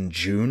E3 in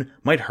June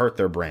might hurt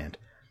their brand.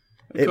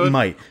 It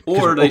might.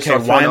 Or they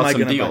start throwing out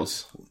some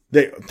deals.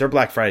 Their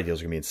Black Friday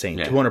deals are going to be insane.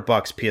 Yeah. $200,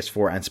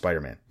 PS4 and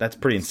Spider-Man. That's a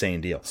pretty insane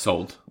deal.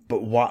 Sold.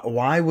 But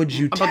why would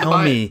you tell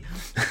me?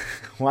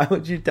 Why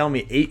would you tell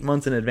me 8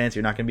 months in advance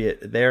you're not going to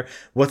be there?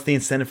 What's the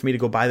incentive for me to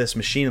go buy this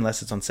machine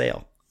unless it's on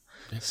sale?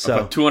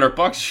 So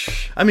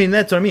 $200. I mean,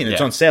 that's what I mean.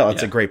 It's on sale.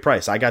 It's a great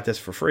price. I got this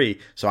for free,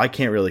 so I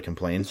can't really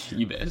complain.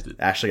 You bastard.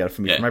 Ashley got it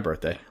for me for my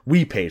birthday.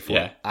 We paid for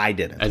it. I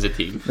didn't. As a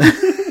team.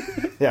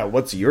 Yeah,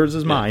 what's yours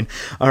is mine.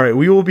 All right,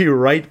 we will be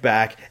right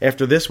back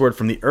after this word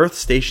from the Earth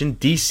Station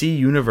DC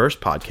Universe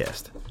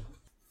podcast.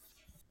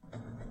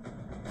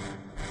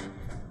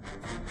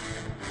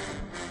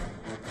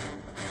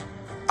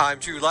 I'm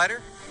Drew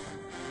Leiter.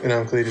 And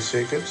I'm Cletus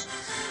Jacobs.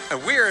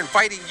 And we're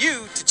inviting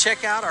you to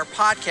check out our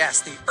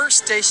podcast, The Earth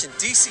Station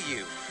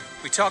DCU.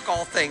 We talk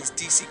all things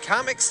DC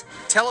Comics,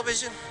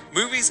 television,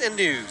 movies, and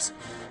news.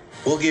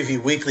 We'll give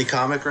you weekly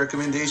comic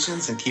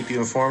recommendations and keep you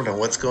informed on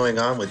what's going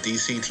on with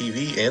DC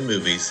TV and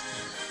movies.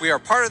 We are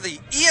part of the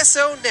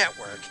ESO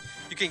Network.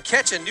 You can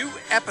catch a new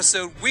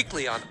episode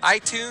weekly on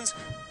iTunes,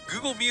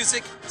 Google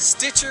Music,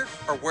 Stitcher,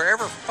 or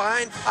wherever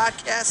fine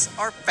podcasts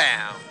are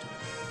found.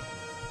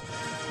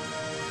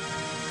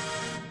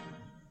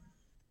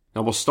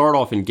 Now we'll start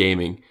off in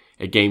gaming.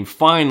 A game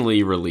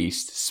finally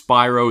released,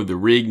 Spyro the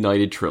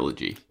Reignited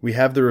Trilogy. We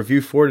have the review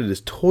for it. It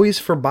is Toys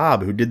for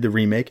Bob, who did the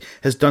remake,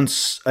 has done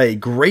a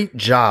great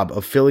job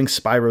of filling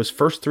Spyro's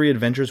first 3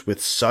 adventures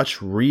with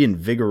such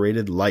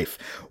reinvigorated life.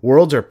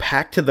 Worlds are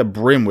packed to the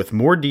brim with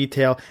more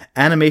detail,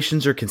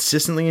 animations are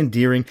consistently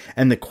endearing,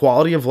 and the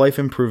quality of life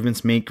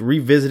improvements make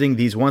revisiting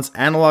these once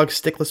analog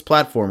stickless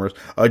platformers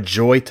a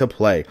joy to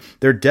play.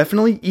 They're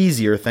definitely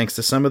easier thanks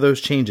to some of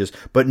those changes,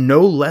 but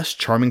no less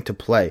charming to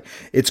play.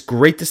 It's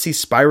great to see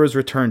Spyro's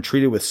return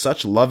treated with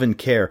such love and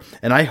care,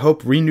 and I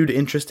hope renewed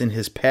interest in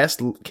his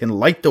past can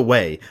light the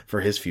way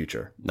for his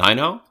future.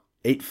 9-0?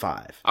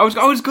 8-5. I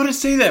was going to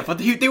say that, but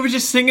they were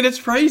just singing its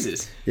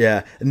praises.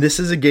 Yeah, and this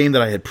is a game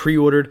that I had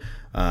pre-ordered.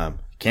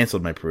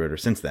 Canceled my pre-order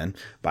since then,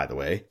 by the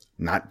way.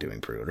 Not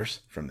doing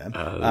pre-orders from them.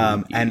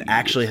 And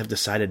actually have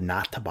decided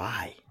not to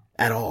buy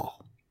at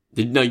all.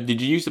 Did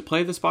you used to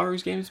play the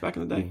Spyro's games back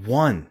in the day?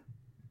 One.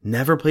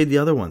 Never played the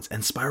other ones,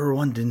 and Spyro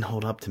 1 didn't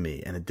hold up to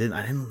me, and I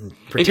didn't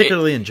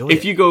particularly enjoy it.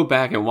 If you go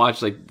back and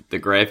watch like the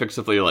graphics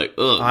stuff, you're like,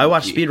 ugh. I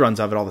watch speedruns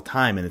of it all the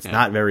time, and it's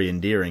not very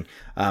endearing.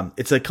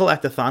 It's a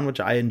collectathon, which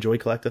I enjoy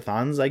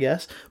collectathons, I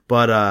guess,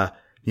 but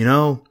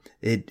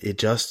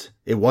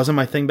it wasn't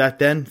my thing back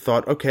then.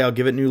 Thought, okay, I'll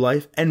give it new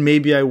life, and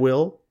maybe I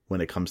will when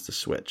it comes to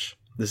Switch.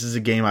 This is a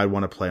game I'd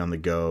want to play on the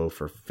go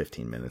for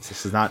 15 minutes.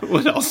 This is not...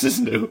 What else is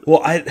new?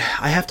 Well, I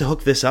have to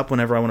hook this up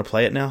whenever I want to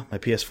play it now, my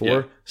PS4.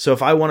 Yeah. So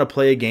if I want to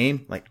play a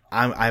game, like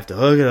I have to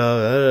hook it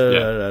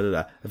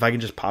up. If I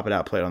can just pop it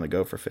out, play it on the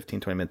go for 15,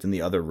 20 minutes in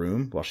the other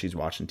room while she's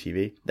watching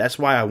TV. That's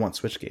why I want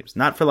Switch games.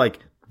 Not for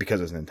because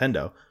it's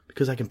Nintendo,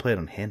 because I can play it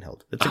on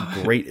handheld. It's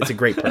a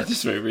great perk.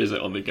 Just maybe is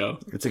it on the go?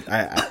 It's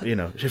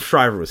if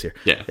Shriver was here.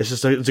 Yeah.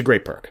 It's a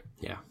great perk.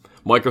 Yeah.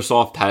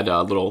 Microsoft had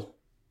a little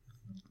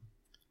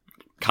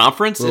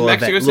conference in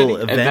Mexico City?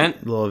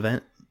 Little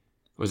event.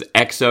 Was it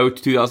XO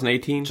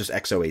 2018? Just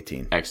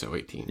XO18.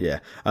 XO18. Yeah.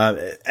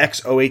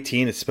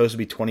 XO18, it's supposed to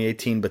be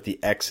 2018, but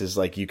the X is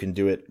you can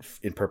do it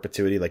in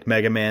perpetuity. Like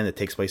Mega Man, that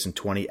takes place in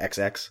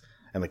 20XX.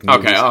 And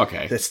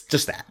Okay. It's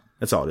just that.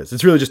 That's all it is.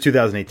 It's really just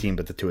 2018,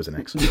 but the 2 is an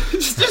X.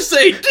 just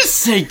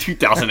say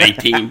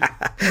 2018.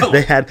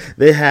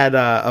 They had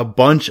a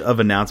bunch of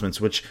announcements,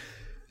 which...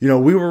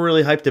 we were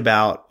really hyped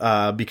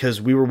about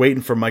because we were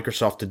waiting for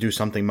Microsoft to do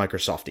something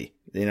Microsofty.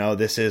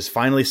 This is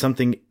finally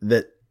something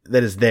that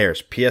is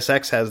theirs.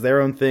 PSX has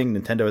their own thing.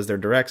 Nintendo has their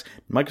directs.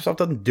 Microsoft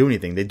doesn't do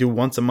anything. They do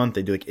once a month.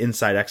 They do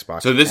Inside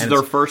Xbox. So this is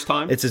their first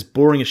time? It's as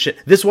boring as shit.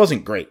 This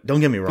wasn't great. Don't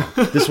get me wrong.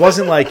 This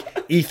wasn't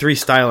E3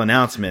 style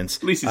announcements.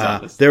 At least he's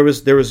honest. There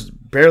was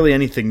barely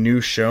anything new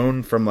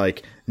shown from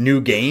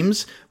new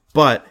games,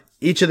 but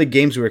each of the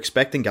games we were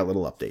expecting got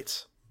little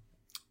updates.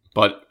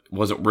 But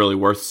was it really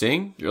worth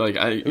seeing? You're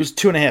it was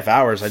 2.5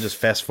 hours. I just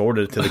fast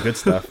forwarded to the good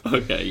stuff.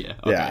 Okay, yeah.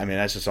 Okay. Yeah, I mean,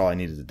 that's just all I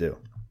needed to do.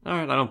 All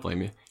right, I don't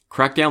blame you.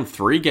 Crackdown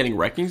 3 getting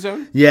Wrecking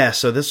Zone? Yeah,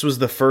 so this was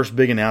the first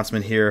big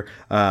announcement here.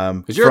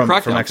 Because you're a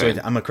Crackdown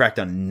fan. I'm a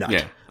Crackdown nut. Yeah,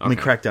 okay. I'm a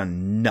Crackdown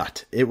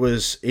nut. It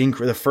was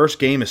the first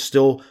game is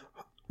still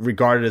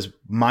regarded as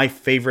my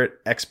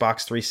favorite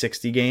Xbox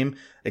 360 game.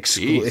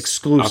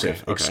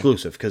 Exclusive,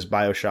 because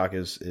BioShock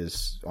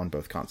is on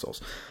both consoles.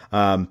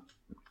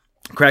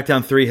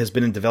 Crackdown 3 has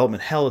been in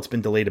development hell. It's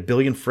been delayed a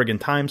billion friggin'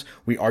 times.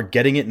 We are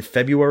getting it in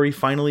February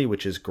finally,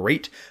 which is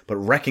great. But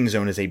Wrecking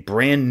Zone is a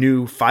brand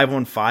new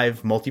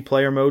 5-on-5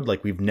 multiplayer mode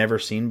like we've never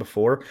seen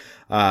before.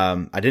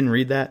 I didn't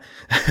read that.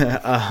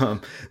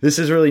 This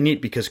is really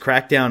neat because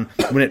Crackdown,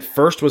 when it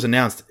first was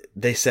announced,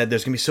 they said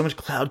there's going to be so much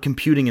cloud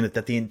computing in it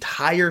that the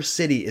entire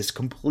city is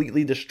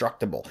completely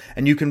destructible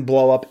and you can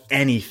blow up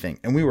anything.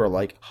 And we were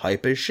like,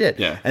 hype as shit.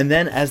 Yeah. And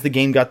then as the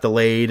game got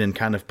delayed and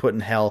kind of put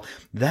in hell,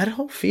 that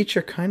whole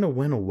feature kind of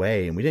went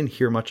away and we didn't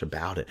hear much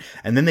about it.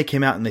 And then they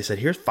came out and they said,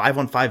 here's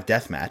 5-on-5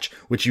 deathmatch,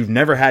 which you've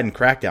never had in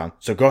Crackdown.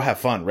 So go have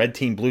fun. Red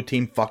team, blue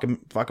team, fuck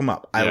them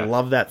up. I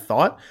love that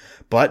thought.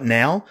 But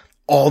now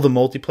all the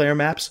multiplayer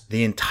maps,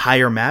 the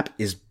entire map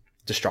is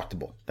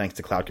destructible thanks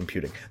to cloud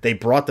computing. They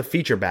brought the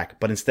feature back,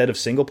 but instead of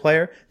single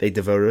player, they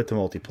devoted it to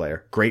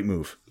multiplayer. Great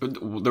move.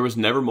 There was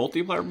never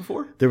multiplayer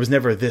before? There was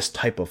never this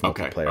type of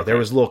multiplayer. Okay. There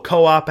was a little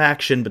co-op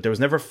action, but there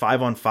was never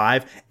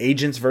 5-on-5.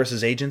 Agents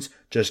versus agents,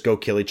 just go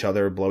kill each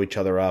other, blow each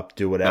other up,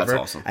 do whatever.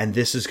 That's awesome. And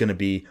this is going to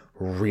be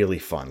really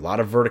fun. A lot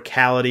of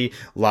verticality,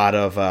 a lot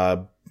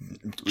of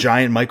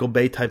giant Michael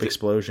Bay type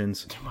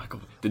explosions.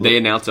 Did they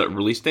announce a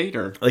release date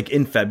or like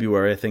in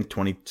February? I think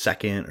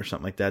 22nd or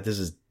something like that. This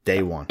is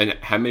day one. And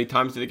how many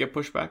times did it get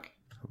pushed back?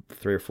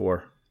 3 or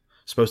 4.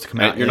 Supposed to come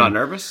out. You're not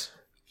nervous?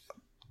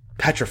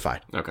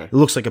 Petrified. Okay. It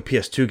looks like a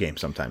PS2 game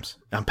sometimes.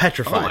 I'm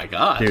petrified. Oh my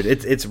god, dude!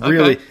 It's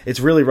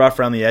really rough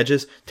around the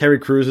edges. Terry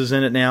Crews is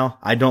in it now.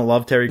 I don't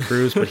love Terry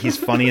Crews, but he's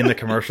funny in the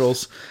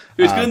commercials.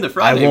 He was good in the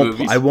Friday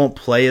movies. I won't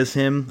play as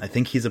him. I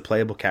think he's a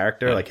playable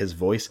character, like his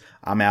voice.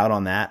 I'm out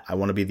on that. I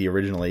want to be the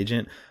original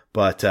agent.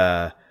 But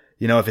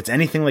if it's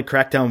anything like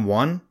Crackdown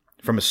 1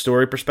 from a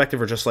story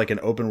perspective, or just like an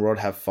open world,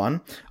 have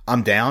fun,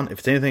 I'm down. If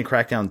it's anything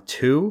like Crackdown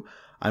 2.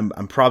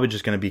 I'm probably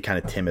just going to be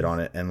kind of timid on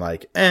it and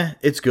like,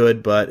 it's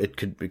good, but it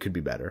could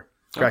be better.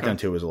 Crackdown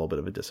 2 was a little bit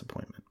of a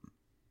disappointment.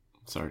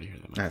 Sorry to hear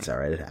that. That's all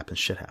right. It happens.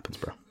 Shit happens,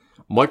 bro.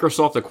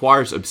 Microsoft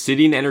acquires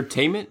Obsidian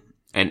Entertainment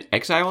and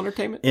Exile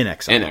Entertainment? In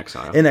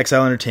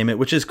Exile Entertainment,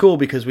 which is cool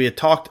because we had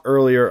talked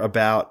earlier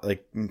about,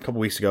 like a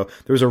couple weeks ago,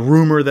 there was a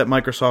rumor that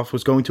Microsoft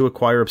was going to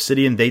acquire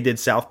Obsidian. They did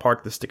South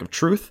Park: The Stick of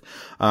Truth.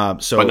 But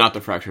not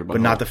the Fractured But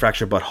Whole. Not the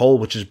Fractured But Whole,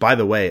 which is, by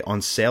the way,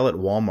 on sale at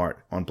Walmart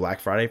on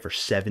Black Friday for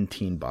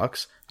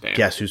 $17. Damn.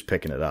 Guess who's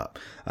picking it up?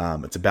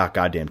 It's about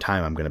goddamn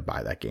time I'm going to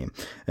buy that game.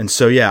 And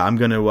so, yeah, I'm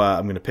going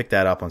to pick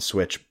that up on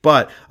Switch.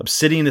 But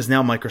Obsidian is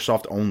now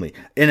Microsoft only.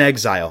 In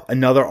Exile,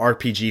 another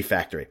RPG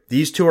factory.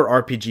 These two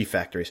are RPG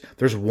factories.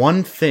 There's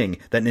one thing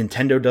that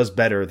Nintendo does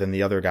better than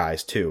the other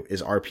guys too,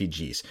 is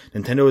RPGs.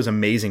 Nintendo is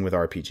amazing with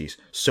RPGs.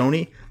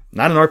 Sony,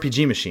 not an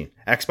RPG machine.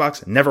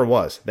 Xbox never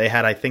was. They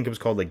had, I think it was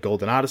called like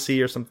Golden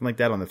Odyssey or something like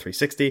that on the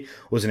 360. It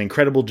was an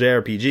incredible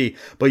JRPG,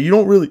 but you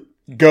don't really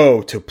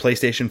go to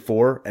PlayStation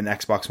 4 and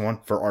Xbox One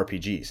for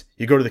RPGs.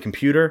 You go to the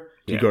computer,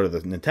 you go to the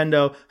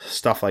Nintendo,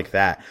 stuff like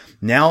that.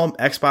 Now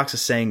Xbox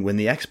is saying when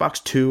the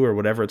Xbox 2 or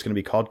whatever it's going to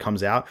be called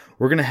comes out,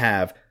 we're going to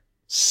have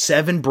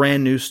 7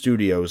 brand new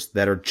studios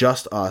that are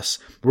just us.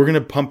 We're going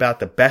to pump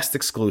out the best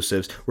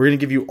exclusives. We're going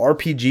to give you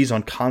RPGs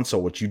on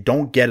console, which you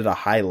don't get at a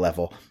high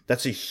level.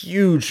 That's a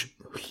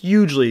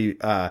hugely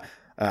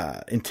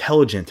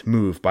intelligent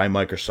move by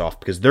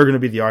Microsoft because they're going to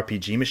be the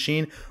RPG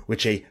machine,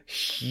 which a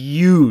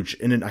huge,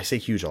 and I say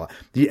huge a lot,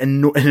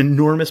 an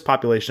enormous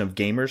population of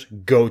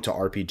gamers go to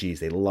RPGs.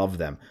 They love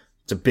them.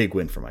 It's a big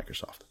win for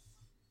Microsoft.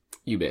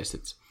 You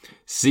bastards.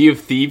 Sea of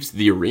Thieves,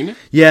 the arena?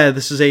 Yeah,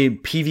 this is a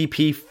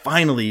PvP,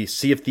 finally,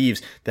 Sea of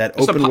Thieves, that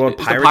open world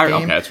pirate game.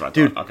 Okay, that's what I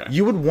Dude, thought. Okay.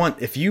 You would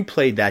want, if you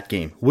played that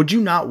game, would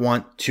you not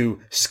want to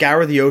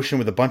scour the ocean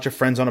with a bunch of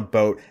friends on a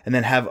boat and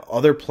then have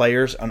other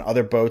players on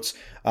other boats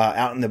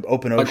out in the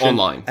open ocean? Like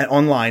online. And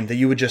online that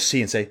you would just see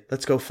and say,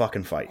 let's go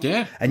fucking fight.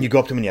 Yeah. And you go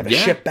up to them and you have a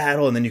ship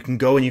battle and then you can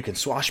go and you can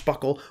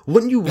swashbuckle.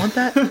 Wouldn't you want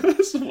that?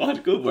 That's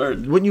a good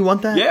word. Wouldn't you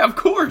want that? Yeah, of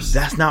course.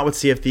 That's not what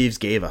Sea of Thieves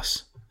gave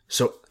us.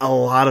 So a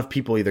lot of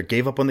people either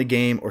gave up on the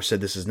game or said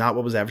this is not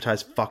what was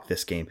advertised. Fuck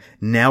this game.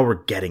 Now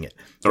we're getting it.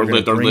 They're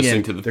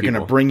listening to the They're people.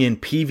 going to bring in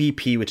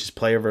PvP, which is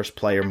player versus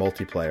player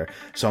multiplayer.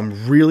 So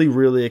I'm really,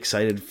 really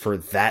excited for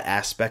that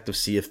aspect of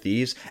Sea of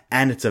Thieves,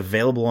 and it's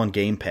available on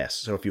Game Pass.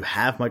 So if you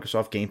have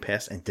Microsoft Game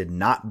Pass and did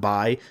not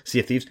buy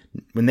Sea of Thieves,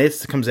 when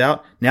this comes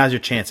out, now's your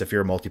chance if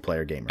you're a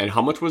multiplayer gamer. And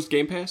how much was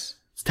Game Pass?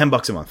 It's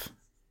 $10 a month.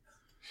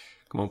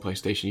 Come on,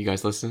 PlayStation, you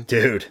guys listen?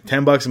 Dude,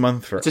 $10 a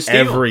month for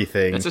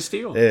everything. That's a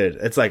steal. Dude,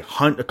 it's like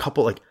a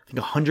couple, like I think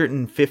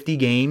 150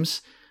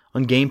 games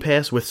on Game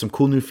Pass with some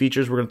cool new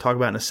features we're going to talk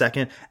about in a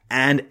second,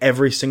 and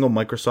every single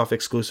Microsoft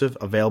exclusive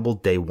available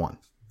day one.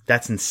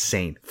 That's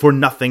insane. For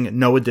nothing,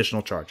 no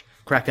additional charge.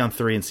 Crackdown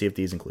 3 and Sea of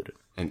Thieves included.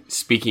 And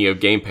speaking of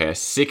Game Pass,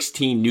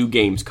 16 new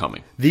games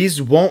coming.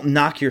 These won't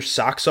knock your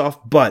socks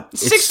off, but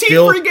it's 16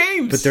 still free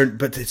games.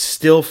 But it's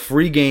still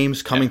free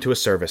games coming to a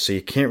service, so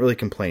you can't really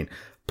complain.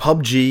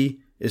 PUBG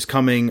is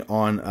coming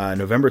on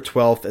November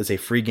 12th as a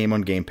free game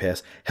on Game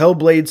Pass.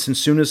 Hellblade: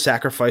 Sensuna's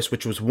Sacrifice,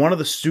 which was one of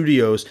the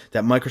studios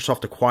that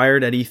Microsoft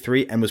acquired at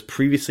E3 and was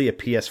previously a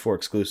PS4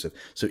 exclusive.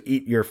 So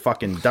eat your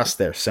fucking dust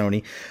there,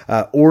 Sony.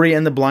 Ori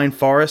and the Blind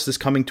Forest is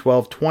coming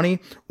 12/20.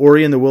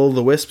 Ori and the Will of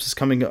the Wisps is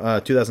coming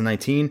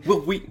 2019.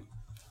 Well,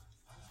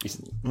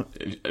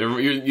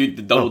 you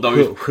double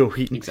W.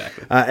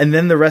 Exactly. And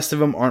then the rest of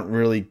them aren't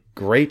really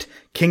great.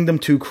 Kingdom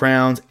 2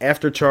 Crowns,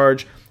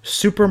 Aftercharge,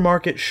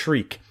 Supermarket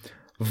Shriek,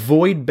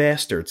 Void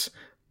Bastards,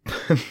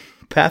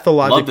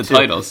 Pathologic Love the 2,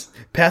 titles.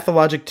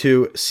 Pathologic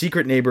 2,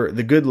 Secret Neighbor,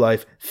 The Good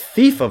Life,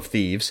 Thief of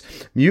Thieves,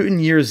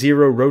 Mutant Year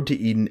Zero, Road to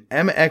Eden,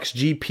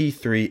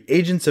 MXGP3,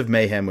 Agents of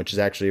Mayhem, which is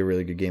actually a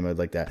really good game. I'd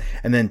like that.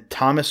 And then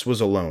Thomas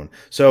Was Alone.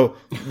 So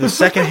the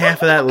second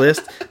half of that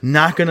list,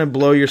 not going to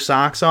blow your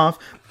socks off,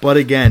 but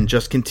again,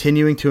 just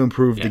continuing to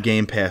improve the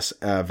Game Pass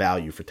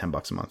value for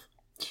 $10 a month.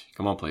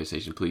 Come on,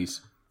 PlayStation,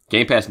 please.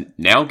 Game Pass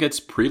now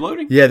gets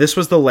preloading? Yeah, this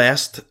was the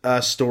last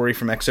story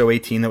from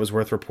XO18 that was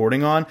worth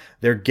reporting on.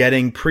 They're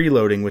getting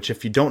preloading, which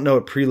if you don't know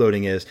what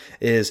preloading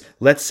is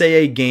let's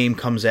say a game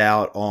comes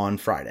out on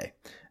Friday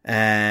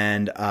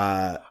and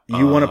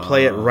you want to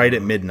play it right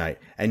at midnight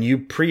and you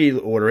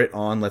pre-order it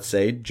on, let's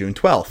say, June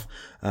 12th.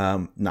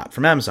 Not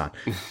from Amazon.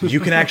 You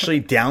can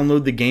actually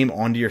download the game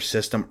onto your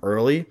system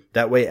early.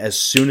 That way, as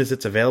soon as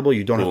it's available,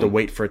 you don't have to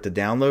wait for it to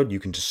download. You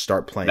can just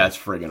start playing. That's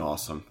friggin'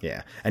 awesome.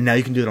 Yeah. And now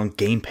you can do it on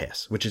Game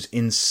Pass, which is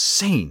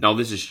insane. No,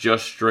 this is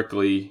just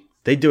strictly...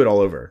 They do it all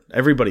over.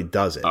 Everybody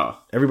does it. Oh.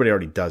 Everybody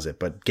already does it,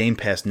 but Game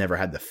Pass never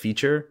had the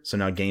feature, so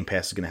now Game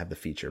Pass is going to have the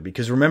feature.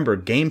 Because remember,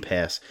 Game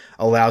Pass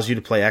allows you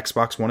to play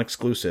Xbox One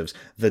exclusives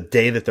the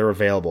day that they're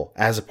available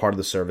as a part of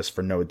the service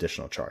for no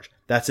additional charge.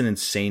 That's an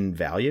insane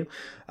value.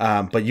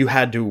 But you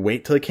had to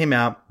wait till it came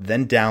out,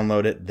 then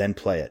download it, then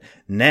play it.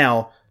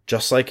 Now,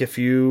 just like if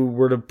you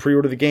were to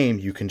pre-order the game,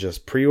 you can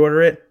just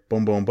pre-order it,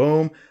 boom, boom,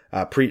 boom.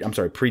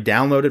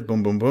 Pre-download it,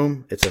 boom, boom,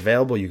 boom. It's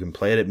available. You can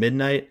play it at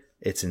midnight.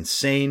 It's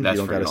insane. You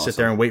don't got to sit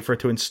there and wait for it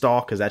to install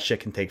because that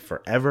shit can take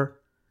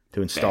forever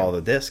to install the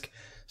disc.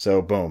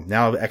 So boom,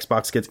 now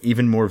Xbox gets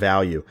even more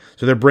value.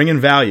 So they're bringing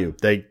value.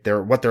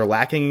 They're what they're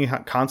lacking in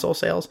console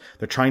sales.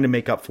 They're trying to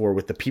make up for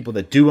with the people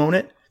that do own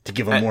it to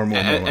give them more and more.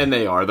 And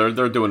they are.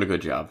 They're doing a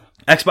good job.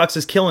 Xbox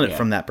is killing it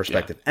from that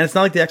perspective, and it's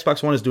not like the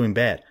Xbox One is doing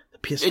bad. The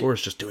PS4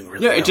 is just doing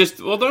really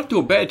well. They're not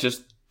doing bad.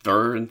 Just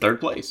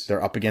third place.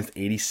 They're up against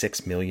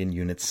 86 million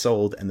units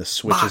sold, and the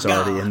Switch is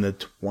already in the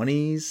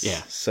 20s.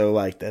 Yeah. So,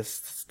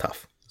 that's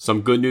tough.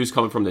 Some good news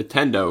coming from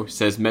Nintendo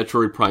says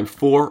Metroid Prime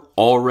 4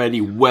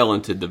 already well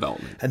into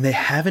development. And they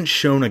haven't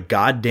shown a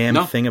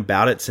goddamn thing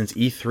about it since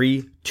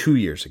E3 2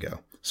 years ago.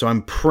 So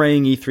I'm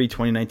praying E3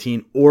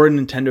 2019 or a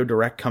Nintendo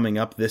Direct coming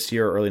up this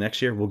year or early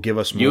next year will give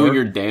us more. You and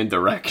your damn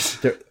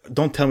Directs.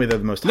 Don't tell me they're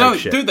the most hype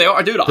shit. No, dude, they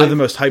are. Dude, they're the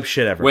most hype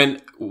shit ever. When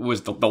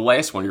was the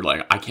last one, you're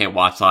like, I can't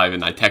watch live,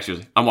 and I text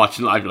you, I'm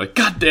watching live, you're like,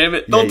 God damn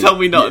it, don't tell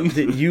me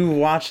nothing. You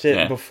watched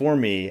it before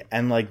me,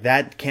 and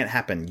that can't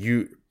happen.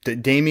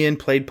 Damien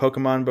played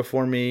Pokemon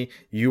before me.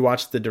 You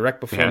watched the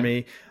Direct before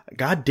me.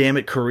 God damn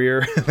it,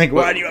 career.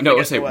 Why do you have to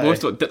get away?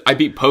 I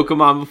beat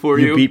Pokemon before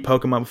you. You beat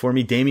Pokemon before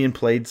me. Damien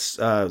played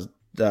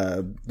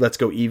Let's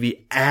Go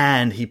Eevee,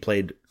 and he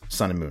played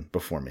Sun and Moon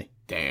before me.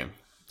 Damn.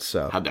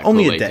 So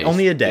only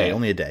a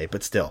day,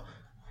 but still,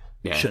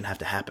 it shouldn't have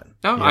to happen.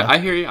 No, I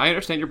hear you. I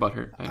understand your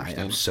butthurt. I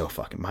am so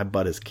fucking. My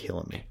butt is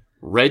killing me.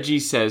 Reggie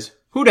says,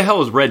 "Who the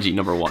hell is Reggie?"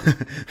 Number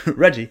one.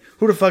 Reggie.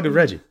 Who the fuck is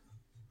Reggie?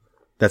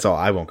 That's all.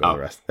 I won't go the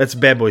rest. That's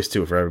Bad Boys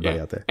 2 for everybody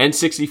out there.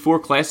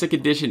 N64 Classic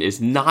Edition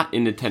is not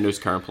in Nintendo's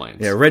current plans.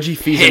 Yeah, Reggie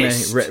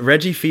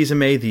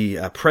Fils-Aimé,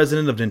 the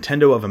president of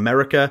Nintendo of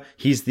America.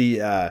 He's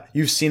the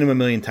you've seen him a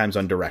million times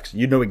on Directs.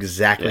 You know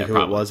exactly who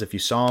it was if you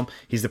saw him.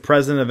 He's the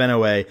president of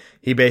NOA.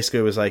 He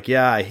basically was like,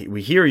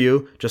 we hear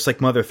you, just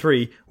like Mother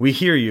 3. We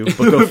hear you,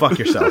 but go fuck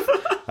yourself.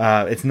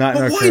 It's not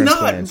in our current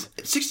plans.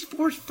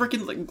 64 is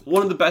freaking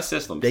one of the best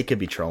systems. They could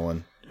be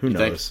trolling. Who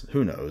knows?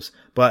 Who knows?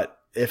 But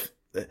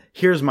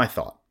here's my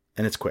thought,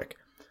 and it's quick.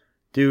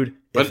 Dude,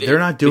 if they're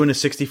not doing a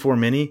 64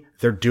 mini,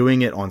 they're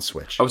doing it on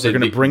Switch. They're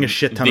going to bring a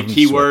shit ton of them to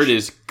Switch. The keyword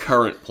is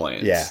current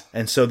plans. Yeah,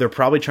 and so they're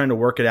probably trying to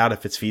work it out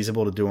if it's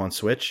feasible to do on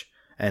Switch.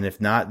 And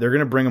if not, they're going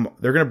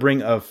to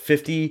bring a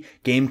 50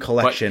 game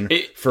collection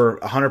for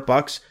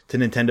 $100 to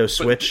Nintendo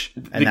Switch,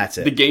 and that's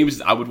it. The games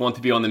I would want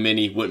to be on the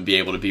mini wouldn't be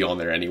able to be on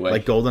there anyway.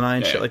 Like GoldenEye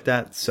and shit like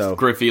that. So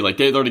Griffey,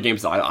 they're the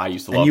games that I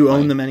used to love. And you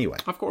own them anyway.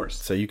 Of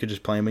course. So you could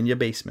just play them in your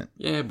basement.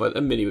 Yeah, but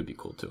a mini would be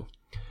cool too.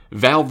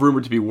 Valve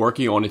rumored to be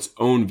working on its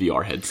own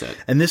VR headset.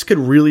 And this could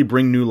really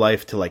bring new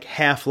life to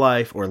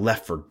Half-Life or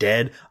Left 4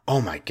 Dead. Oh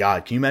my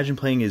god, can you imagine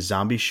playing a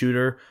zombie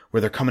shooter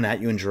where they're coming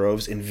at you in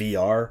droves in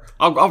VR?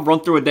 I'll run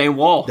through a damn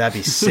wall. That'd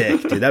be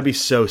sick, dude. That'd be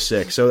so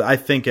sick. So I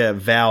think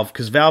Valve,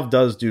 because Valve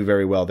does do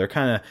very well.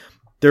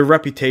 Their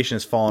reputation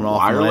has fallen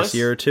off in the last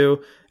year or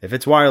two. If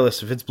it's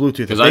wireless, if it's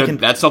Bluetooth.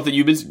 That's something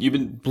you've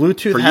been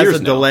Bluetooth has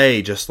a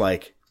delay, just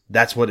like...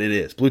 That's what it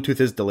is.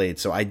 Bluetooth is delayed,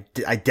 so I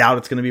doubt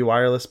it's going to be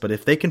wireless. But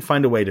if they can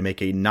find a way to make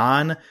a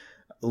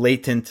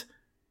non-latent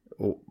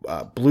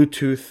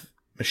Bluetooth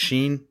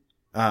machine,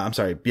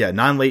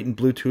 non-latent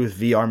Bluetooth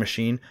VR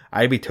machine,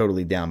 I'd be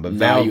totally down. But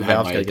Valve's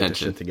got to get this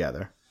shit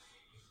together.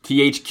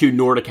 THQ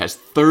Nordic has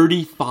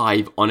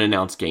 35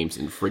 unannounced games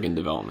in friggin'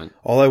 development.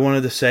 All I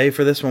wanted to say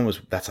for this one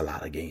was that's a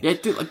lot of games. Yeah,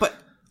 dude, but...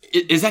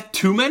 Is that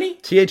too many?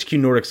 THQ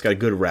Nordic's got a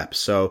good rep,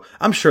 so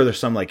I'm sure there's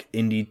some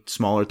indie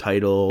smaller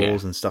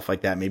titles and stuff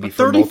like that, maybe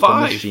for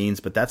multiple machines.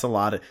 But that's a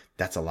lot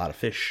of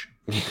fish.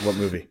 What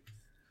movie?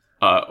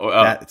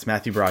 It's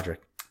Matthew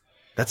Broderick.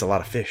 That's a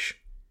lot of fish.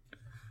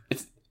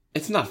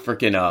 It's not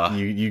freaking.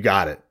 You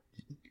got it.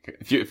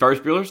 Ferris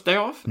Bueller's Day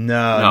Off?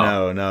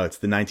 No. It's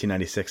the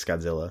 1996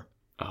 Godzilla.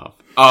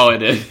 Oh,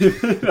 it is.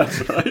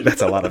 That's right.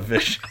 That's a lot of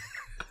fish.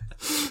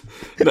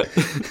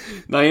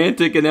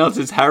 Niantic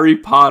announces Harry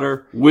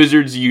Potter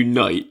Wizards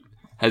Unite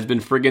has been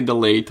friggin'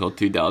 delayed till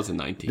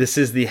 2019. This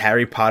is the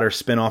Harry Potter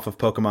spin-off of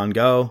Pokemon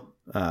Go.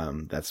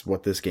 That's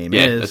what this game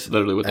is. Yeah, that's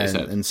literally what they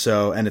said. And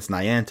it's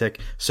Niantic.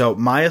 So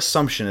my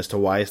assumption as to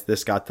why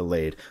this got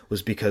delayed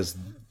was because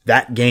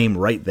that game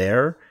right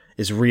there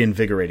is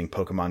reinvigorating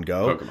Pokemon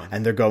Go.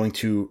 And they're going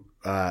to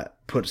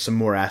put some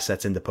more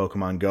assets into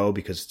Pokemon Go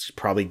because it's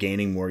probably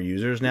gaining more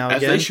users now.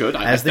 They should.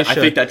 I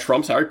think that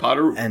trumps Harry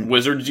Potter and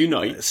Wizards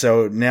Unite.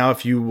 So now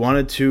if you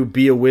wanted to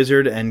be a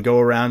wizard and go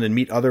around and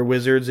meet other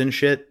wizards and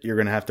shit, you're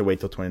going to have to wait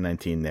till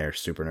 2019 there,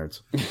 super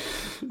nerds.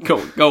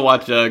 Go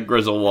watch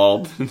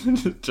Griswold.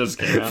 Just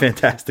came out.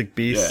 Fantastic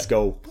Beasts. Yeah.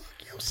 Go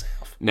fuck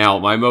yourself. Now,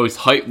 my most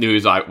hype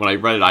news, when I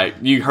read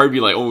it, you heard me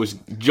like almost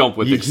jump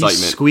with excitement.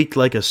 You squeaked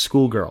like a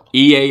schoolgirl.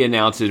 EA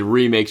announces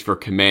remakes for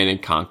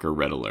Command & Conquer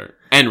Red Alert.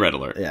 And Red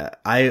Alert. Yeah,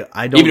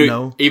 I don't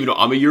know. Even though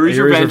I'm a Yuri's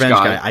Revenge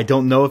guy. I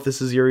don't know if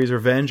this is Yuri's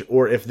Revenge,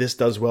 or if this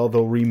does well,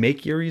 they'll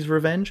remake Yuri's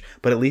Revenge,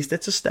 but at least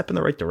it's a step in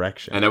the right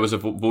direction. And that was the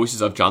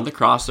voices of John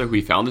DeCrosso, who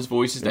he found his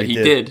voices that he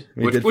did,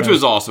 which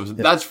was awesome.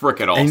 Yeah. That's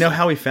freaking awesome. And you know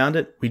how we found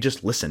it? We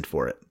just listened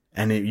for it.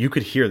 And you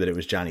could hear that it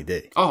was Johnny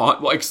D. Oh,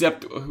 well,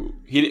 except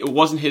it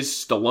wasn't his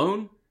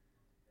Stallone?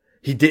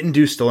 He didn't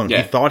do Stallone.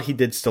 Yeah. He thought he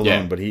did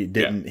Stallone, but he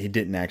didn't. He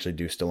didn't actually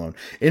do Stallone.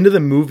 Into the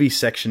movie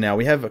section now.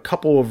 We have a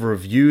couple of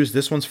reviews.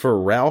 This one's for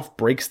Ralph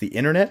Breaks the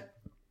Internet,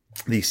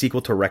 the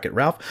sequel to Wreck-It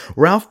Ralph.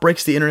 Ralph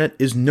Breaks the Internet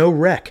is no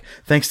wreck,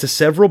 thanks to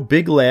several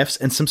big laughs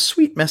and some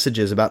sweet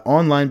messages about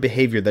online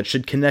behavior that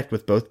should connect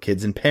with both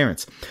kids and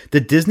parents.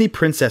 The Disney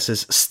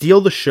princesses steal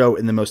the show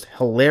in the most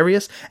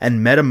hilarious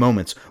and meta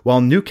moments,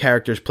 while new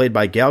characters played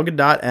by Gal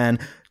Gadot and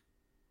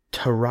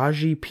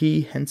Taraji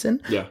P.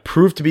 Henson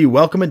proved to be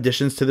welcome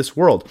additions to this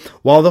world.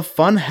 While the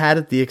fun had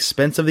at the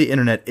expense of the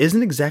internet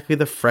isn't exactly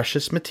the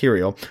freshest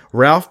material,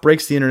 Ralph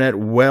Breaks the Internet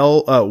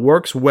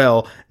works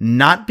well,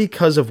 not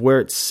because of where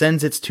it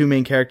sends its two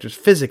main characters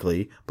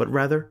physically, but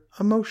rather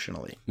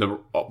emotionally.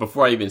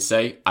 Before I even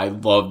say, I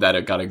love that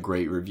it got a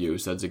great review,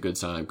 so that's a good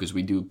sign, because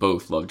we do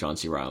both love John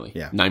C. Reilly.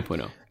 Yeah.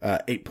 9.0.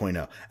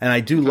 8.0. And I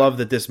do love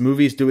that this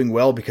movie is doing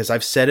well, because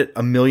I've said it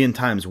a million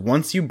times.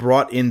 Once you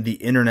brought in the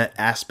internet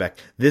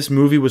aspect, this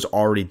movie was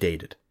already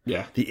dated.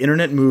 Yeah. The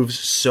internet moves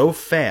so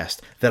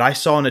fast that I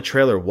saw in a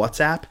trailer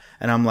WhatsApp,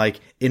 and I'm like,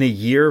 in a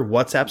year,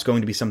 WhatsApp's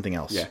going to be something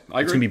else. Yeah,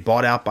 I agree. It's going to be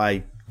bought out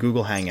by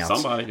Google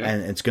Hangouts.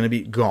 And it's going to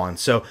be gone.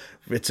 So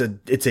it's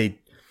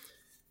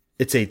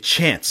a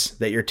chance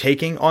that you're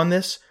taking on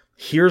this.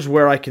 Here's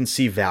where I can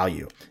see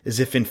value, is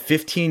if in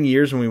 15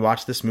 years when we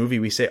watch this movie,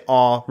 we say,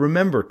 "Aw,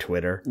 remember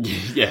Twitter?"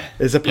 Yeah.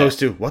 As opposed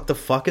to, "What the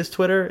fuck is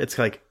Twitter?" It's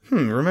like,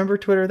 remember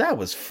Twitter? That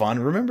was fun.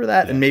 Remember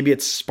that? Yeah. And maybe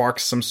it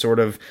sparks some sort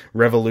of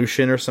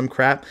revolution or some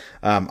crap.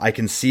 I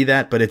can see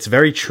that, but it's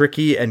very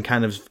tricky and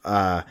kind of,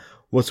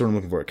 what's the word I'm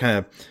looking for?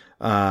 Kind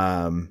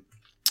of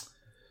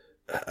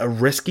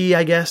risky,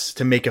 I guess,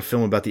 to make a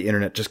film about the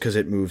internet just because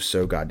it moves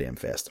so goddamn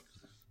fast.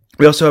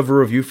 We also have a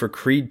review for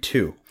Creed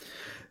 2.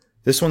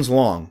 This one's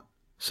long,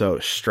 so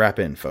strap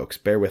in, folks.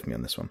 Bear with me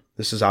on this one.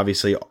 This is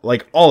obviously,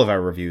 like all of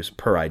our reviews,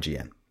 per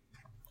IGN.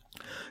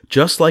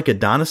 Just like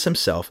Adonis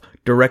himself,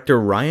 director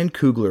Ryan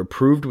Coogler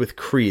proved with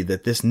Creed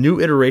that this new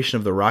iteration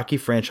of the Rocky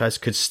franchise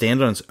could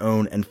stand on its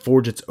own and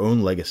forge its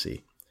own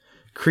legacy.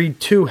 Creed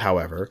 2,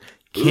 however,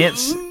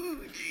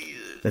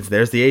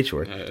 there's the H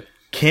word.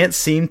 Can't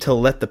seem to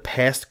let the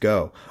past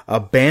go,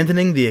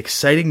 abandoning the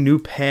exciting new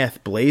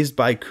path blazed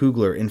by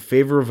Coogler in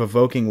favor of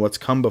evoking what's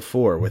come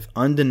before with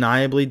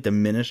undeniably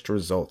diminished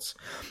results.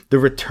 The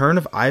return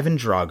of Ivan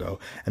Drago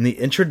and the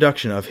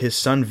introduction of his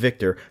son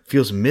Victor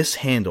feels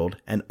mishandled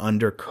and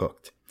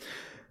undercooked.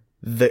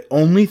 The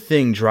only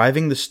thing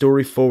driving the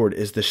story forward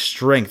is the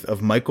strength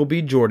of Michael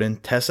B.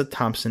 Jordan, Tessa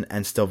Thompson,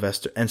 and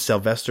Sylvester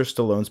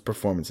Stallone's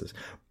performances.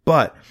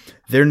 But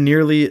they're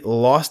nearly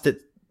lost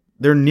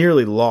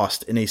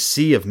in a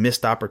sea of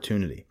missed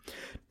opportunity.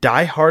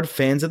 Die-hard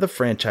fans of the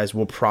franchise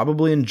will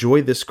probably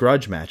enjoy this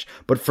grudge match,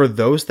 but for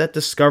those that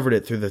discovered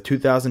it through the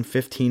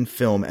 2015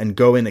 film and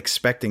go in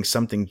expecting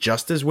something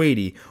just as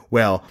weighty,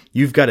 well,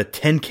 you've got a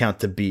 10 count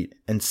to beat,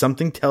 and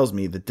something tells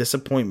me the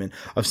disappointment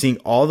of seeing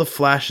all the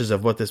flashes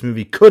of what this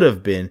movie could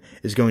have been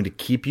is going to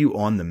keep you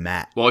on the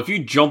mat. Well, if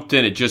you jumped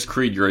in at just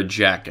Creed, you're a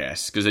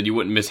jackass, because then you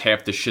wouldn't miss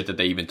half the shit that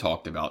they even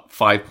talked about.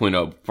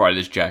 5.0 for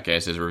this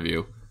jackass's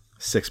review.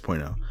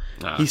 6.0.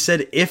 He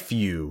said if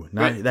you,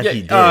 not right, that yeah,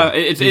 he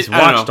did. He's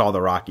watched all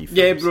the Rocky films.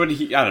 Yeah, but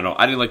I don't know.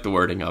 I didn't like the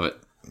wording of it.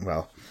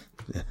 Well,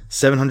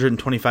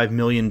 $725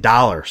 million,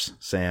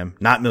 Sam,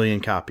 not million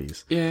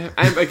copies. Yeah,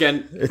 and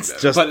again,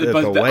 it's just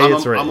the way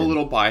it's written. I'm a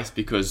little biased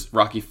because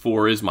Rocky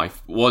 4 is my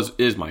favorite.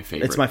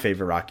 It's my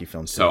favorite Rocky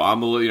film. Too. So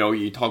I'm a little,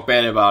 you talk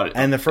bad about it,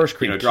 and the first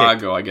Creed,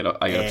 Drago, I get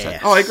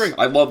upset. Oh, I agree.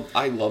 I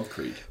love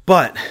Creed.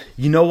 But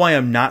you know why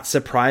I'm not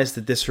surprised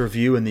at this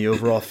review and the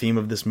overall theme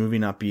of this movie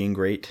not being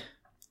great?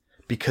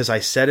 Because I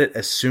said it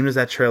as soon as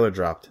that trailer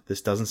dropped.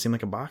 This doesn't seem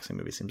like a boxing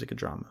movie. It seems like a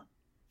drama.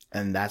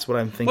 And that's what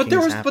I'm thinking.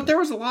 But there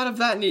was a lot of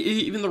that in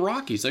even the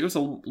Rockies. Like it was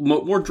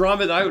more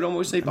drama than I would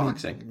almost say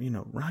boxing. You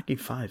know, Rocky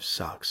 5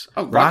 sucks.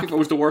 Oh, Rocky 5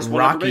 was the worst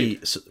one ever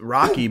made.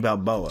 Rocky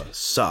Balboa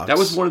sucks. That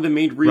was one of the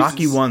main reasons.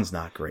 Rocky 1's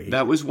not great.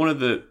 That was one of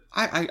the.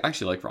 I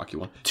actually like Rocky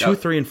 1. 2,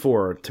 3, and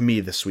 4 to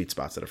me the sweet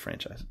spots of the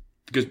franchise.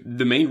 Because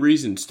the main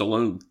reason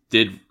Stallone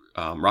did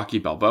Rocky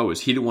Balboa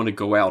is he didn't want to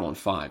go out on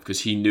 5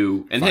 because he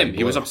knew, and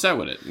he was upset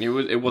with it.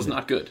 It was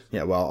not good.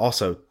 Yeah, well,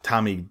 also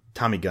Tommy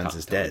Guns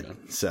is dead,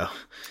 so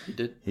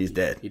he's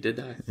dead. He did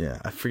die. Yeah,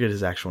 I forget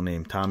his actual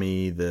name. I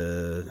don't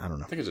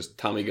know. I think it's just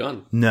Tommy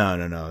Gunn.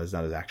 No, it's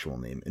not his actual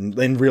name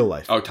in real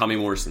life. Oh, Tommy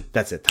Morrison.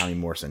 That's it, Tommy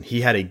Morrison. He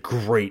had a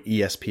great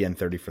ESPN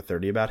 30 for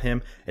 30 about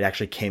him. It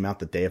actually came out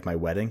the day of my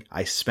wedding.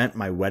 I spent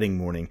my wedding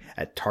morning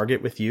at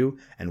Target with you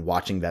and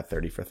watching that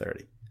 30 for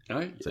 30.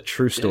 Right. It's a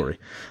true story.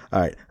 Yeah.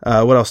 All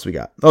right. What else do we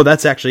got? Oh,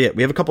 that's actually it.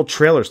 We have a couple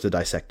trailers to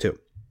dissect too.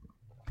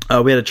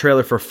 We had a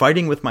trailer for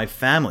Fighting with My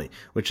Family,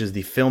 which is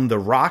the film The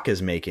Rock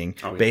is making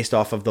based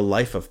off of the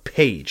life of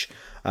Paige,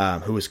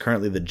 who is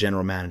currently the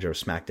general manager of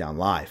SmackDown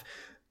Live.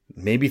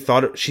 Maybe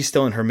thought she's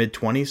still in her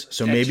mid-20s,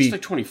 so maybe she's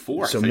like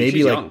 24. So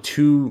maybe like young.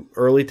 Too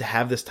early to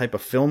have this type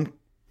of film.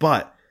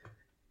 But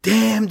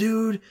damn,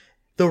 dude,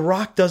 The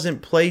Rock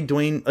doesn't play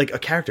Dwayne like a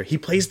character. He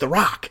plays The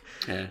Rock.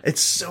 Yeah. It's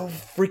so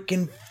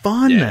freaking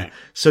fun. Yeah.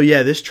 So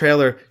yeah, this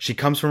trailer, she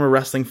comes from a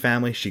wrestling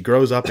family. She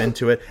grows up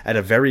into it. At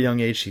a very young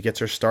age, she gets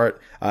her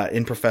start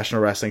in professional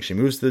wrestling. She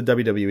moves to the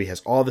WWE, has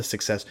all the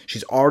success.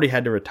 She's already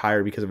had to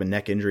retire because of a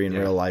neck injury in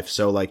real life.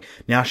 So like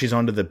now she's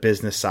onto the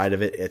business side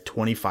of it at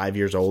 25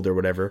 years old or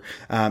whatever.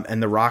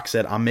 And The Rock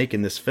said, I'm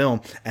making this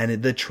film.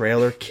 And the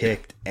trailer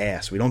kicked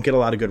ass. We don't get a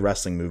lot of good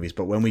wrestling movies,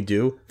 but when we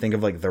do, think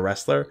of like The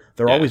Wrestler.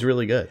 They're always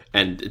really good.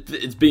 And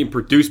it's being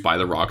produced by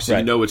The Rock, so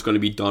you know it's going to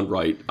be done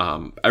right.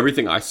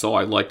 Everything I saw,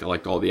 I liked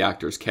all the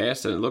actors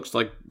cast, and it looks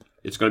like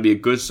it's going to be a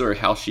good story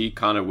how she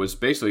kind of was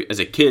basically as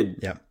a kid.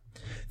 Yeah.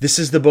 This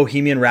is the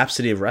Bohemian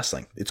Rhapsody of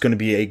wrestling. It's going to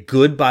be a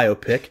good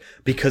biopic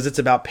because it's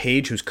about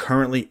Paige, who's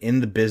currently in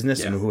the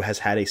business and who has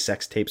had a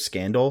sex tape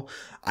scandal.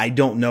 I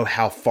don't know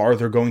how far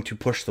they're going to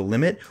push the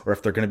limit or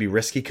if they're going to be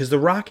risky because The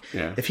Rock,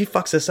 if he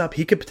fucks this up,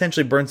 he could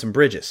potentially burn some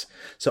bridges.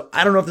 So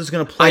I don't know if this is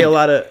going to play a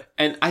lot of...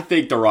 And I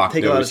think The Rock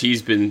knows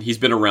he's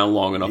been around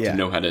long enough to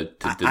know how to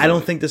I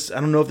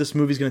don't know if this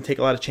movie's going to take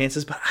a lot of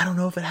chances, but I don't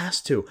know if it has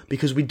to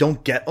because we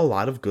don't get a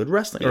lot of good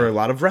wrestling or a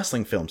lot of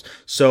wrestling films.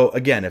 So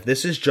again, if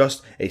this is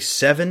just a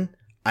 7...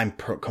 I'm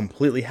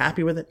completely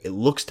happy with it. It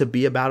looks to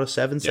be about a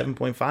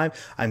 7.5.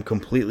 I'm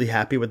completely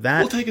happy with that.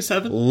 We'll take a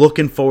 7.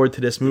 Looking forward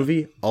to this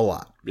movie a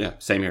lot. Yeah,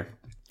 same here.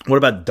 What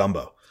about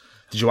Dumbo?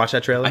 Did you watch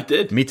that trailer? I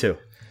did. Me too.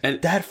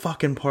 And that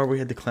fucking part where he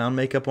had the clown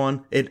makeup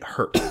on, it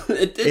hurt.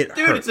 It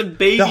hurt. It's a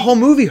baby. The whole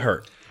movie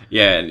hurt.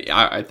 Yeah, and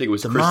I think it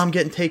was the mom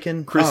getting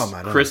taken.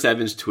 Chris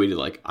Evans tweeted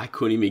like, I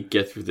couldn't even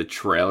get through the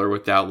trailer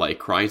without like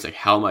crying. He's like,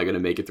 how am I going to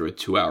make it through a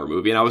 2-hour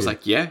movie? And I was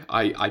like, yeah,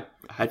 I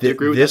had to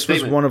agree with that statement.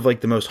 This was one of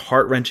like the most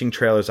heart-wrenching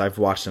trailers I've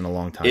watched in a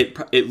long time.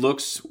 It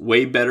looks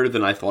way better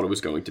than I thought it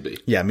was going to be.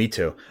 Yeah, me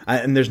too.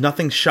 And there's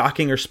nothing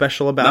shocking or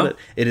special about it.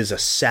 It is a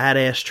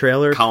sad-ass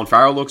trailer. Colin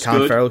Farrell looks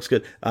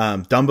good.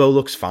 Dumbo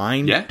looks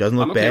fine. Yeah, doesn't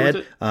look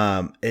bad.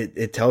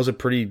 It tells a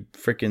pretty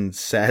freaking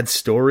sad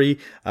story.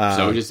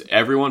 So just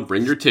everyone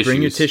bring your tissues.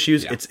 Bring your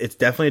tissues. Yeah. It's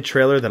definitely a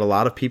trailer that a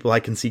lot of people I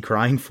can see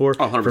crying for.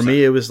 100%. For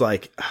me, it was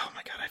like, oh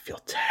my God. I feel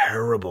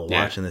terrible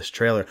watching this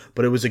trailer,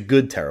 but it was a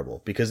good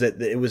terrible because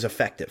it was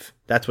effective.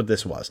 That's what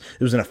this was.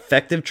 It was an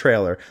effective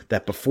trailer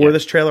that before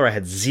this trailer I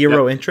had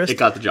zero interest. It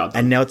got the job done.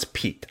 And now it's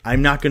peaked.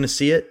 I'm not going to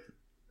see it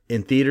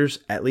in theaters,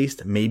 at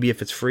least. Maybe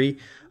if it's free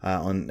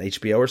on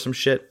HBO or some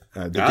shit.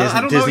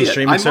 Disney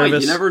streaming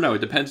service. You never know.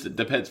 It depends.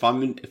 If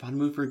I'm in the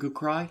mood for a good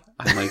cry,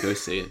 I might go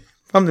see it.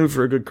 If I'm in the mood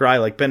for a good cry,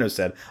 like Benno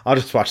said, I'll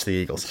just watch the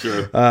Eagles.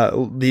 Sure.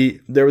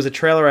 There was a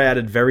trailer I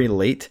added very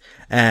late,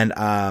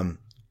 and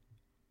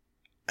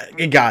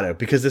you got it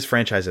because this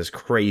franchise is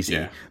crazy.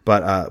 Yeah.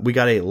 But we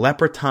got a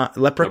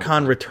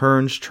Leprechaun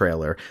Returns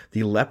trailer.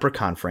 The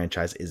Leprechaun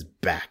franchise is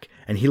back,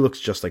 and he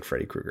looks just like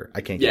Freddy Krueger. I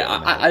can't get it.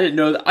 I didn't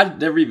know that. I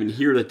never even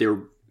hear that they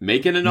were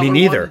making another one.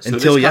 Me neither,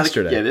 until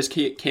yesterday. Yeah, this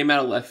came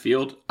out of left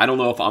field. I don't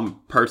know if I'm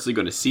personally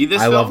going to see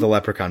this I love the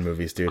Leprechaun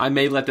movies, dude. I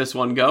may let this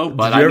one go.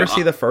 But did you ever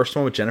see the first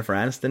one with Jennifer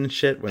Aniston and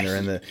shit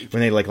when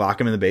they like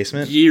lock him in the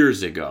basement?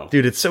 Years ago.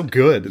 Dude, it's so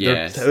good.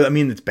 Yes. I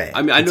mean, it's bad.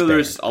 I mean, I know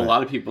there's a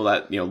lot of people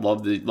that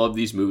love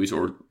these movies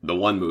or the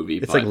one movie.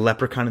 It's like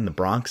Leprechaun in the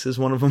Bronx is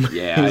one of them.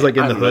 Yeah. He was like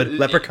in the hood.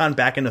 Leprechaun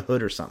back in the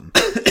hood or something.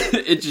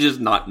 It's just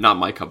not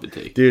my cup of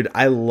tea. Dude,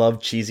 I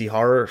love cheesy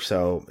horror,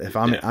 so if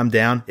I'm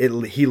down.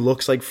 He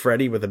looks like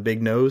Freddy with a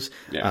big nose.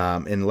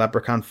 Yeah. In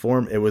Leprechaun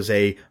form. It was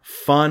a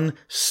fun,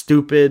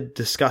 stupid,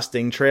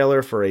 disgusting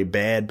trailer for a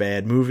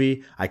bad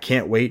movie. I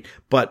can't wait.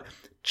 But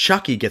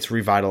Chucky gets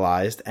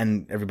revitalized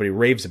and everybody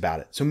raves about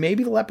it. So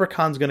maybe the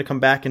Leprechaun's going to come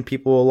back and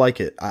people will like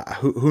it.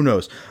 Who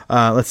knows?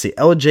 Let's see.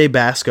 Ella J.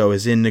 Basco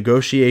is in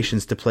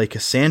negotiations to play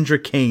Cassandra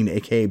Cain,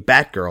 aka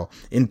Batgirl,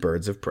 in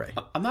Birds of Prey.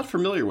 I'm not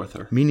familiar with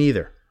her. Me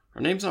neither.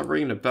 Her name's not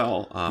ringing a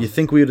bell. You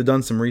think we would have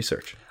done some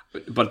research?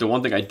 But the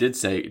one thing I did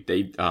say,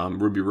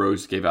 Ruby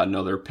Rose gave out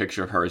another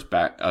picture of her as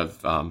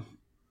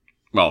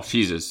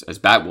she's as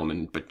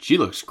Batwoman, but she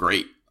looks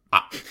great.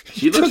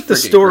 She looks the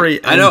story.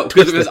 Great. I know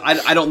because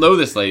I don't know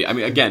this lady. I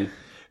mean, again,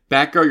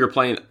 Batgirl, you're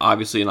playing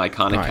obviously an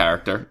iconic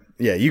character.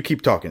 Yeah, you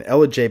keep talking.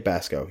 Ella J.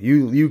 Basco.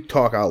 You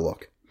talk, I'll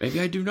look. Maybe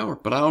I do know her,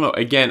 but I don't know.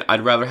 Again,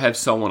 I'd rather have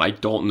someone I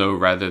don't know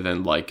rather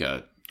than like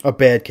a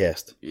bad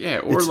cast. Yeah,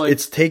 or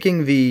it's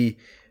taking the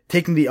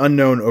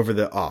unknown over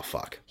the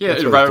fuck.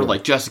 Yeah, rather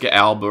like Jessica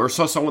Alba or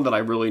someone that I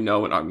really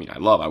know and I mean I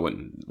love. I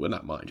would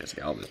not mind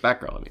Jessica Alba's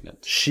Batgirl. I mean,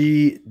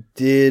 she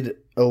did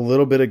a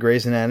little bit of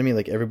Grey's Anatomy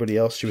like everybody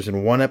else. She was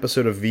in one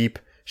episode of Veep.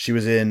 She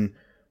was in.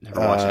 Never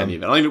watched any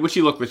of it. I don't even know what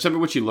she looked like. Tell me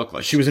what she looked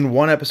like. She was in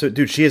one episode.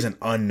 Dude, she is an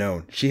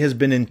unknown. She has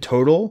been in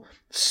total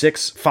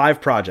 5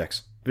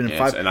 projects. Been in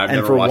 5,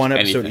 and for one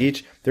episode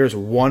each, there's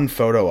one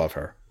photo of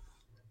her.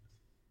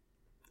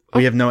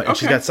 We have no. And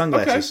she's got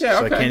sunglasses,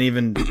 so I can't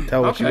even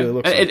tell what she really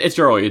looks like. It's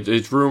early.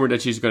 It's rumored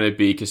that she's going to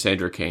be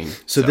Cassandra Cain.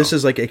 So this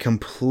is like a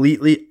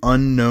completely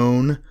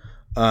unknown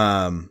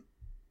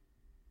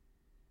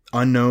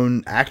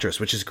actress,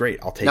 which is great.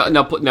 I'll take it.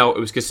 No, it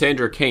was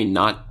Cassandra Cain,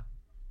 not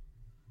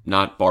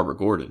Barbara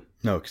Gordon.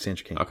 No,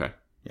 Cassandra Cain. Okay.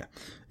 Yeah.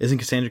 Isn't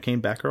Cassandra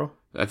Cain Batgirl?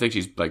 I think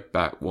she's like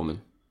Batwoman.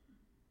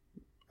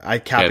 I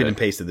copied and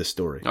pasted this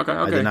story. Okay.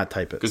 I did not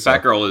type it. Because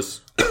Batgirl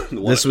is...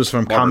 This was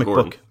from Barbara Comic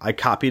Gordon. Book. I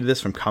copied this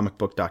from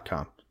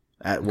comicbook.com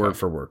word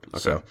for word. Okay.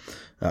 So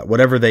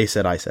whatever they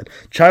said, I said.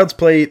 Child's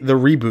Play, the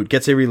reboot,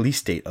 gets a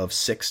release date of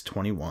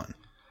 6/21.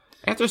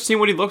 After seeing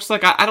what he looks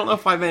like, I don't know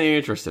if I have any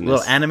interest in this.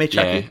 Little anime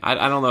Chucky? Yeah,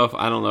 I don't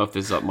know if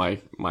this is up my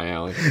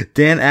alley.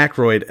 Dan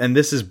Aykroyd, and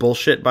this is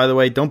bullshit, by the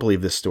way. Don't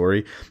believe this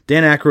story.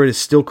 Dan Aykroyd is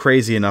still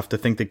crazy enough to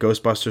think that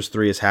Ghostbusters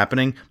 3 is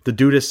happening. The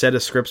dude has said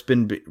a script's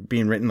been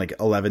being written like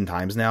 11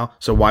 times now,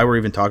 so why we're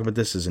even talking about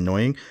this is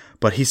annoying.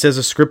 But he says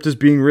a script is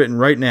being written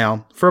right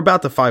now for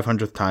about the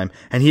 500th time,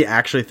 and he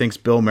actually thinks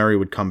Bill Murray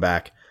would come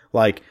back.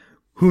 Like,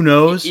 who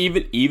knows?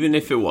 Even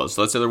if it was,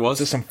 let's say there was.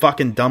 Just some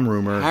fucking dumb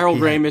rumor. Harold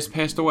Ramis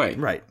passed away.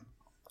 Right.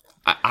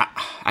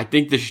 I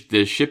think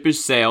the ship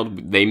has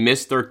sailed. They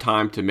missed their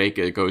time to make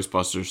a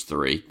Ghostbusters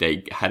 3.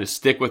 They had to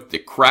stick with the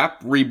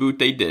crap reboot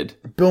they did.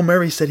 Bill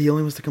Murray said he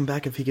only wants to come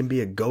back if he can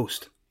be a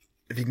ghost.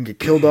 If he can get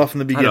killed off in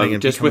the beginning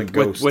and become a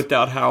ghost.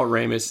 Without Harold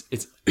Ramis,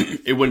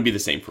 it wouldn't be the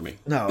same for me.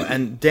 No,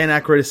 and Dan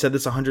Aykroyd has said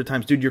this 100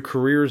 times. Dude, your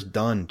career's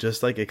done.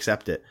 Just like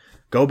accept it.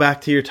 Go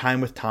back to your time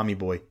with Tommy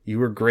Boy. You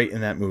were great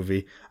in that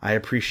movie. I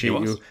appreciate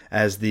you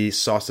as the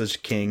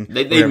sausage king.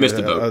 They missed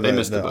the boat. They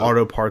missed the boat.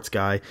 Auto parts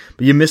guy.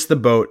 But you missed the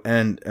boat.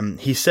 And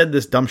he said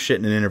this dumb shit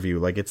in an interview.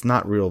 Like, it's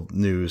not real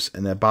news.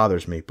 And that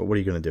bothers me. But what are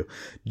you going to do?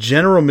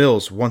 General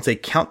Mills wants a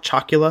Count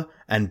Chocula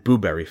and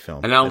Boo-Berry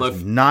film. And I don't know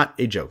if, not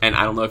a joke. And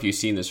I don't know if you've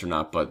seen this or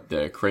not, but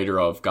the creator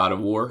of God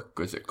of War,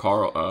 was it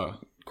Corey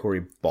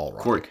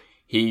Balrog.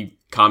 He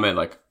commented,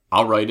 like,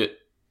 I'll write it.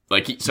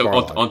 Like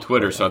on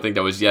Twitter, so I think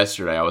that was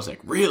yesterday. I was like,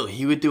 really?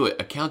 He would do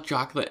a Count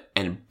Chocula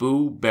and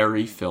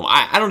Boo-Berry film?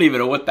 I don't even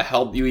know what the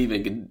hell you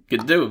even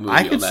could do. A movie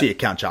I could see a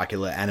Count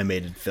Chocula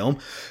animated film.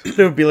 It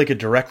would be like a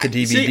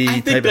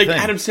direct-to-DVD type of thing.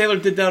 Adam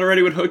Sandler did that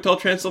already with Hotel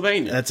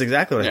Transylvania. That's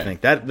exactly what I think.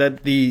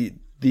 That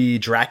the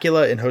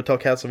Dracula in Hotel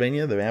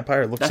Transylvania, the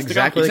vampire, looks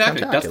exactly like Count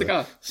Chocula. That's the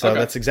guy. So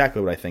that's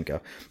exactly what I think of.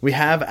 We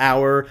have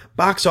our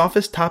box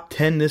office top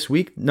 10 this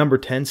week. Number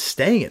 10,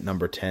 staying at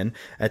number 10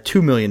 at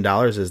 $2 million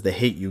as The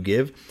Hate You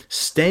Give.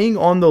 Staying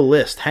on the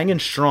list, hanging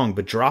strong,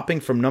 but dropping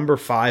from number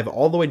 5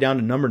 all the way down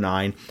to number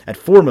 9 at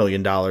 $4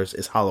 million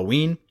is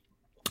Halloween.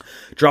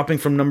 Dropping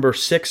from number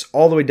 6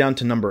 all the way down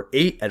to number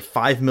 8 at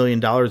 $5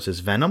 million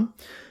is Venom.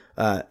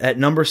 At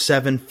number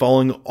 7,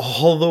 falling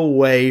all the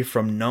way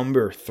from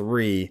number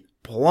 3,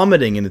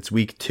 plummeting in its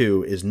week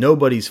 2, is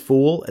Nobody's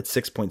Fool at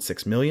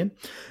 $6.6 million.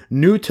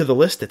 New to the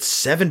list at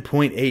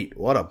 $7.8.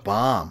 What a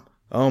bomb.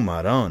 Oh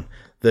my god.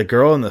 The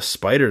Girl in the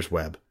Spider's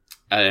Web.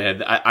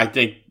 I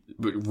think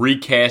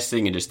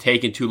recasting and just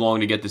taking too long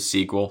to get the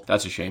sequel,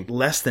 that's a shame.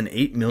 Less than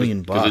 $8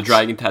 million. Because The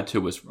Dragon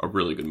Tattoo was a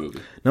really good movie.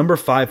 Number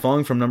 5,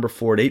 falling from number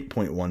 4 at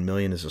 $8.1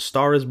 million, is A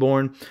Star Is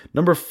Born.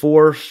 Number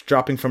 4,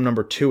 dropping from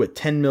number 2 at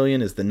 $10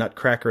 million, is The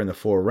Nutcracker in the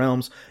Four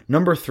Realms.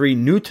 Number 3,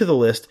 new to the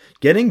list,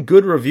 getting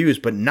good reviews,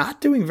 but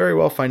not doing very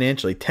well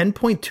financially.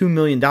 $10.2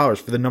 million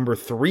for the number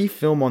 3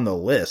 film on the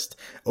list,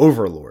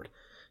 Overlord.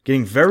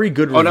 Getting very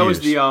good reviews. Oh, that was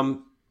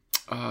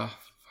the,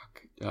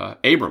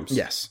 Abrams.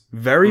 Yes.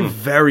 Very,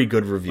 very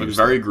good reviews. It was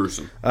very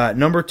gruesome.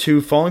 Number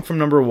 2, falling from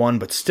number 1,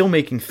 but still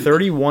making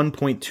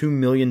 $31.2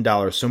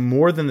 million. So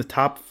more than the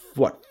top,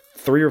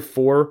 3,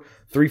 4,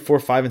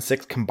 5, and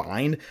 6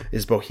 combined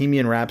is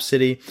Bohemian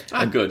Rhapsody.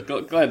 Good.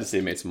 Glad to see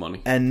it made some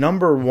money. And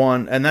number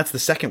 1, and that's the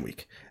second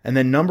week. And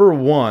then number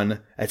 1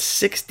 at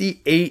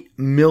 $68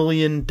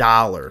 million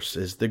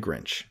is The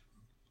Grinch.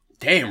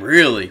 Damn,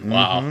 really?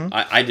 Wow. Mm-hmm.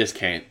 I just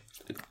can't.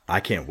 I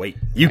can't wait.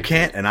 You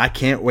can't, and I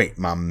can't wait,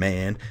 my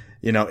man.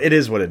 You know, it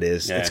is what it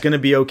is. Yeah. It's going to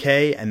be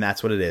okay, and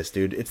that's what it is,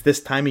 dude. It's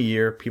this time of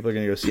year. People are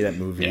going to go see that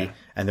movie,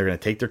 and they're going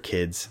to take their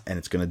kids, and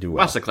it's going to do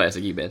well. Watch the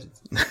classic, you bet.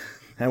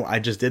 I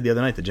just did the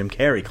other night, the Jim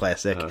Carrey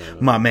classic.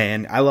 My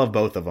man, I love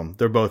both of them.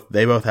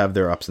 They both have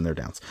their ups and their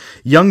downs.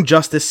 Young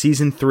Justice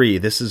Season 3.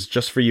 This is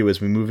just for you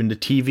as we move into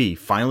TV.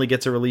 Finally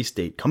gets a release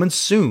date. Coming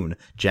soon,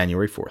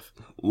 January 4th.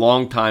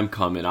 Long time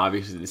coming,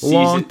 obviously. The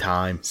Long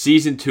time.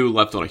 Season 2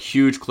 left on a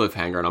huge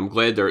cliffhanger, and I'm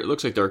glad it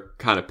looks like they're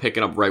kind of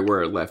picking up right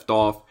where it left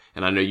off.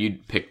 And I know you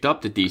picked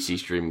up the DC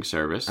streaming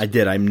service. I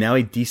did. I'm now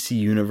a DC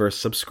Universe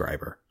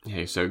subscriber.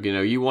 Hey, so,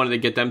 you wanted to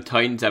get them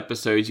Titans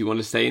episodes. You want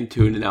to stay in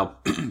tune. And now,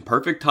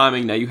 perfect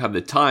timing. Now you have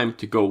the time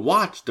to go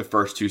watch the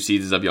first 2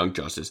 seasons of Young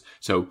Justice.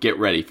 So get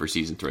ready for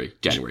Season 3,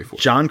 January 4th.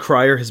 Jon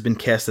Cryer has been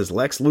cast as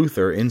Lex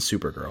Luthor in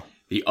Supergirl.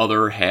 The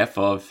other half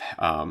of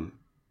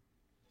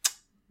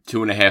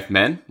 2.5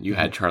 Men, you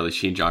had Charlie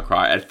Sheen, Jon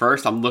Cryer. At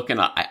first, I'm looking,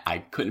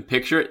 I couldn't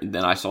picture it. And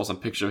then I saw some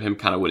picture of him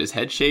kind of with his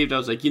head shaved. I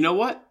was like, you know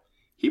what?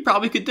 He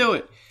probably could do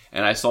it.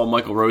 And I saw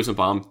Michael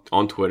Rosenbaum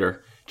on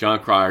Twitter. Jon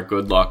Cryer,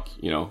 good luck.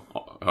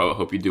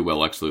 Hope you do well,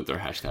 Lex Luthor.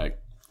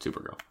 #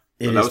 Supergirl.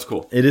 So that was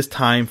cool. It is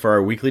time for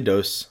our weekly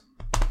dose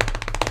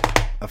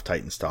of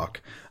Titans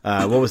talk.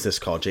 What was this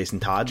called?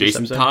 Jason Todd?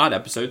 Jason Todd,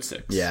 episode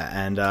 6. Yeah,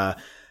 and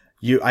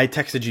I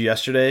texted you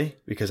yesterday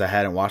because I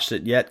hadn't watched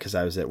it yet because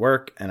I was at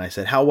work, and I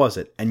said, how was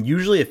it? And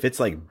usually if it's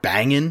like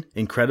banging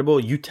incredible,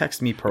 you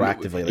text me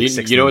proactively like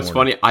 6 You know what's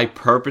funny? I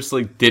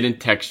purposely didn't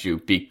text you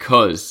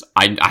because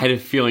I had a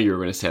feeling you were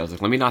going to say, I was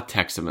like, let me not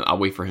text him, and I'll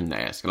wait for him to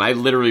ask. And I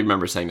literally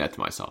remember saying that to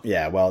myself.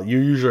 Yeah, well, you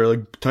usually are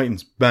like,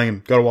 Titans,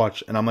 banging, gotta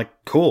watch. And I'm like,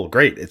 cool,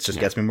 great. It just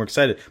gets me more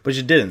excited. But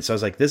you didn't. So I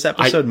was like, this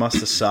episode must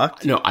have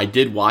sucked. No, I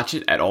did watch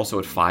it also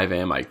at 5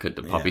 a.m.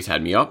 The puppies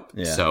had me up,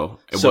 so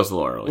it was a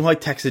little early. Well, I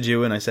texted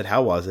you and I said,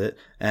 how was it?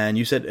 And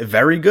you said,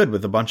 very good,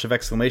 with a bunch of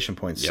exclamation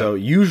points. Yep. So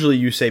usually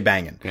you say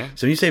banging. Yeah.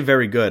 So when you say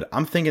very good,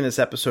 I'm thinking this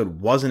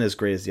episode wasn't as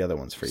great as the other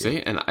ones for you.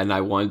 See, and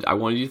I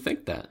wanted you to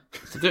think that.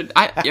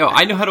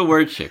 I know how to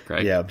word shit,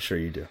 right? Yeah, I'm sure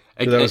you do.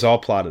 That was all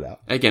plotted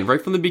out. Again,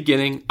 right from the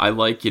beginning, I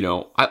like,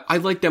 I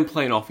like them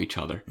playing off each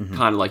other. Mm-hmm.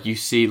 Kind of like you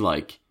see,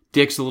 like,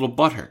 Dick's a little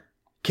butthurt.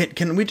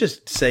 Can we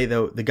just say,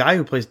 though, the guy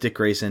who plays Dick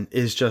Grayson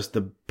is just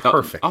the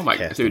perfect Oh my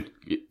casting.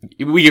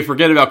 Dude, we can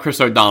forget about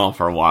Chris O'Donnell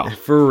for a while.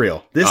 For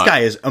real. This guy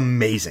is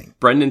amazing.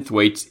 Brendan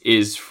Thwaites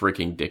is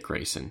freaking Dick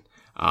Grayson.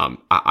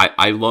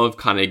 I love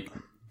kind of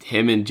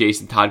him and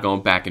Jason Todd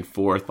going back and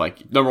forth.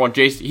 Like, number one,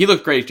 he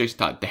looked great as Jason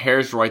Todd. The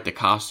hair's right, the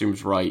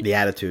costume's right. The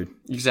attitude.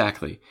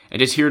 Exactly. And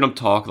just hearing him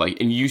talk, like,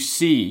 and you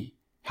see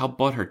how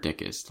butthurt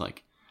Dick is.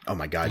 Like, oh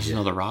my God, there's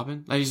another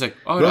Robin? Like, he's like,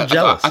 oh, no,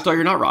 I thought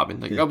you're not Robin.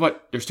 Like, oh,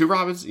 but there's 2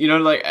 Robins?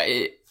 Like,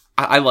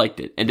 I liked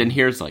it. And then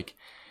here's like,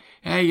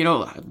 hey,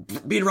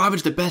 being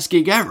Robin's the best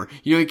gig ever.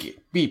 You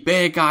beat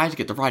bad guys,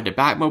 get to ride the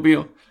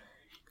Batmobile.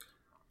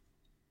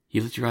 He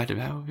let you ride the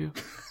Batmobile?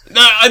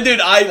 No, dude,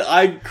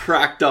 I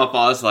cracked up.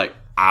 I was like,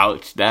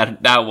 ouch,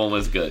 that one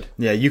was good.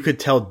 Yeah, you could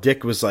tell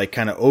Dick was like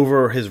kind of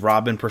over his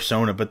Robin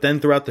persona, but then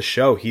throughout the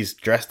show, he's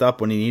dressed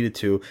up when he needed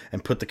to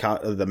and put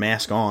the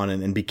mask on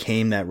and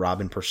became that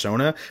Robin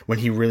persona when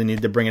he really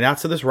needed to bring it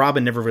out. So this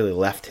Robin never really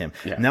left him.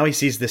 Yeah. Now he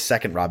sees this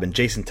second Robin,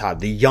 Jason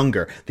Todd, the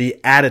younger, the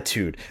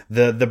attitude,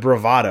 the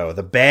bravado,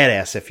 the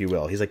badass, if you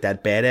will. He's like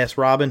that badass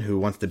Robin who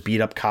wants to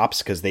beat up cops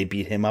because they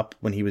beat him up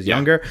when he was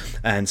younger.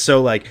 And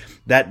so like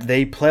that,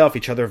 they play off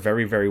each other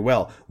very, very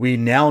well. We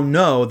now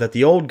know that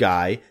the old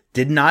guy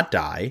did not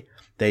die.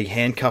 They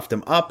handcuffed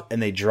him up and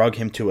they drug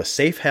him to a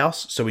safe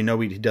house, so we know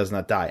he does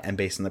not die. And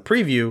based on the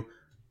preview,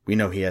 we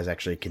know he has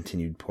actually a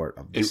continued part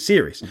of the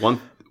series.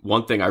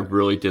 One thing I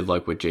really did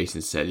like what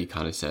Jason said, he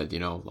kind of said,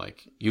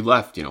 like, you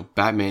left,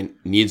 Batman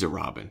needs a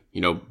Robin.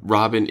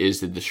 Robin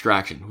is the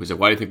distraction. He's like,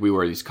 why do you think we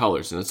wear these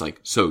colors? And it's like,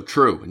 so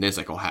true. And then it's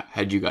like, oh,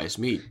 how'd you guys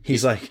meet?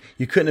 He's like,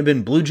 you couldn't have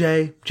been Blue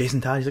Jay, Jason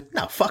Todd. He's like,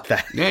 no, fuck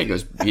that. Yeah, he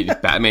goes,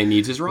 Batman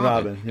needs his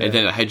Robin. Yeah. And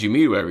then how'd you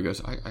meet or whatever? He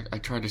goes, I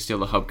tried to steal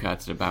the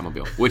hubcaps to the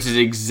Batmobile, which is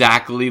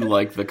exactly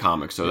like the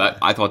comic. So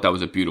I thought that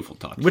was a beautiful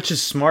touch. Which is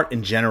smart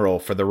in general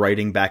for the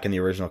writing back in the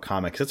original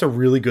comics. That's a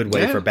really good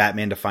way for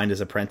Batman to find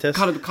his apprentice.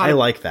 I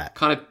like that.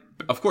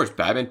 Of course,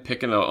 Batman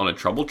picking on a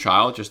troubled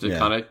child just to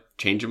kind of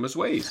change him his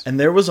ways. And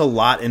there was a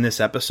lot in this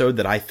episode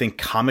that I think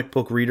comic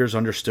book readers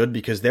understood,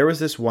 because there was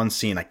this one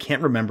scene, I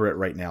can't remember it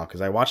right now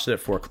because I watched it at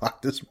 4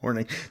 o'clock this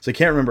morning, so I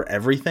can't remember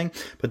everything,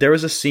 but there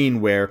was a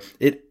scene where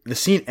the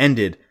scene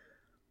ended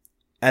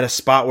at a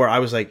spot where I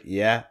was like,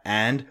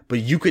 but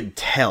you could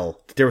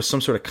tell there was some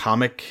sort of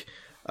comic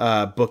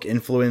book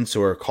influence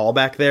or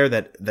callback there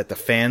that the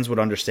fans would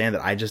understand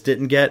that I just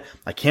didn't get.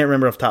 I can't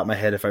remember off the top of my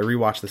head. If I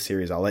rewatch the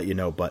series, I'll let you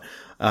know. But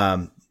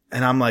and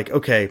I'm like,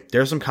 okay,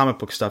 there's some comic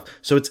book stuff.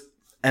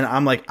 And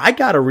I'm like, I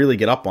gotta really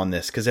get up on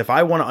this, because if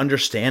I want to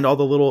understand all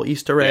the little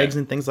Easter eggs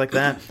and things like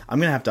that, I'm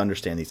gonna have to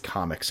understand these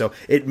comics. So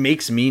it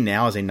makes me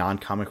now, as a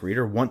non-comic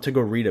reader, want to go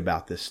read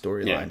about this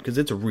storyline, because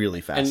it's really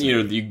fascinating.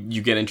 And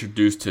you get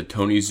introduced to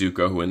Tony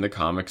Zuko, who in the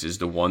comics is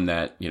the one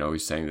that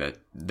he's saying that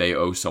they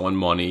owe someone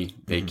money.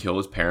 They kill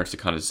his parents to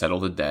kind of settle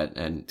the debt,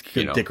 and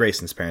Dick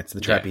Grayson's parents, the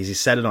trapeze. He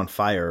set it on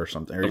fire or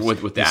something. Or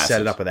with the acid,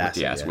 set it up with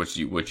acid.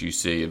 Which you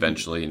see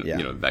eventually.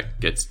 That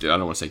gets. I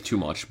don't want to say too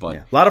much, but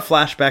a lot of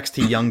flashbacks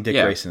to young Dick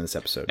Grayson in this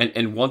episode.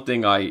 And one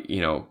thing I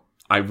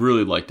I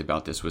really liked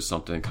about this was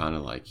something kind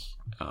of like,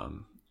 I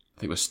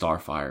think it was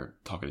Starfire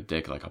talking to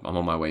Dick, like, I'm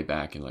on my way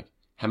back, and like,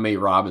 how many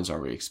Robins are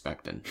we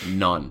expecting?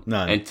 None.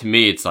 And to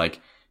me, it's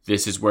like,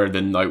 this is where the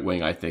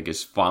Nightwing, I think,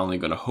 is finally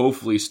going to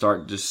hopefully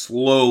start to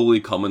slowly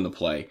come into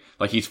play.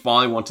 Like, he's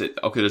finally wants it,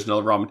 okay, there's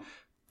another Robin.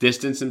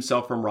 Distance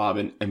himself from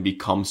Robin and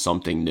become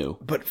something new.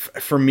 But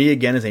for me,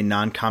 again, as a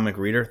non-comic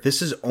reader,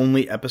 this is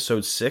only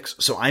episode 6,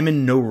 so I'm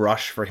in no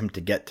rush for him to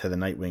get to the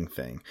Nightwing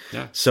thing.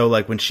 Yeah. So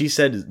like when he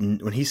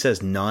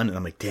says none, and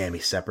I'm like, damn,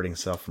 he's separating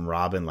himself from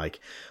Robin. Like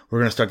we're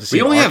gonna start to see.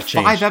 We only have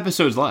change, 5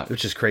 episodes left,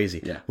 which is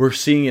crazy. Yeah. We're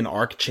seeing an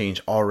arc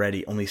change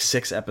already. Only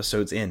 6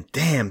 episodes in.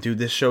 Damn, dude,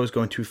 this show is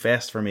going too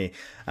fast for me.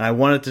 And I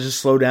want it to just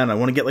slow down. I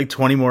want to get like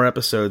 20 more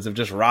episodes of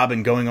just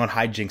Robin going on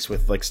hijinks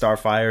with like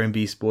Starfire and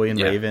Beast Boy and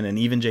Raven and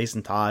even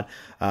Jason Todd.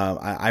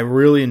 I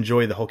really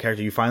enjoy the whole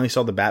character. You finally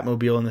saw the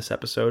Batmobile in this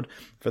episode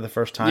for the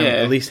first time.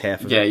 At least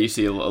half of it. Yeah, you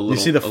see a little. You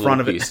see the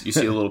front of it. You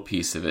see a little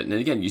piece of it, and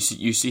again, you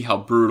see how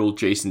brutal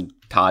Jason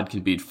Todd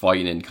can be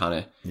fighting and kind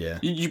of. Yeah.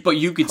 But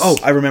you could. Oh,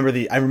 I remember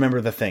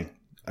the thing.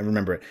 I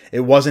remember it.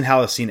 It wasn't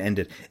how the scene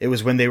ended. It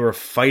was when they were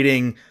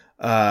fighting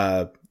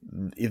either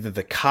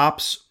the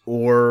cops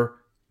or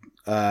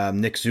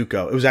Nick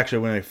Zuko. It was actually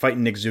when they were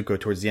fighting Nick Zuko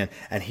towards the end,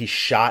 and he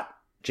shot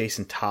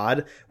Jason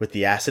Todd with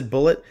the acid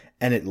bullet,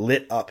 and it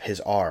lit up his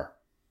R,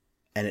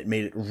 and it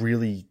made it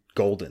really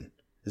golden.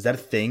 Is that a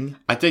thing?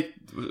 I think,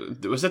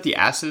 was that the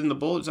acid in the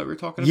bullet? Is that what you're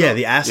talking about? Yeah,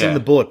 the acid in the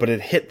bullet, but it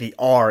hit the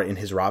R in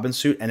his Robin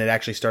suit, and it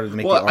actually started to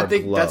make the R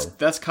glow. I think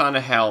that's kind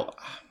of how,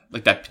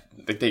 like that,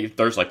 like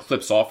there's like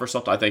clips off or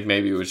something. I think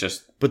maybe it was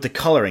just. But the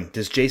coloring,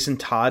 does Jason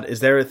Todd, is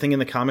there a thing in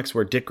the comics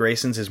where Dick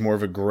Grayson's is more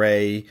of a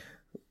gray,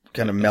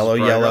 kind of mellow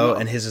yellow,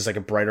 and his is like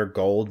a brighter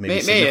gold, maybe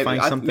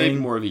signifying something? Maybe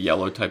more of a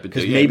yellow type of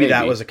thing. Because maybe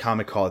that was a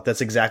comic call. That's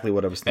exactly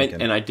what I was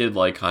thinking. And I did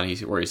like kind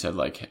of where he said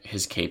like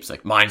his cape's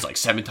like mine's like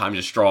 7 times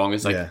as strong.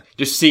 It's like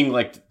just seeing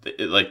like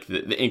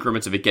the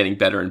increments of it getting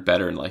better and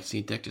better, and like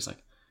seeing Dick just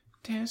like,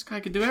 damn, this guy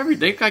can do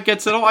everything. This guy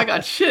gets it all. I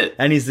got shit.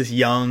 And he's this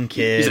young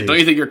kid. He's like, don't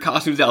you think your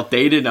costume's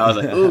outdated? And I was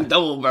like, ooh,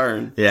 double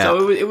burn. Yeah.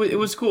 So it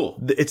was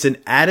cool. It's an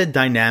added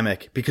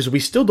dynamic because we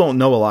still don't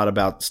know a lot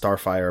about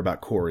Starfire,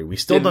 about Corey. We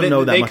still don't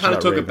know that much about They kind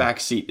of took Raven. a back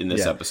seat in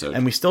this episode.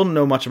 And we still don't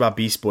know much about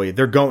Beast Boy.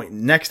 They're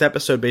going, next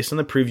episode, based on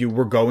the preview,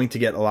 we're going to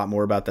get a lot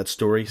more about that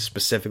story,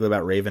 specifically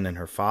about Raven and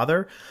her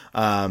father,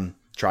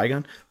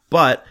 Trigon.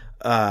 But,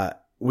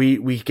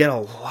 we get a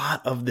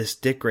lot of this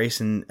Dick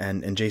Grayson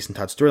and Jason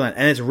Todd storyline,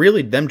 and it's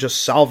really them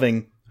just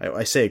solving,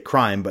 I say a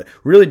crime, but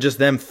really just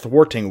them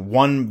thwarting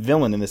one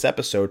villain in this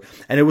episode,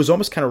 and it was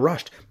almost kind of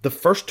rushed. The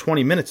first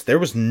 20 minutes, there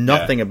was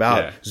nothing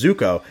about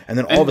Zuko, and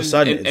then all of a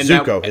sudden, it's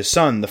Zuko, his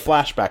son, the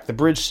flashback, the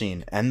bridge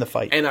scene, and the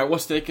fight. And I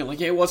was thinking,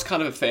 like, it was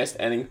kind of a fast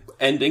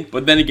ending,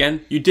 but then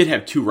again, you did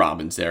have 2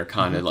 Robins there,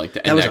 kind of like,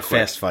 that was a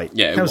fast fight.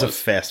 Yeah, that was a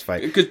fast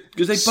fight. Because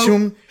they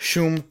both...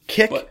 Shoom,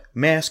 kick,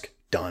 mask,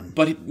 done.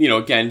 But,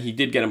 again, he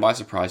did get him by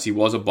surprise. He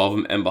was above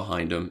him and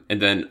behind him.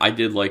 And then I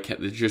did like, it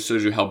just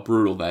shows you how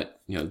brutal that,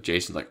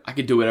 Jason's like, I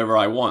could do whatever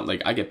I want.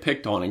 Like, I get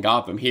picked on in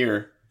Gotham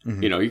here.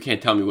 Mm-hmm. You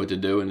can't tell me what to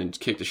do, and then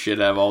kick the shit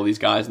out of all these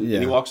guys, and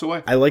he walks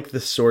away. I like the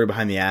story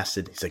behind the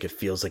acid. He's like, it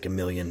feels like a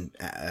million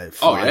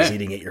flies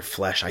eating at your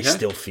flesh. I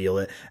still feel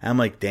it. And I'm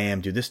like,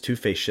 damn, dude, this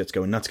Two-Face shit's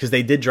going nuts. Because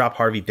they did drop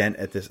Harvey Dent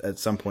at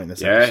some point in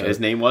this episode. Yeah, his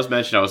name was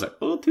mentioned. I was like,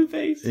 oh,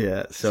 Two-Face.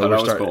 Yeah, so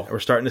we're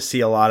starting to see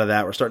a lot of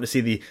that. We're starting to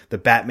see the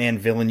Batman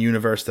villain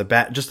universe,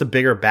 just the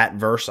bigger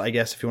Batverse, I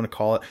guess, if you want to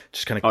call it.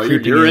 Just kind of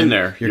creeping you're in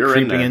there. You're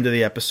creeping into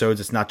the episodes.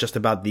 It's not just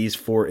about these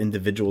 4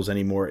 individuals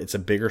anymore. It's a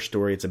bigger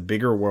story. It's a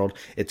bigger world.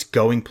 It's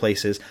going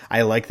places.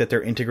 I like that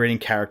they're integrating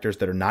characters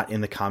that are not in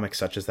the comics,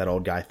 such as that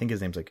old guy. I think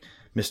his name's like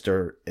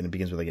Mr. and it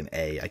begins with like an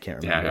A. I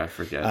can't remember. Yeah, I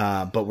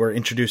forget. But we're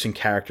introducing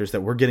characters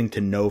that we're getting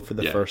to know for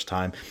the first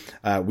time.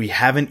 We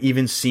haven't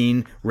even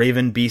seen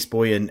Raven, Beast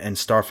Boy, and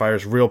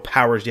Starfire's real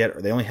powers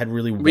yet. They only had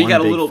really one big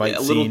fight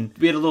scene.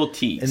 We had a little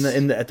tease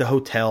at the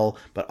hotel,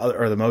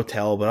 or the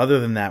motel. But other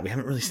than that, we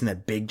haven't really seen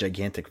that big,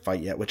 gigantic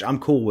fight yet, which I'm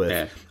cool with.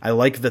 Yeah. I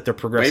like that they're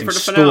progressing wait for the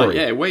story. Finale.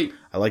 Yeah, wait.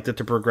 I like that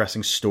they're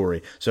progressing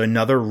story. So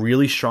another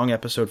really strong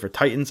episode for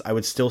Titans. I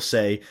would still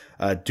say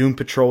Doom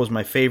Patrol was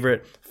my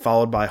favorite,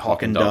 followed by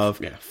Hawk and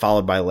Dove,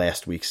 followed by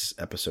last week's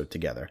episode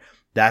together.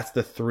 That's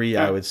the 3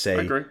 I would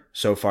say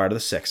so far to the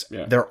 6.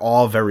 Yeah. They're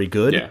all very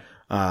good,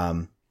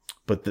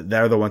 but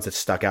they're the ones that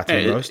stuck out to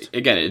me most.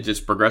 Again, it's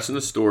just progressing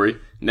the story.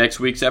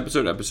 Next week's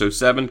episode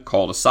 7,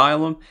 called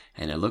Asylum,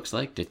 and it looks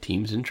like the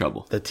team's in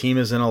trouble. The team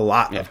is in a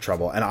lot of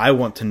trouble, and I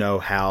want to know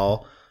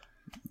how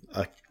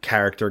a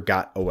character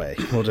got away.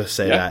 We'll just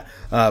say that.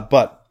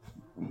 But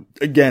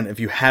again, if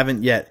you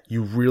haven't yet,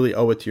 you really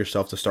owe it to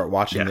yourself to start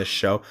watching this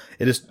show.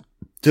 It is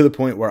to the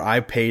point where I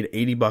paid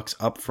 $80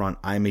 up front.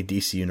 I'm a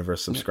DC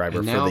Universe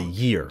subscriber for the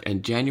year.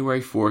 And January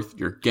 4th,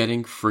 you're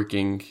getting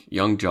freaking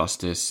Young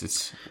Justice.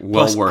 It's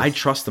well worth. I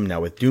trust them now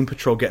with Doom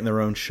Patrol getting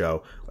their own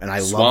show, and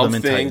I love them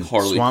in Titans.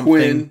 Harley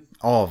Quinn,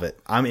 all of it.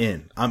 I'm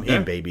in. I'm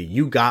in, baby.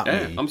 You got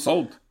me. I'm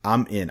sold.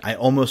 I'm in. I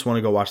almost want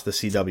to go watch the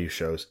CW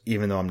shows,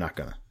 even though I'm not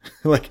gonna.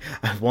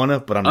 I want to,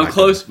 but I'm not. I'm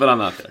close, but I'm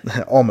not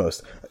there.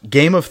 Almost.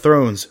 Game of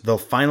Thrones, the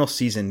final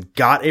season,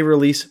 got a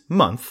release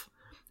month,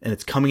 and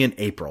it's coming in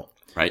April.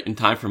 Right in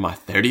time for my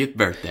 30th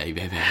birthday,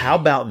 baby. How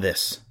about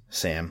this,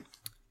 Sam?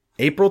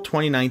 April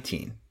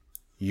 2019,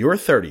 your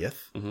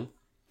 30th,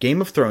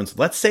 Game of Thrones.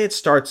 Let's say it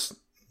starts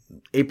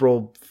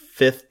April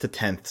 5th to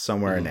 10th,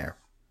 somewhere in there.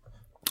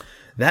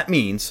 That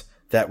means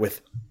that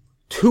with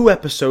 2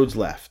 episodes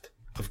left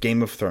of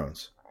Game of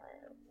Thrones,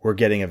 we're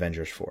getting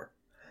Avengers 4.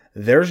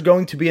 There's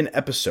going to be an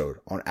episode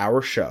on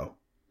our show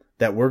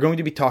that we're going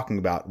to be talking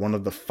about, one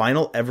of the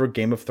final ever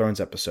Game of Thrones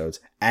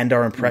episodes, and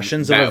our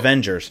impressions of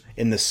Avengers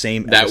in the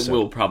same episode. That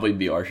will probably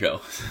be our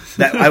show.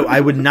 I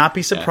would not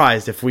be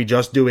surprised if we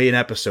just do an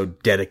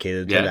episode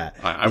dedicated to that.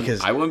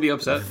 I wouldn't be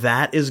upset.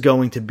 That is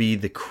going to be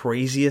the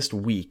craziest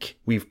week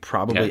we've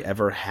probably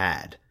ever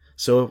had.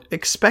 So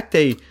expect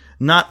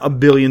not a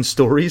billion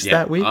stories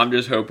that week. I'm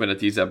just hoping that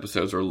these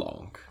episodes are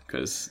long.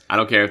 Because I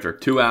don't care if they're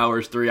 2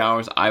 hours, 3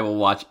 hours. I will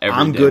watch every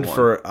I'm good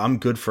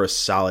for a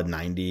solid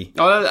 90.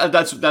 Oh,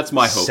 that's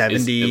my hope.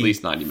 70, at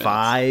least 90 minutes.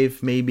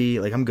 5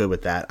 maybe. Like, I'm good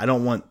with that. I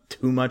don't want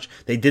too much.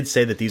 They did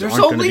say that these aren't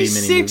going to be mini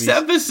movies. There's only 6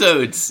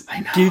 episodes. I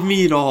know. Give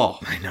me it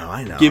all. I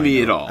know. Give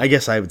me it all. I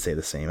guess I would say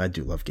the same. I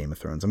do love Game of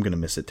Thrones. I'm going to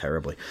miss it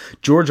terribly.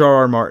 George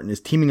R.R. Martin is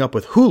teaming up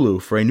with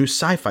Hulu for a new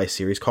sci-fi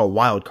series called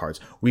Wild Cards.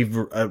 We've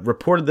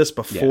reported this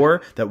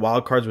before that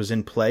Wild Cards was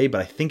in play,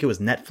 but I think it was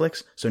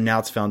Netflix. So now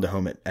it's found a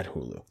home at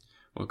Hulu.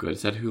 Well, good.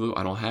 Is that Hulu?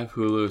 I don't have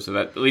Hulu, so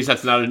that at least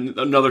that's not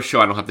another show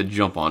I don't have to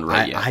jump on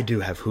yet. I do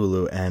have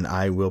Hulu, and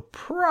I will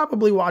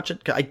probably watch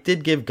it. I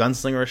did give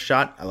Gunslinger a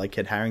shot. I like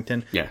Kit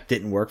Harington. Yeah,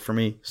 didn't work for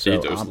me, so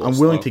I'm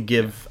willing to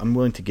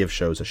give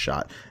shows a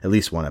shot. At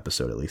least one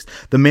episode, at least.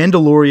 The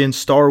Mandalorian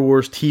Star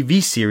Wars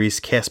TV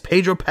series cast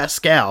Pedro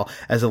Pascal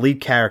as a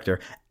lead character,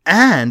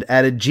 and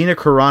added Gina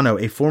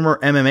Carano, a former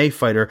MMA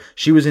fighter.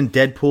 She was in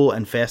Deadpool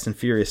and Fast and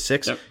Furious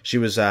 6. Yep. She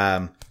was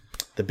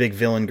the big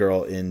villain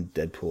girl in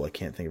Deadpool. I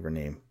can't think of her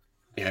name.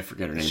 Yeah, I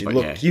forget her name. She but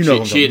looked,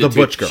 yeah, the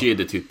butch girl. She had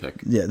the toothpick.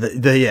 Yeah,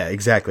 yeah,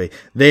 exactly.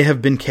 They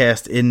have been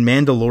cast in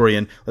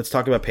Mandalorian. Let's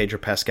talk about Pedro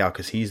Pascal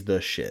because he's the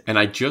shit. And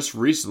I just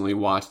recently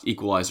watched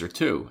Equalizer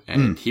 2,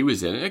 and he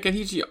was in it.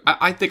 Again,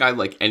 I think I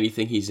like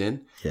anything he's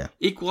in. Yeah.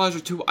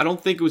 Equalizer 2, I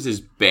don't think it was as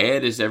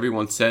bad as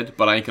everyone said,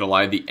 but I ain't gonna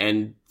lie, the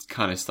end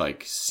kind of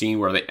like scene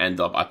where they end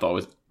up, I thought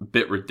was a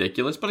bit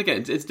ridiculous. But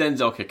again, it's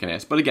Denzel kicking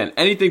ass. But again,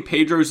 anything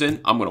Pedro's in,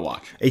 I'm gonna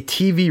watch. A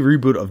TV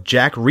reboot of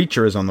Jack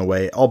Reacher is on the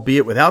way,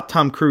 albeit without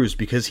Tom Cruise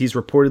because he's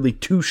reportedly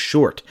too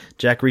short.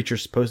 Jack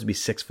Reacher's supposed to be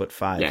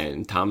 6'5". Yeah,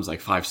 and Tom's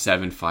like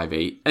 5'7",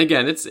 5'8". And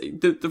again, it's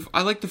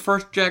I like the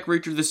first Jack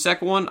Reacher. The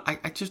second one,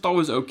 I just thought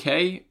was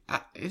okay.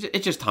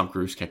 It's just Tom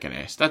Cruise kicking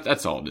ass.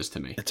 That's all it is to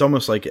me. It's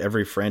almost like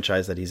every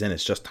franchise that he's in,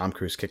 it's just Tom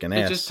Cruise kicking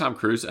ass. It's just Tom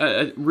Cruise.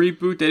 A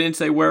reboot, they didn't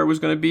say where it was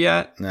going to be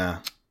at. Nah.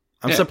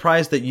 I'm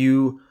surprised that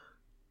you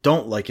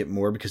don't like it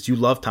more because you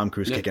love Tom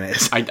Cruise kicking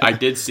ass. I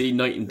did see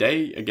Night and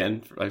Day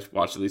again. I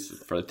watched at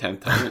least for the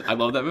 10th time. I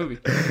love that movie.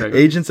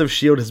 Agents of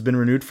S.H.I.E.L.D. has been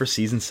renewed for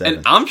season 7.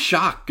 And I'm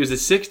shocked because the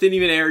 6 didn't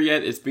even air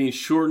yet. It's being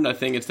shortened. I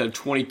think instead of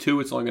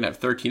 22, it's only going to have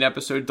 13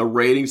 episodes. The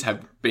ratings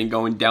have been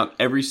going down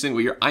every single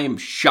year. I am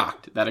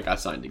shocked that it got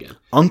signed again.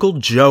 Uncle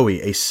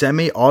Joey, a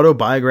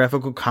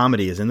semi-autobiographical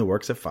comedy, is in the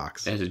works at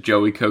Fox. It has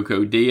Joey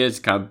Coco Diaz,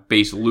 kind of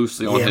based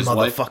loosely on his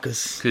life.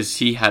 Motherfuckers. Because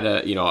he had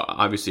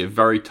obviously a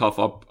very tough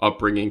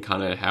upbringing,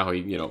 kind of how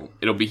he,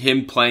 it'll be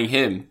him playing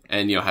him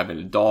and, having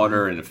a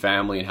daughter and a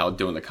family and how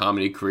doing the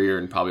comedy career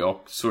and probably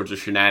all sorts of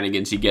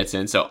shenanigans he gets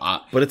in. So,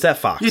 but it's at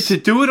Fox. Yeah, to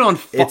do it on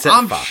Fox.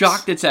 I'm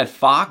shocked it's at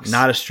Fox.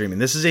 Not a streaming.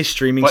 This is a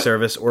streaming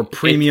service or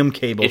premium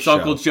cable it's show.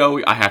 Uncle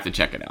Joey. I have to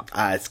check it out.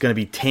 It's going to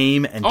be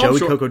tame, and Joey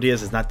Coco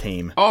Diaz is not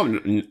tame.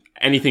 Oh,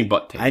 anything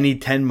but tame. I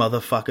need 10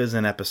 motherfuckers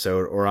an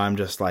episode, or I'm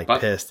just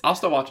pissed. I'll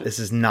still watch it. This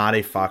is not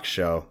a Fox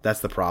show. That's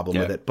the problem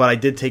with it. But I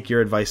did take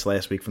your advice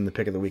last week from the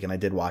pick of the week, and I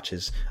did watch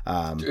his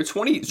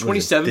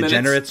 27 minutes.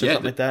 Degenerates or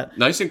something like that.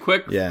 Nice and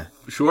quick. Yeah.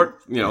 Short.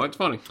 It's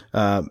funny.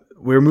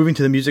 We're moving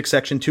to the music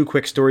section. 2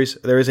 quick stories.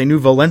 There is a new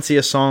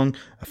Valencia song.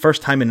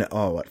 First time in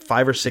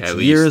 5 or 6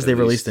 years they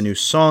released a new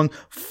song,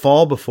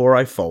 Fall Before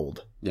I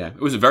Fold. Yeah,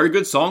 it was a very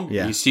good song.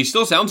 Yeah. He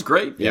still sounds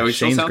great. Yeah, he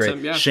Shane's still sounds great.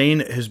 him, yeah.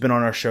 Shane has been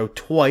on our show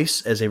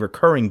twice as a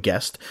recurring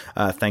guest.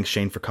 Thanks,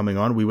 Shane, for coming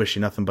on. We wish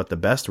you nothing but the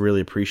best. Really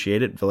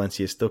appreciate it.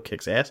 Valencia still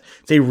kicks ass.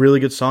 It's a really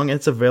good song, and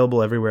it's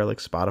available everywhere like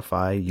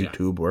Spotify,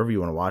 YouTube, wherever you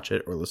want to watch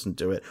it or listen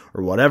to it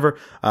or whatever.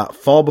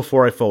 Fall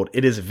Before I Fold.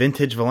 It is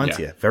vintage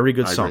Valencia. Yeah, very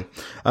good song.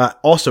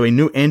 Also, a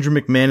new Andrew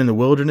McMahon in the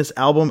Wilderness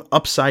album,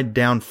 Upside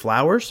Down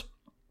Flowers.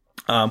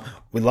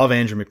 We love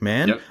Andrew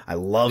McMahon. Yep. I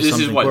love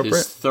Something Corporate.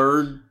 This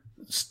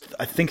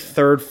is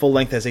third full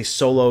length as a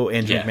solo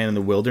Andrew McMahon in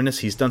the Wilderness.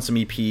 He's done some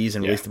EPs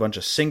and released a bunch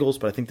of singles,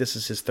 but I think this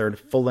is his third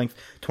full length,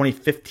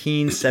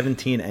 2015,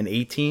 17, and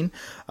 18.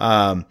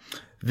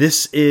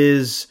 This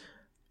is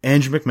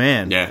Andrew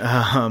McMahon.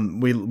 Yeah.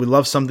 We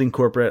love Something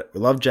Corporate. We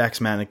love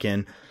Jack's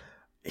Mannequin.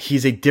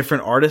 He's a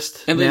different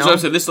artist. And now.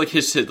 So this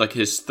is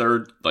his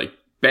third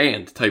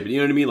band type. You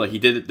know what I mean? Like he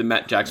did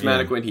the Jack's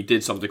Mannequin. He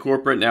did Something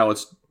Corporate. Now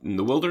it's in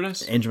the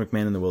Wilderness. Andrew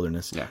McMahon in the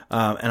Wilderness. Yeah.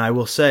 And I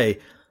will say,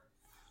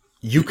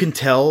 You can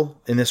tell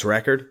in this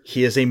record,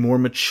 he is a more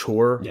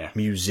mature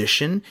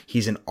musician.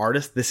 He's an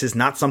artist. This is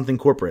not something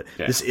corporate.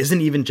 Yeah. This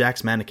isn't even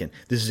Jack's Mannequin.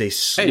 This is a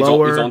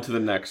slower. He's on to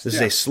the next. This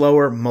is a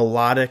slower,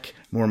 melodic,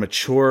 more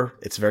mature.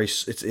 It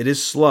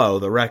is slow.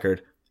 The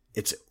record.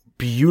 It's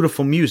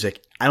beautiful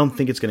music. I don't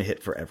think it's going to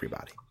hit for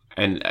everybody.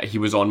 And he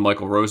was on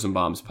Michael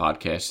Rosenbaum's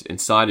podcast,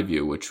 Inside of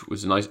You, which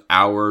was a nice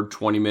hour,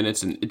 20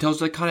 minutes. And it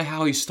tells like kind of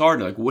how he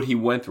started, like what he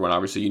went through. And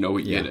obviously,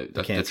 he had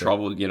the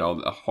trouble,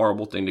 a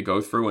horrible thing to go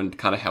through and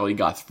kind of how he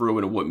got through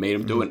it and what made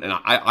him do it. And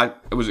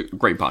it was a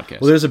great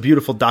podcast. Well, there's a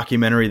beautiful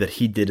documentary that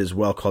he did as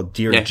well called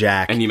Dear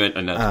Jack. And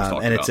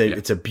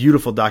it's a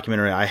beautiful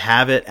documentary. I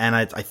have it. And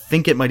I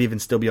think it might even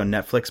still be on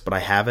Netflix, but I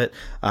have it.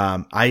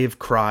 I have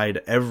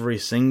cried every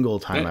single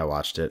time I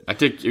watched it. I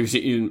think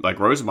like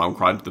Rosenbaum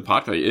cried at the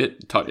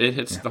podcast. It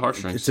hits the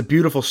heartstrings. It's a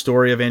beautiful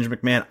story of Andrew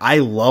McMahon. I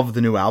love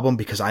the new album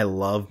because I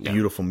love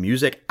beautiful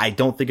music. I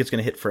don't think it's going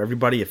to hit for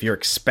everybody. If you're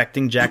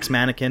expecting Jack's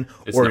Mannequin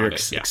or you're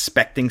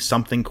expecting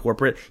something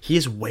corporate, he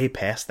is way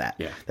past that.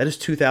 Yeah. That is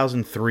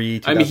 2003,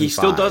 2005. I mean, he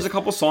still does a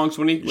couple songs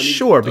when he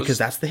because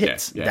that's the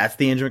hits. Yeah, yeah. That's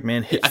the Andrew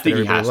McMahon hits that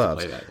everybody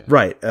loves.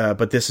 Right.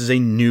 But this is a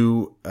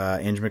new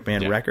Andrew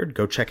McMahon record.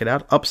 Go check it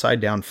out.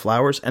 Upside Down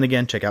Flowers. And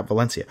again, check out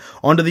Valencia.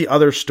 On to the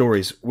other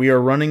stories. We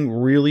are running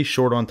really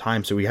short on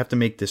time, so we have to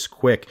make this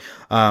quick.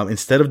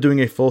 Instead of doing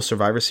a full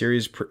Survivor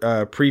Series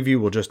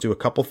preview, we'll just do a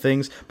couple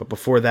things. But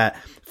before that,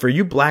 for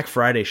you Black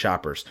Friday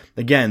shoppers,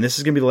 again, this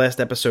is going to be the last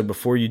episode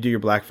before you do your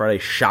Black Friday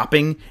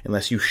shopping,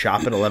 unless you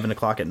shop at 11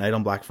 o'clock at night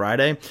on Black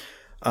Friday.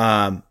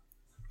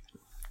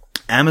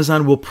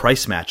 Amazon will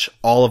price match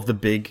all of the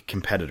big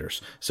competitors.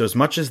 So as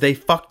much as they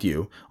fucked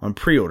you on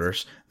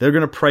pre-orders, they're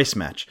going to price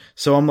match.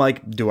 So I'm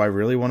like, do I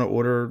really want to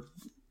order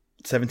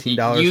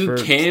 $17 for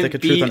Stick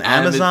of Truth on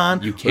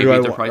Amazon? You can't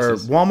beat the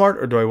prices. Or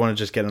Walmart, or do I want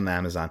to just get it on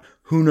Amazon?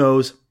 Who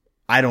knows?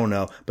 I don't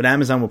know. But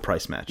Amazon will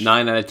price match.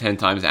 9 out of 10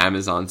 times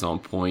Amazon's on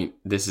point.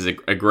 This is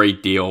a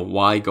great deal.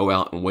 Why go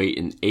out and wait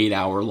in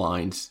 8-hour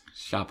lines?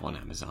 Shop on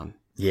Amazon.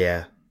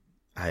 Yeah,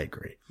 I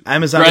agree.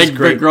 Amazon is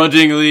great.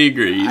 Begrudgingly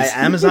agrees.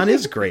 Amazon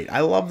is great. I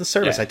love the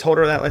service. I told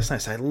her that last night. I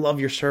said, I love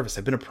your service.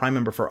 I've been a Prime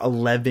member for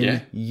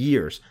 11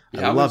 years.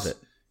 I love it.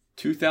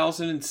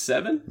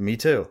 2007? Me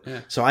too. Yeah.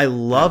 So I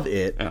love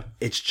it. Yeah.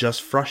 It's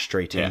just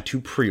frustrating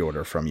to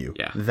pre-order from you.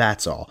 Yeah.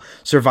 That's all.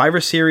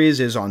 Survivor Series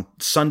is on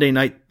Sunday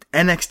night.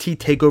 NXT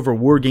TakeOver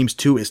War Games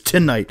 2 is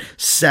tonight,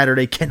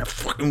 Saturday. Can't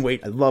fucking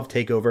wait. I love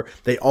TakeOver.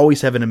 They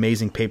always have an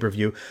amazing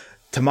pay-per-view.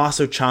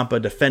 Tommaso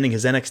Ciampa defending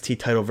his NXT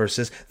title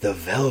versus the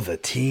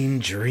Velveteen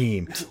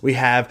Dream. We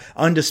have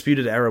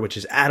Undisputed Era, which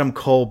is Adam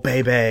Cole,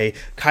 Bebe,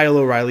 Kyle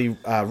O'Reilly,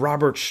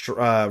 Robert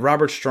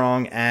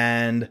Strong,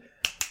 and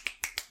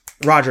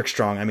Roderick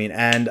Strong,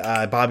 and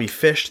Bobby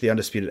Fish, the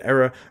Undisputed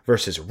Era,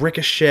 versus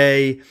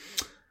Ricochet,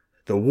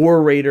 the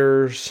War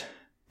Raiders,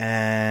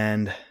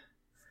 and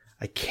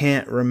I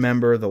can't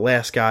remember the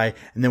last guy.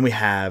 And then we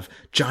have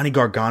Johnny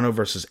Gargano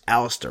versus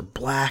Aleister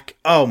Black.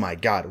 Oh my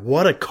God,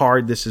 what a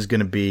card this is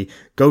going to be.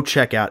 Go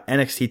check out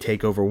NXT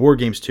TakeOver War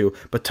Games 2.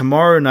 But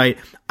tomorrow night,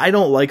 I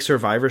don't like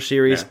Survivor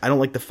Series. I don't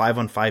like the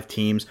 5-on-5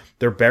 teams.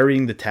 They're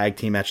burying the tag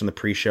team match on the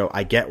pre-show.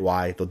 I get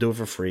why. They'll do it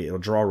for free. It'll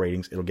draw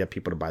ratings. It'll get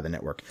people to buy the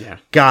network. Yeah.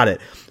 Got it.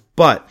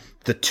 But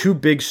the two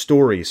big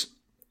stories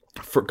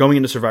for going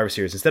into Survivor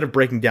Series, instead of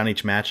breaking down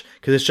each match,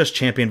 because it's just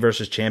champion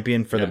versus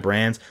champion for the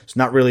brands, it's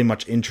not really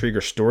much intrigue or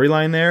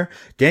storyline there.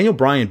 Daniel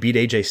Bryan beat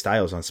AJ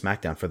Styles on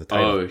SmackDown for the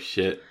title. Oh,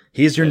 shit.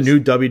 He's your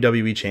new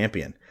WWE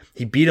champion.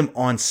 He beat him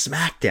on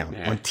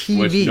SmackDown, on TV.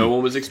 Which no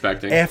one was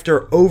expecting.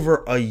 After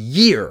over a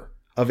year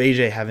of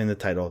AJ having the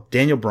title,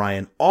 Daniel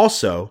Bryan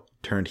also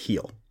turned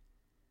heel.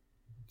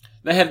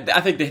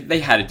 I think they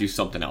had to do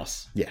something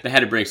else. Yeah. They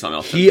had to bring something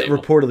else to the the table.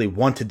 Reportedly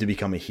wanted to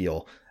become a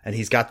heel. And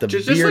he's got the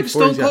just beard like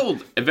Stone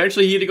Cold.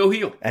 Eventually, he had to go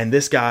heel. And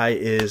this guy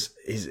is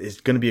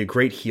going to be a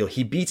great heel.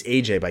 He beats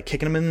AJ by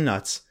kicking him in the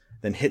nuts,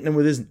 then hitting him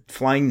with his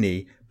flying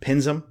knee,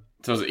 pins him.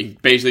 So he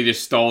basically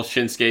just stole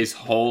Shinsuke's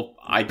whole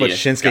idea. But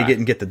Shinsuke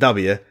didn't get the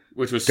W.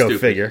 Which was stupid. Go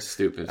figure.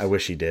 Stupid. I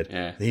wish he did.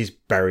 Yeah. He's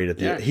buried at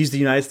the He's the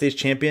United States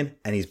champion,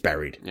 and he's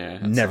buried. Yeah,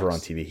 never on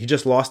TV. He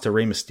just lost to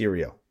Rey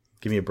Mysterio.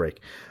 Give me a break.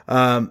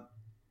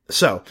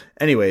 So,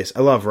 anyways, I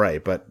love Rey,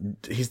 but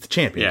he's the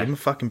champion. Give him a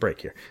fucking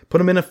break here.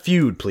 Put him in a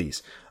feud,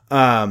 please.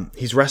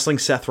 He's wrestling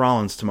Seth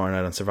Rollins tomorrow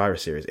night on Survivor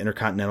Series,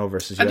 Intercontinental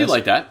versus US. I do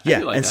like that.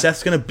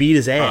 Seth's going to beat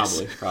his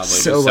ass. Probably.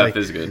 So, Seth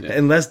is good. Yeah.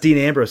 Unless Dean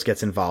Ambrose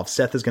gets involved,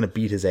 Seth is going to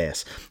beat his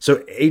ass. So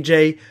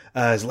AJ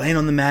is laying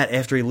on the mat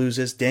after he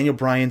loses. Daniel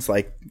Bryan's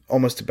like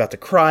almost about to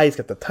cry. He's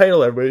got the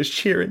title. Everybody's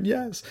cheering.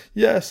 Yes,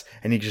 yes.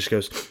 And he just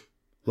goes,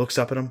 looks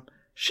up at him,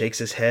 shakes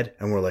his head,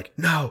 and we're like,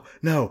 no.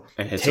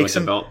 And hits him with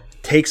the belt.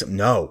 Takes him.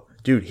 No,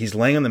 dude, he's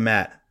laying on the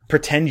mat.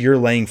 Pretend you're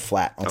laying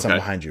flat on someone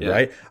behind you,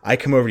 right? I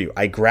come over to you.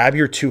 I grab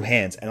your two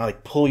hands and I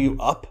like pull you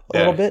up a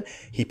little bit.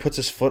 He puts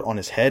his foot on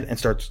his head and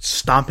starts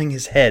stomping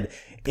his head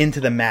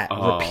into the mat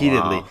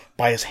repeatedly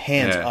by his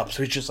hands up.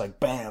 So he's just like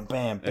bam,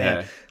 bam,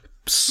 bam,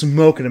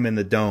 smoking him in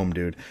the dome,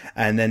 dude.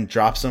 And then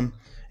drops him.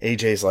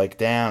 AJ's like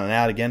down and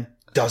out again.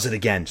 Does it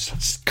again.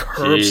 Just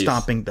curb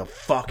stomping the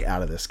fuck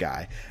out of this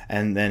guy.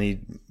 And then he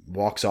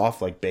walks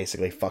off like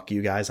basically, fuck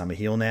you guys, I'm a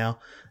heel now.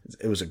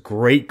 It was a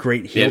great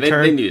heel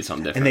turn. They needed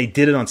something different. And they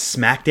did it on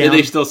SmackDown. Did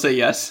they still say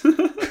yes?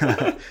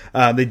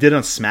 They did it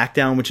on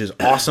SmackDown, which is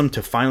awesome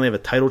to finally have a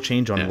title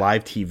change on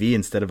live TV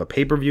instead of a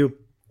pay-per-view.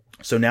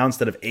 So now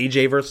instead of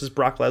AJ versus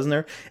Brock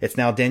Lesnar, it's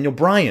now Daniel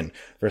Bryan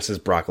versus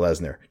Brock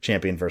Lesnar.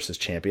 Champion versus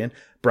champion.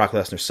 Brock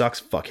Lesnar sucks.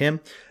 Fuck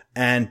him.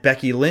 And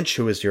Becky Lynch,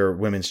 who is your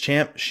women's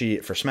champ,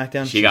 for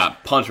SmackDown. She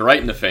got punched right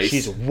in the face.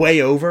 She's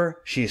way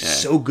over. She's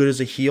so good as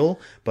a heel,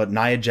 but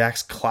Nia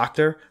Jax clocked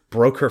her,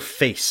 broke her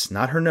face,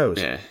 not her nose,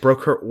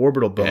 broke her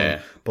orbital bone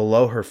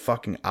below her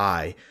fucking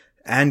eye,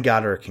 and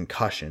got her a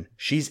concussion.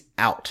 She's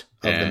out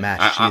of the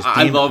match.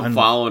 I love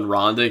following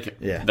Ronda.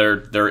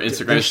 Their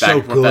Instagram back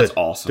and forth. That's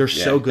awesome. They're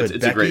so good.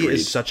 It's Becky a great read.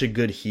 is such a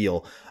good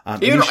heel.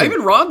 Even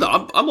Ronda,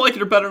 I'm liking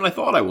her better than I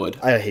thought I would.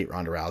 I hate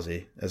Ronda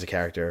Rousey as a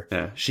character.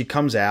 Yeah. She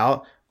comes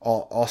out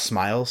all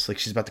smiles, like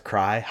she's about to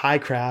cry. Hi,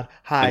 crowd.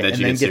 Hi. And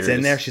then gets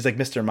in there. She's like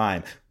Mr.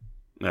 Mime.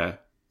 Yeah.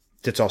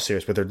 It's all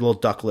serious with her little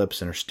duck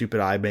lips and her stupid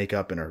eye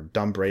makeup and her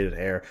dumb braided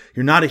hair.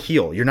 You're not a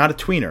heel. You're not a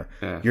tweener.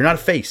 Yeah. You're not a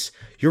face.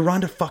 You're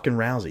Ronda fucking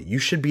Rousey. You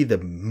should be the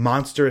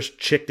monstrous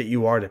chick that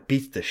you are that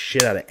beats the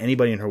shit out of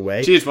anybody in her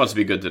way. She just wants to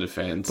be good to the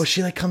fans. But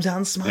she like comes out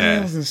and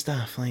smiles and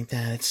stuff like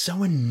that. It's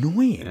so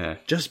annoying. Yeah.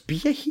 Just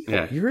be a heel.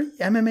 Yeah. You're an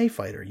MMA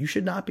fighter. You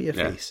should not be a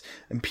face.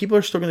 And people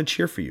are still going to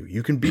cheer for you.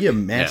 You can be a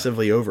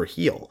massively over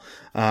heel.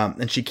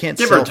 And she can't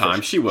give sell her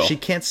time. She will. She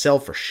can't sell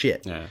for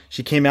shit. Yeah.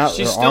 She came out.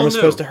 Her arm was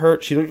supposed to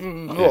hurt. She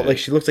like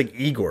she looks like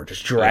Igor,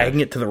 just dragging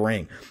it to the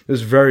ring. It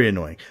was very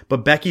annoying.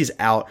 But Becky's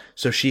out,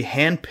 so she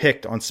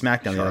handpicked on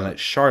SmackDown the other night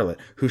Charlotte,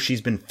 who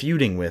she's been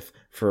feuding with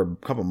for a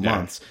couple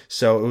months.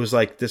 So it was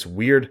like this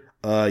weird,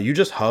 you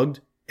just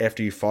hugged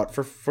after you fought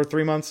for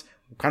 3 months.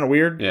 Kind of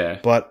weird. Yeah.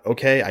 But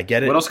okay, I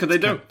get it. What else could they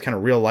do? Kind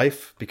of real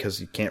life because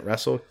you can't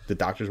wrestle. The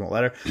doctors won't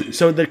let her.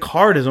 So the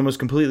card has almost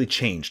completely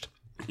changed.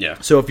 Yeah.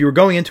 So if you were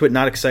going into it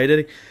not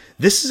excited,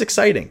 this is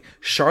exciting.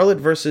 Charlotte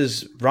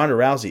versus Ronda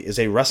Rousey is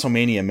a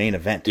WrestleMania main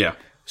event. Yeah.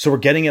 So we're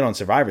getting it on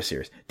Survivor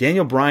Series.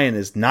 Daniel Bryan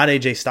is not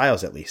AJ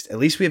Styles, at least. At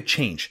least we have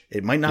change.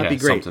 It might not be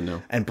great. Something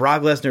new. And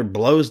Brock Lesnar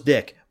blows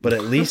dick, but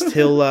at least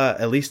he'll,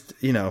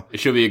 It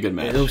should be a good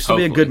match. It'll still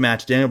be a good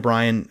match. Daniel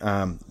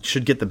Bryan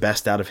should get the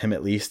best out of him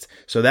at least.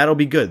 So that'll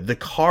be good. The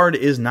card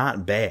is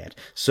not bad.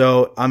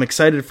 So I'm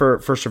excited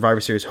for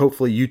Survivor Series.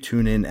 Hopefully you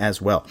tune in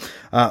as well.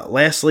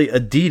 Lastly,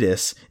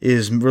 Adidas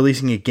is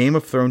releasing a Game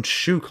of Thrones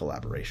shoe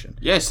collaboration.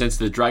 Yeah, since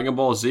the Dragon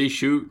Ball Z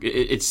shoe,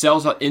 it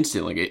sells out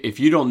instantly. If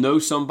you don't know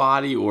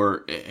somebody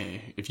or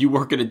if you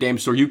work at a damn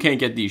store, you can't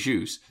get these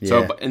shoes.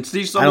 Yeah. So, and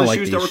these some of the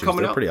shoes that were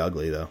coming out. They're pretty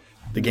ugly though.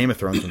 The Game of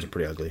Thrones ones are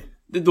pretty ugly.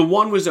 The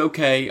one was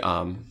okay.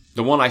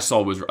 The one I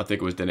saw was, I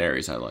think it was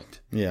Daenerys I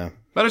liked. Yeah.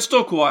 But it's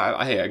still cool.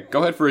 Hey,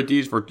 go ahead for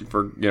Adidas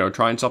for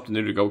trying something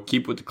new to go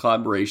keep with the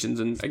collaborations.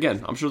 And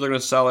again, I'm sure they're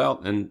going to sell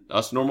out. And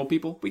us normal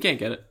people, we can't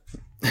get it.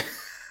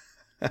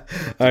 All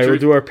right, we'll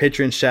do our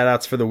Patreon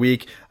shout-outs for the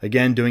week.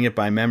 Again, doing it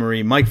by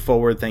memory. Mike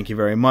Forward, thank you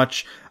very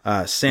much.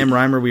 Sam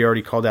Reimer, we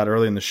already called out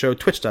earlier in the show.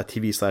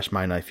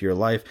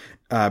 Twitch.tv/MyKnifeYourLife.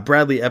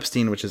 Bradley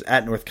Epstein, which is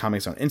at North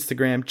Comics on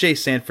Instagram. Jay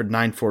Sanford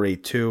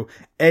 9482.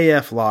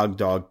 AF Log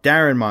Dog.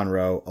 Darren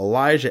Monroe.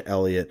 Elijah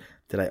Elliott.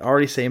 Did I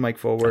already say Mike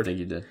Forward? I think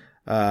you did.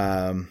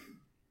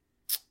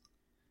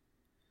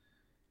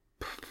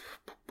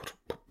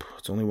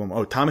 It's only one more.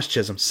 Oh, Thomas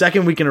Chisholm.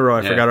 Second week in a row.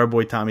 I forgot our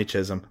boy Tommy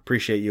Chisholm.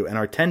 Appreciate you. And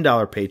our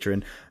 $10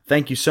 patron.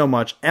 Thank you so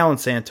much. Alan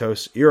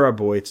Santos. You're our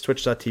boy. It's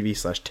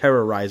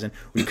twitch.tv/terrorizing.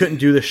 We couldn't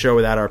do the show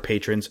without our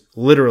patrons.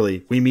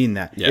 Literally. We mean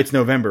that. Yeah. It's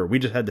November. We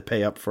just had to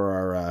pay up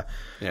for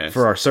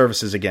our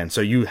services again. So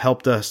you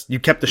helped us.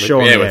 You kept the show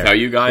on the air. Without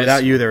you guys.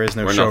 Without you, there is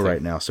no show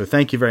right now. So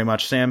thank you very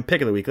much, Sam.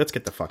 Pick of the week. Let's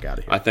get the fuck out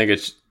of here. I think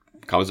it's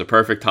comes a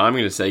perfect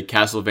timing to say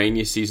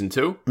Castlevania Season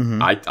 2.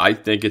 Mm-hmm. I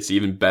think it's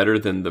even better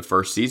than the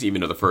first season,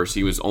 even though the first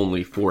season was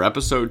only 4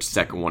 episodes. The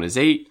second one is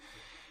 8.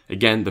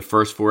 Again, the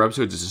first 4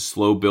 episodes is a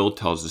slow build,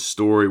 tells the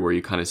story where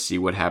you kind of see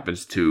what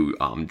happens to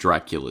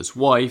Dracula's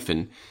wife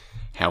and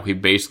how he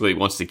basically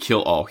wants to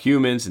kill all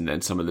humans, and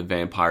then some of the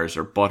vampires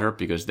are butthurt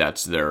because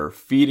that's their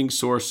feeding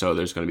source, so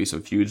there's going to be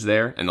some feuds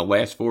there. And the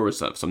last 4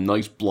 was some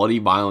nice bloody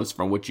violence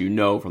from what you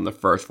know from the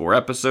first 4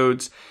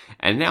 episodes.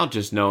 And now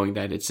just knowing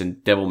that it's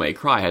in Devil May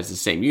Cry has the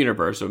same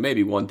universe, so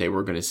maybe one day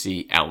we're going to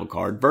see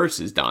Alucard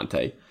versus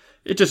Dante.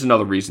 It's just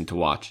another reason to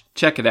watch.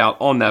 Check it out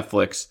on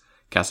Netflix.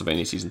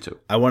 Castlevania Season 2.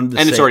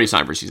 It's already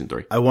signed for Season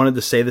 3. I wanted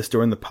to say this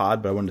during the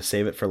pod, but I wanted to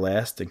save it for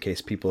last in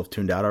case people have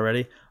tuned out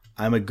already.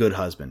 I'm a good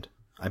husband.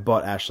 I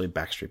bought Ashley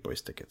Backstreet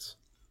Boys tickets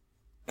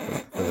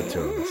for the 2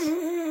 of us.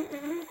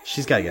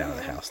 She's got to get out of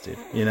the house, dude.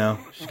 You know?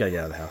 She's got to get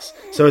out of the house.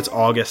 So it's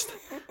August.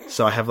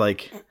 So I have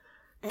like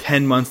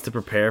 10 months to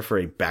prepare for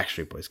a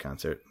Backstreet Boys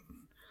concert.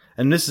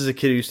 And this is a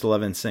kid who used to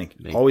love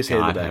NSYNC. Always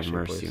hated the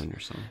Backstreet Boys. On your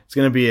son. It's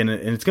going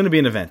to be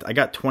an event. I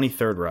got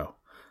 23rd row.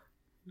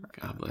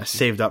 God bless I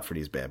saved up for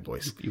these bad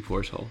boys. You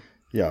poor soul.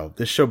 Yo,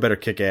 this show better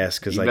kick ass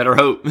because you better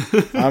hope.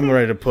 I'm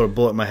ready to put a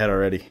bullet in my head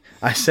already.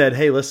 I said,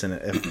 hey, listen,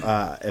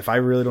 if I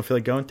really don't feel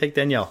like going, take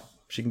Danielle.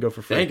 She can go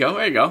for free.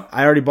 There you go.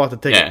 I already bought the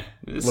ticket.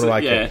 Yeah. What do I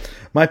care?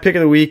 My pick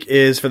of the week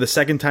is for the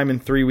second time in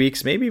 3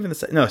 weeks, maybe even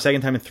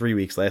second time in 3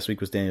 weeks. Last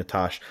week was Daniel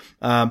Tosh.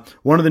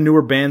 One of the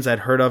newer bands I'd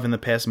heard of in the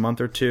past month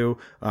or two.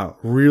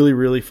 Really,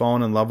 really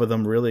fallen in love with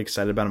them. Really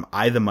excited about them.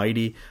 I the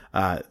Mighty.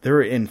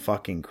 They're in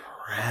fucking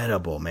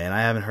incredible, man.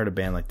 I haven't heard a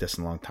band like this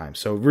in a long time.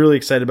 So really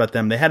excited about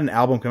them. They had an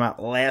album come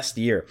out last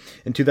year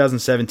in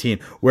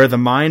 2017, Where the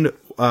Mind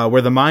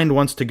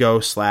Wants to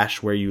Go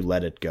 / Where You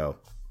Let It Go.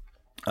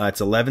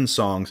 It's 11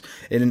 songs.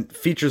 It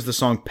features the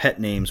song Pet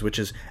Names, which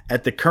is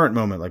at the current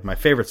moment like my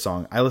favorite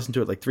song. I listen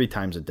to it like 3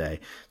 times a day.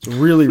 It's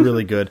really,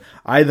 really good.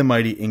 I the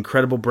Mighty,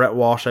 incredible. Brett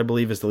Walsh, I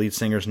believe, is the lead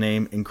singer's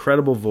name.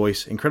 Incredible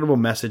voice, incredible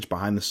message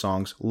behind the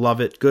songs.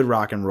 Love it. Good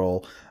rock and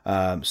roll.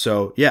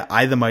 So yeah,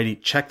 I the Mighty,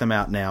 check them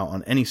out now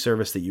on any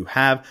service that you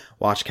have.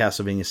 Watch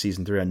Castlevania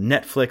Season 3 on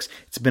Netflix.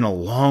 It's been a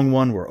long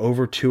one. We're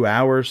over 2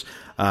 hours.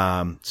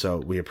 So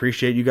we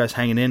appreciate you guys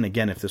hanging in.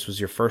 Again, if this was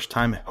your first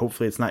time,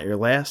 hopefully it's not your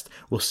last.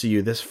 We'll see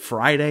you this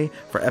Friday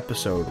for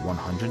episode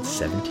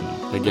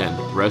 117.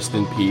 Again, rest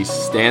in peace.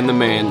 Stan the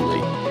Manly.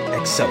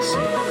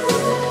 Excelsior.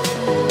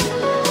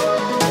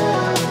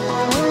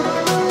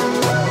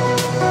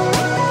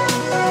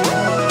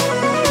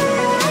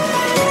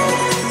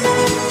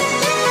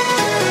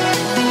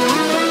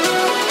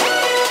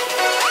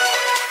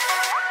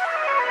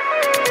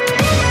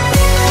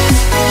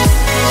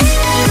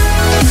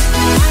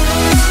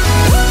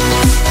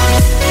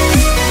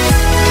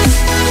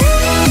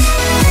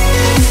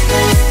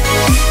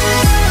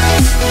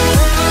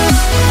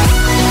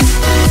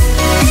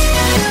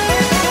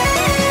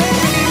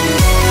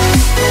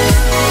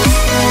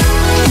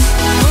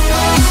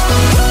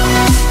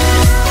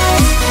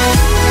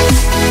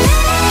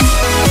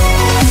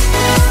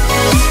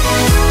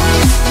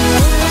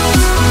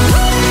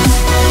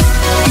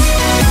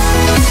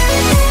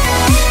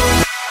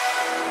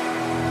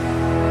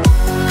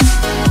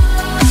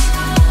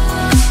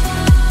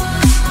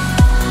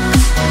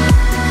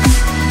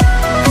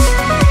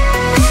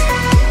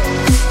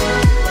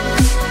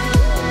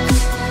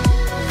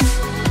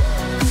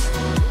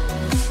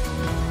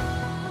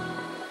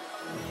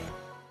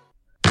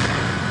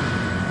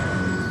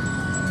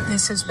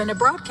 This has been a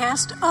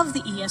broadcast of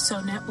the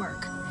ESO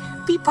Network.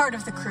 Be part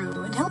of the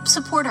crew and help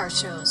support our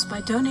shows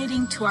by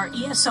donating to our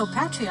ESO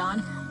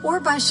Patreon or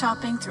by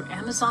shopping through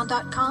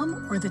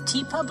Amazon.com or the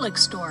TeePublic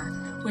store,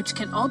 which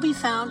can all be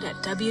found at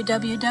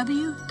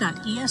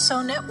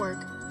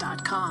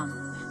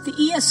www.esonetwork.com.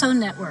 The ESO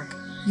Network,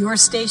 your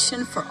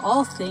station for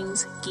all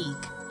things geek.